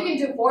I don't think you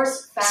can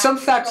divorce facts. Some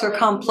facts are from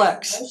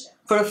complex. emotions.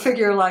 But a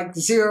figure like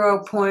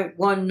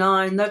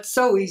 0.19, that's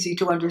so easy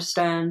to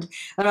understand.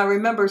 And I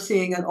remember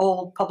seeing an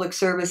old public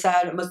service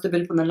ad, it must have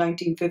been from the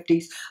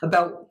 1950s,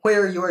 about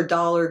where your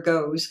dollar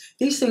goes.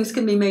 These things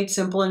can be made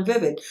simple and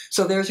vivid.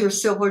 So there's your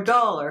silver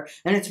dollar,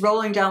 and it's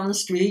rolling down the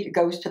street. It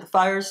goes to the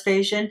fire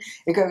station.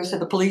 It goes to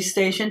the police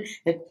station.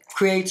 It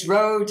creates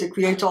roads. It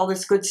creates all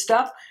this good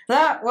stuff.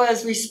 That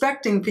was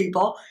respecting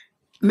people,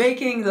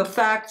 making the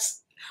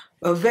facts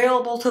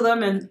available to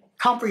them and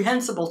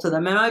comprehensible to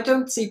them. And I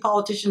don't see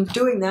politicians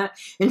doing that.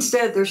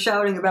 Instead, they're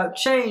shouting about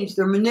change.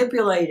 They're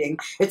manipulating.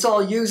 It's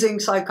all using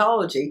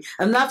psychology.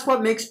 And that's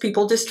what makes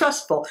people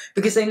distrustful,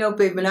 because they know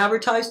they've been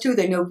advertised to,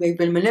 they know they've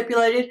been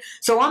manipulated.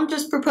 So I'm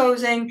just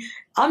proposing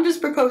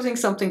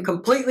something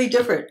completely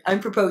different. I'm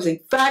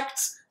proposing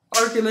facts,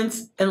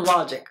 arguments, and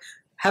logic.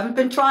 Haven't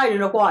been tried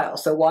in a while,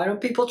 so why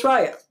don't people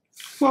try it?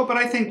 Well, but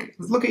I think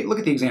look at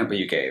the example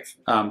you gave.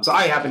 So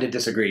I happen to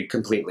disagree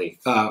completely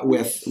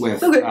with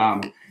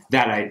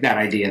that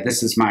idea.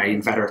 This is my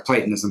inveterate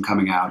Platonism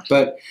coming out.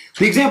 But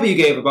the example you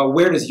gave about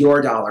where does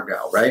your dollar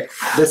go, right?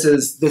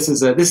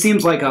 This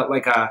seems like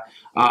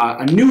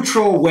a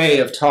neutral way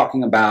of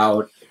talking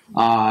about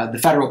the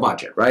federal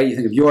budget, right? You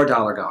think of your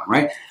dollar going,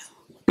 right?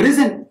 But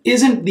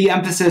isn't the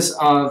emphasis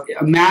of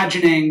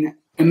imagining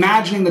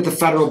that the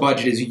federal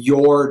budget is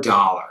your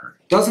dollar?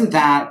 Doesn't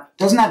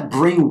that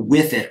bring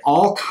with it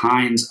all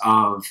kinds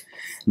of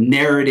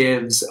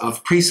narratives,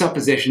 of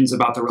presuppositions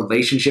about the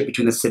relationship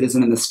between the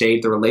citizen and the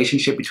state, the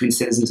relationship between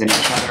citizens and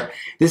each other?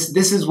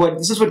 This is what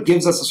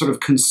gives us a sort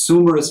of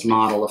consumerist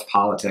model of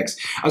politics.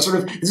 This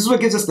is what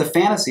gives us the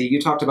fantasy.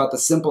 You talked about the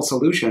simple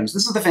solutions.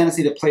 This is the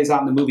fantasy that plays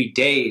out in the movie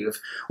Dave,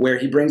 where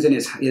he brings in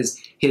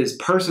his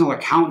personal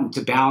accountant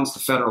to balance the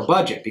federal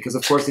budget, because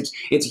of course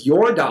it's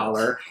your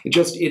dollar,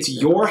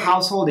 it's your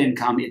household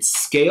income, it's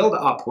scaled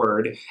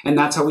upward, and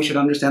that's how we should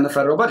understand the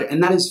federal budget.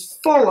 And that is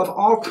full of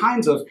all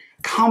kinds of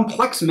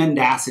complex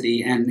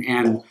mendacity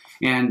and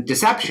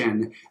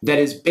deception that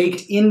is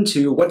baked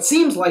into what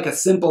seems like a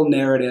simple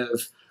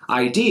narrative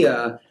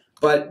idea,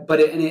 but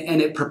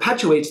it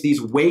perpetuates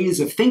these ways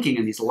of thinking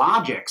and these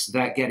logics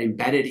that get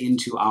embedded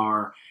into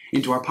our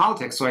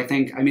politics. So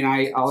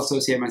I'll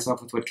associate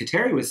myself with what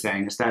Kateri was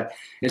saying, is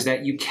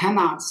that you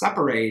cannot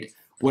separate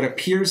what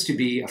appears to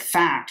be a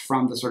fact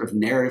from the sort of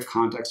narrative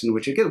context in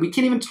which it goes. We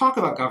can't even talk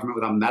about government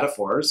without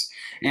metaphors,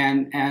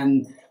 and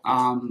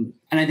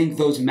I think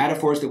those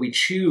metaphors that we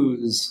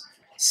choose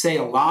say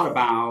a lot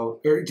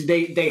about, or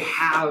they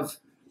have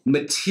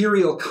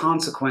material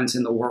consequence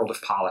in the world of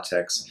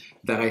politics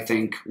that I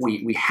think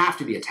we have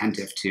to be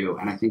attentive to,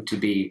 and I think to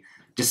be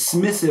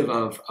dismissive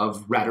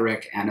of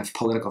rhetoric and of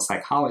political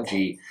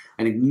psychology,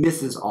 I think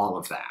misses all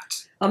of that.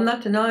 I'm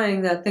not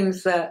denying that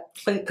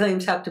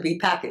claims have to be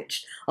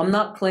packaged. I'm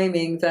not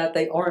claiming that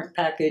they aren't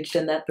packaged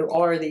and that there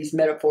are these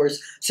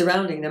metaphors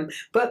surrounding them,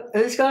 but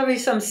there's got to be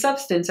some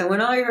substance. And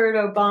when I heard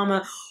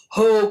Obama,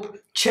 hope,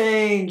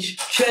 change,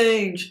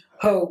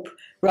 hope,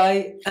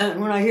 right? And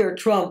when I hear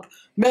Trump,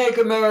 make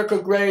America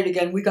great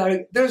again,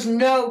 there's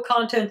no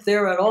content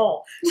there at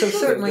all. So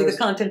certainly the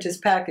content is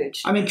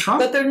packaged. I mean, Trump.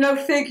 But there are no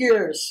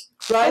figures,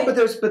 right? Oh,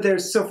 but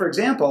there's, so for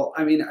example,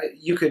 I mean,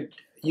 you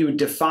would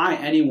defy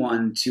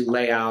anyone to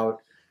lay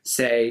out,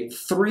 say,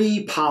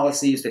 3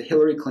 policies that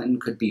Hillary Clinton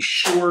could be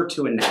sure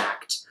to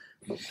enact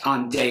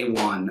on day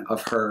one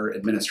of her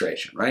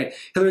administration, right?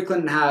 Hillary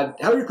Clinton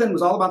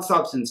was all about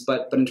substance,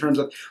 but in terms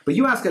of, but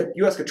you ask a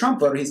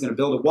Trump voter, he's going to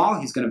build a wall,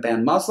 he's going to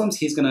ban Muslims,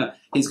 he's going to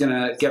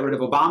get rid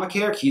of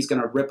Obamacare, he's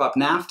going to rip up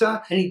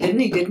NAFTA.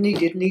 And he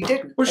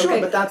didn't. Well, sure,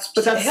 Okay. but that's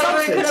substance.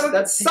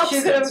 That's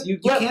substance. You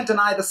can't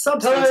deny the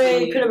substance.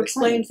 Hillary could have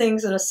explained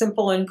things in a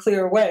simple and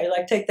clear way.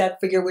 Like, take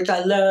that figure, which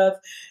I love,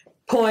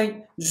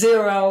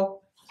 0.19.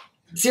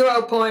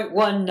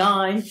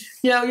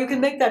 You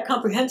can make that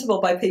comprehensible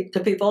to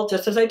people,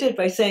 just as I did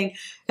by saying,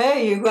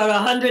 hey, you got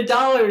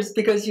 $100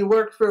 because you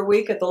worked for a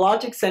week at the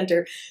Logic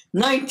Center.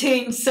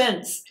 19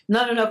 cents.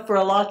 Not enough for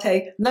a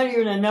latte, not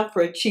even enough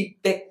for a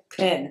cheap Bic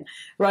pen,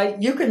 right?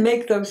 You can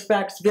make those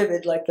facts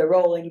vivid like the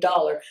rolling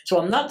dollar.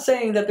 So I'm not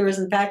saying that there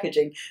isn't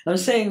packaging. I'm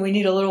saying we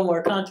need a little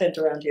more content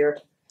around here.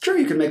 Sure,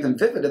 you can make them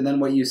vivid, and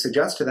then what you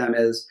suggest to them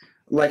is,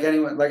 like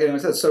anyone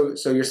says, so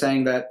you're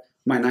saying that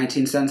my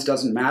 19 cents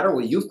doesn't matter?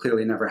 Well, you've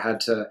clearly never had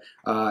to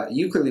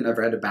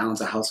balance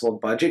a household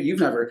budget. You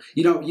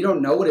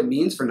don't know what it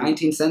means for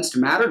 19 cents to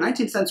matter.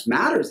 19 cents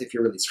matters if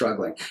you're really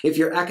struggling. If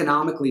you're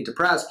economically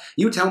depressed,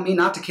 you tell me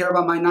not to care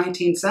about my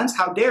 19 cents?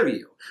 How dare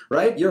you?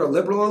 Right? You're a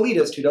liberal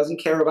elitist who doesn't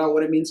care about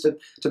what it means to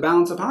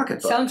balance a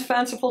pocketbook. Sounds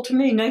fanciful to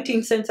me.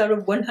 19 cents out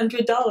of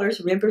 $100.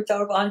 Remember, it's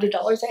out of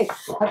 $100. Hey,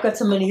 I've got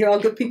some money here. I'll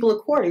give people a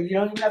quarter. You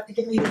don't even have to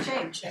give me the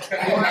change. You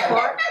want a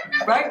quarter?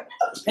 Right?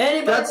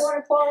 Anybody want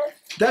a quarter?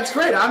 That's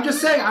great. I'm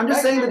just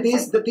saying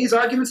that these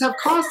arguments have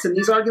costs, and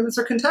these arguments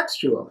are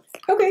contextual.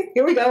 Okay,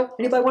 here we go.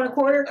 Anybody want a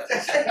quarter?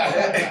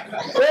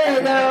 There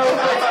you go.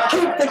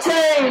 Keep the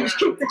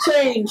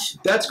change.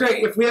 That's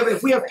great. If we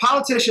have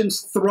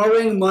politicians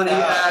throwing money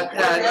at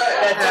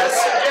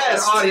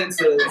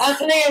audiences,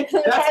 Anthony and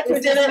Cleopatra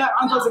did it.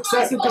 Aren't those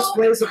excessive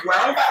displays of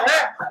wealth?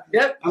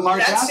 Yep.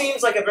 That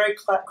seems like a very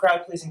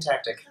crowd-pleasing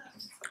tactic,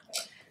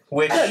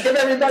 which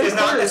does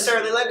not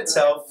necessarily lend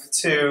itself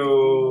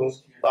to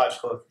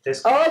logical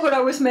discourse. Oh, but I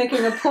was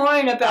making a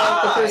point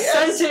about the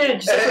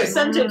percentage. Yes. The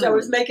percentage. I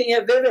was making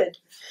it vivid.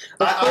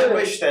 I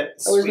wish that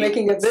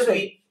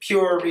sweet,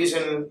 pure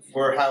reason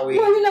were how we...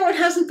 Well, it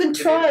hasn't been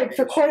tried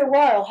for quite a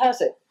while,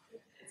 has it?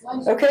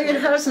 Okay,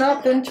 it has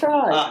not been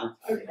tried.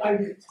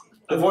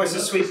 The voice of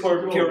sweet,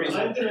 pure reason.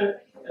 I'm going to,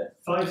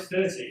 at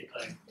 5:30,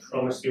 I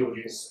promised the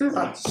audience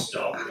to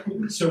stop.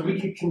 So we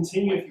could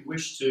continue, if you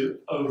wish to,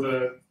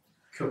 over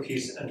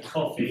cookies and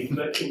coffee.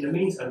 But in the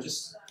meantime,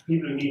 just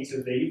people who need to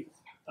leave,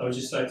 I would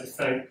just like to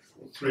thank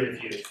the 3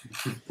 of you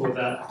for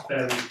that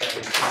very,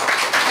 very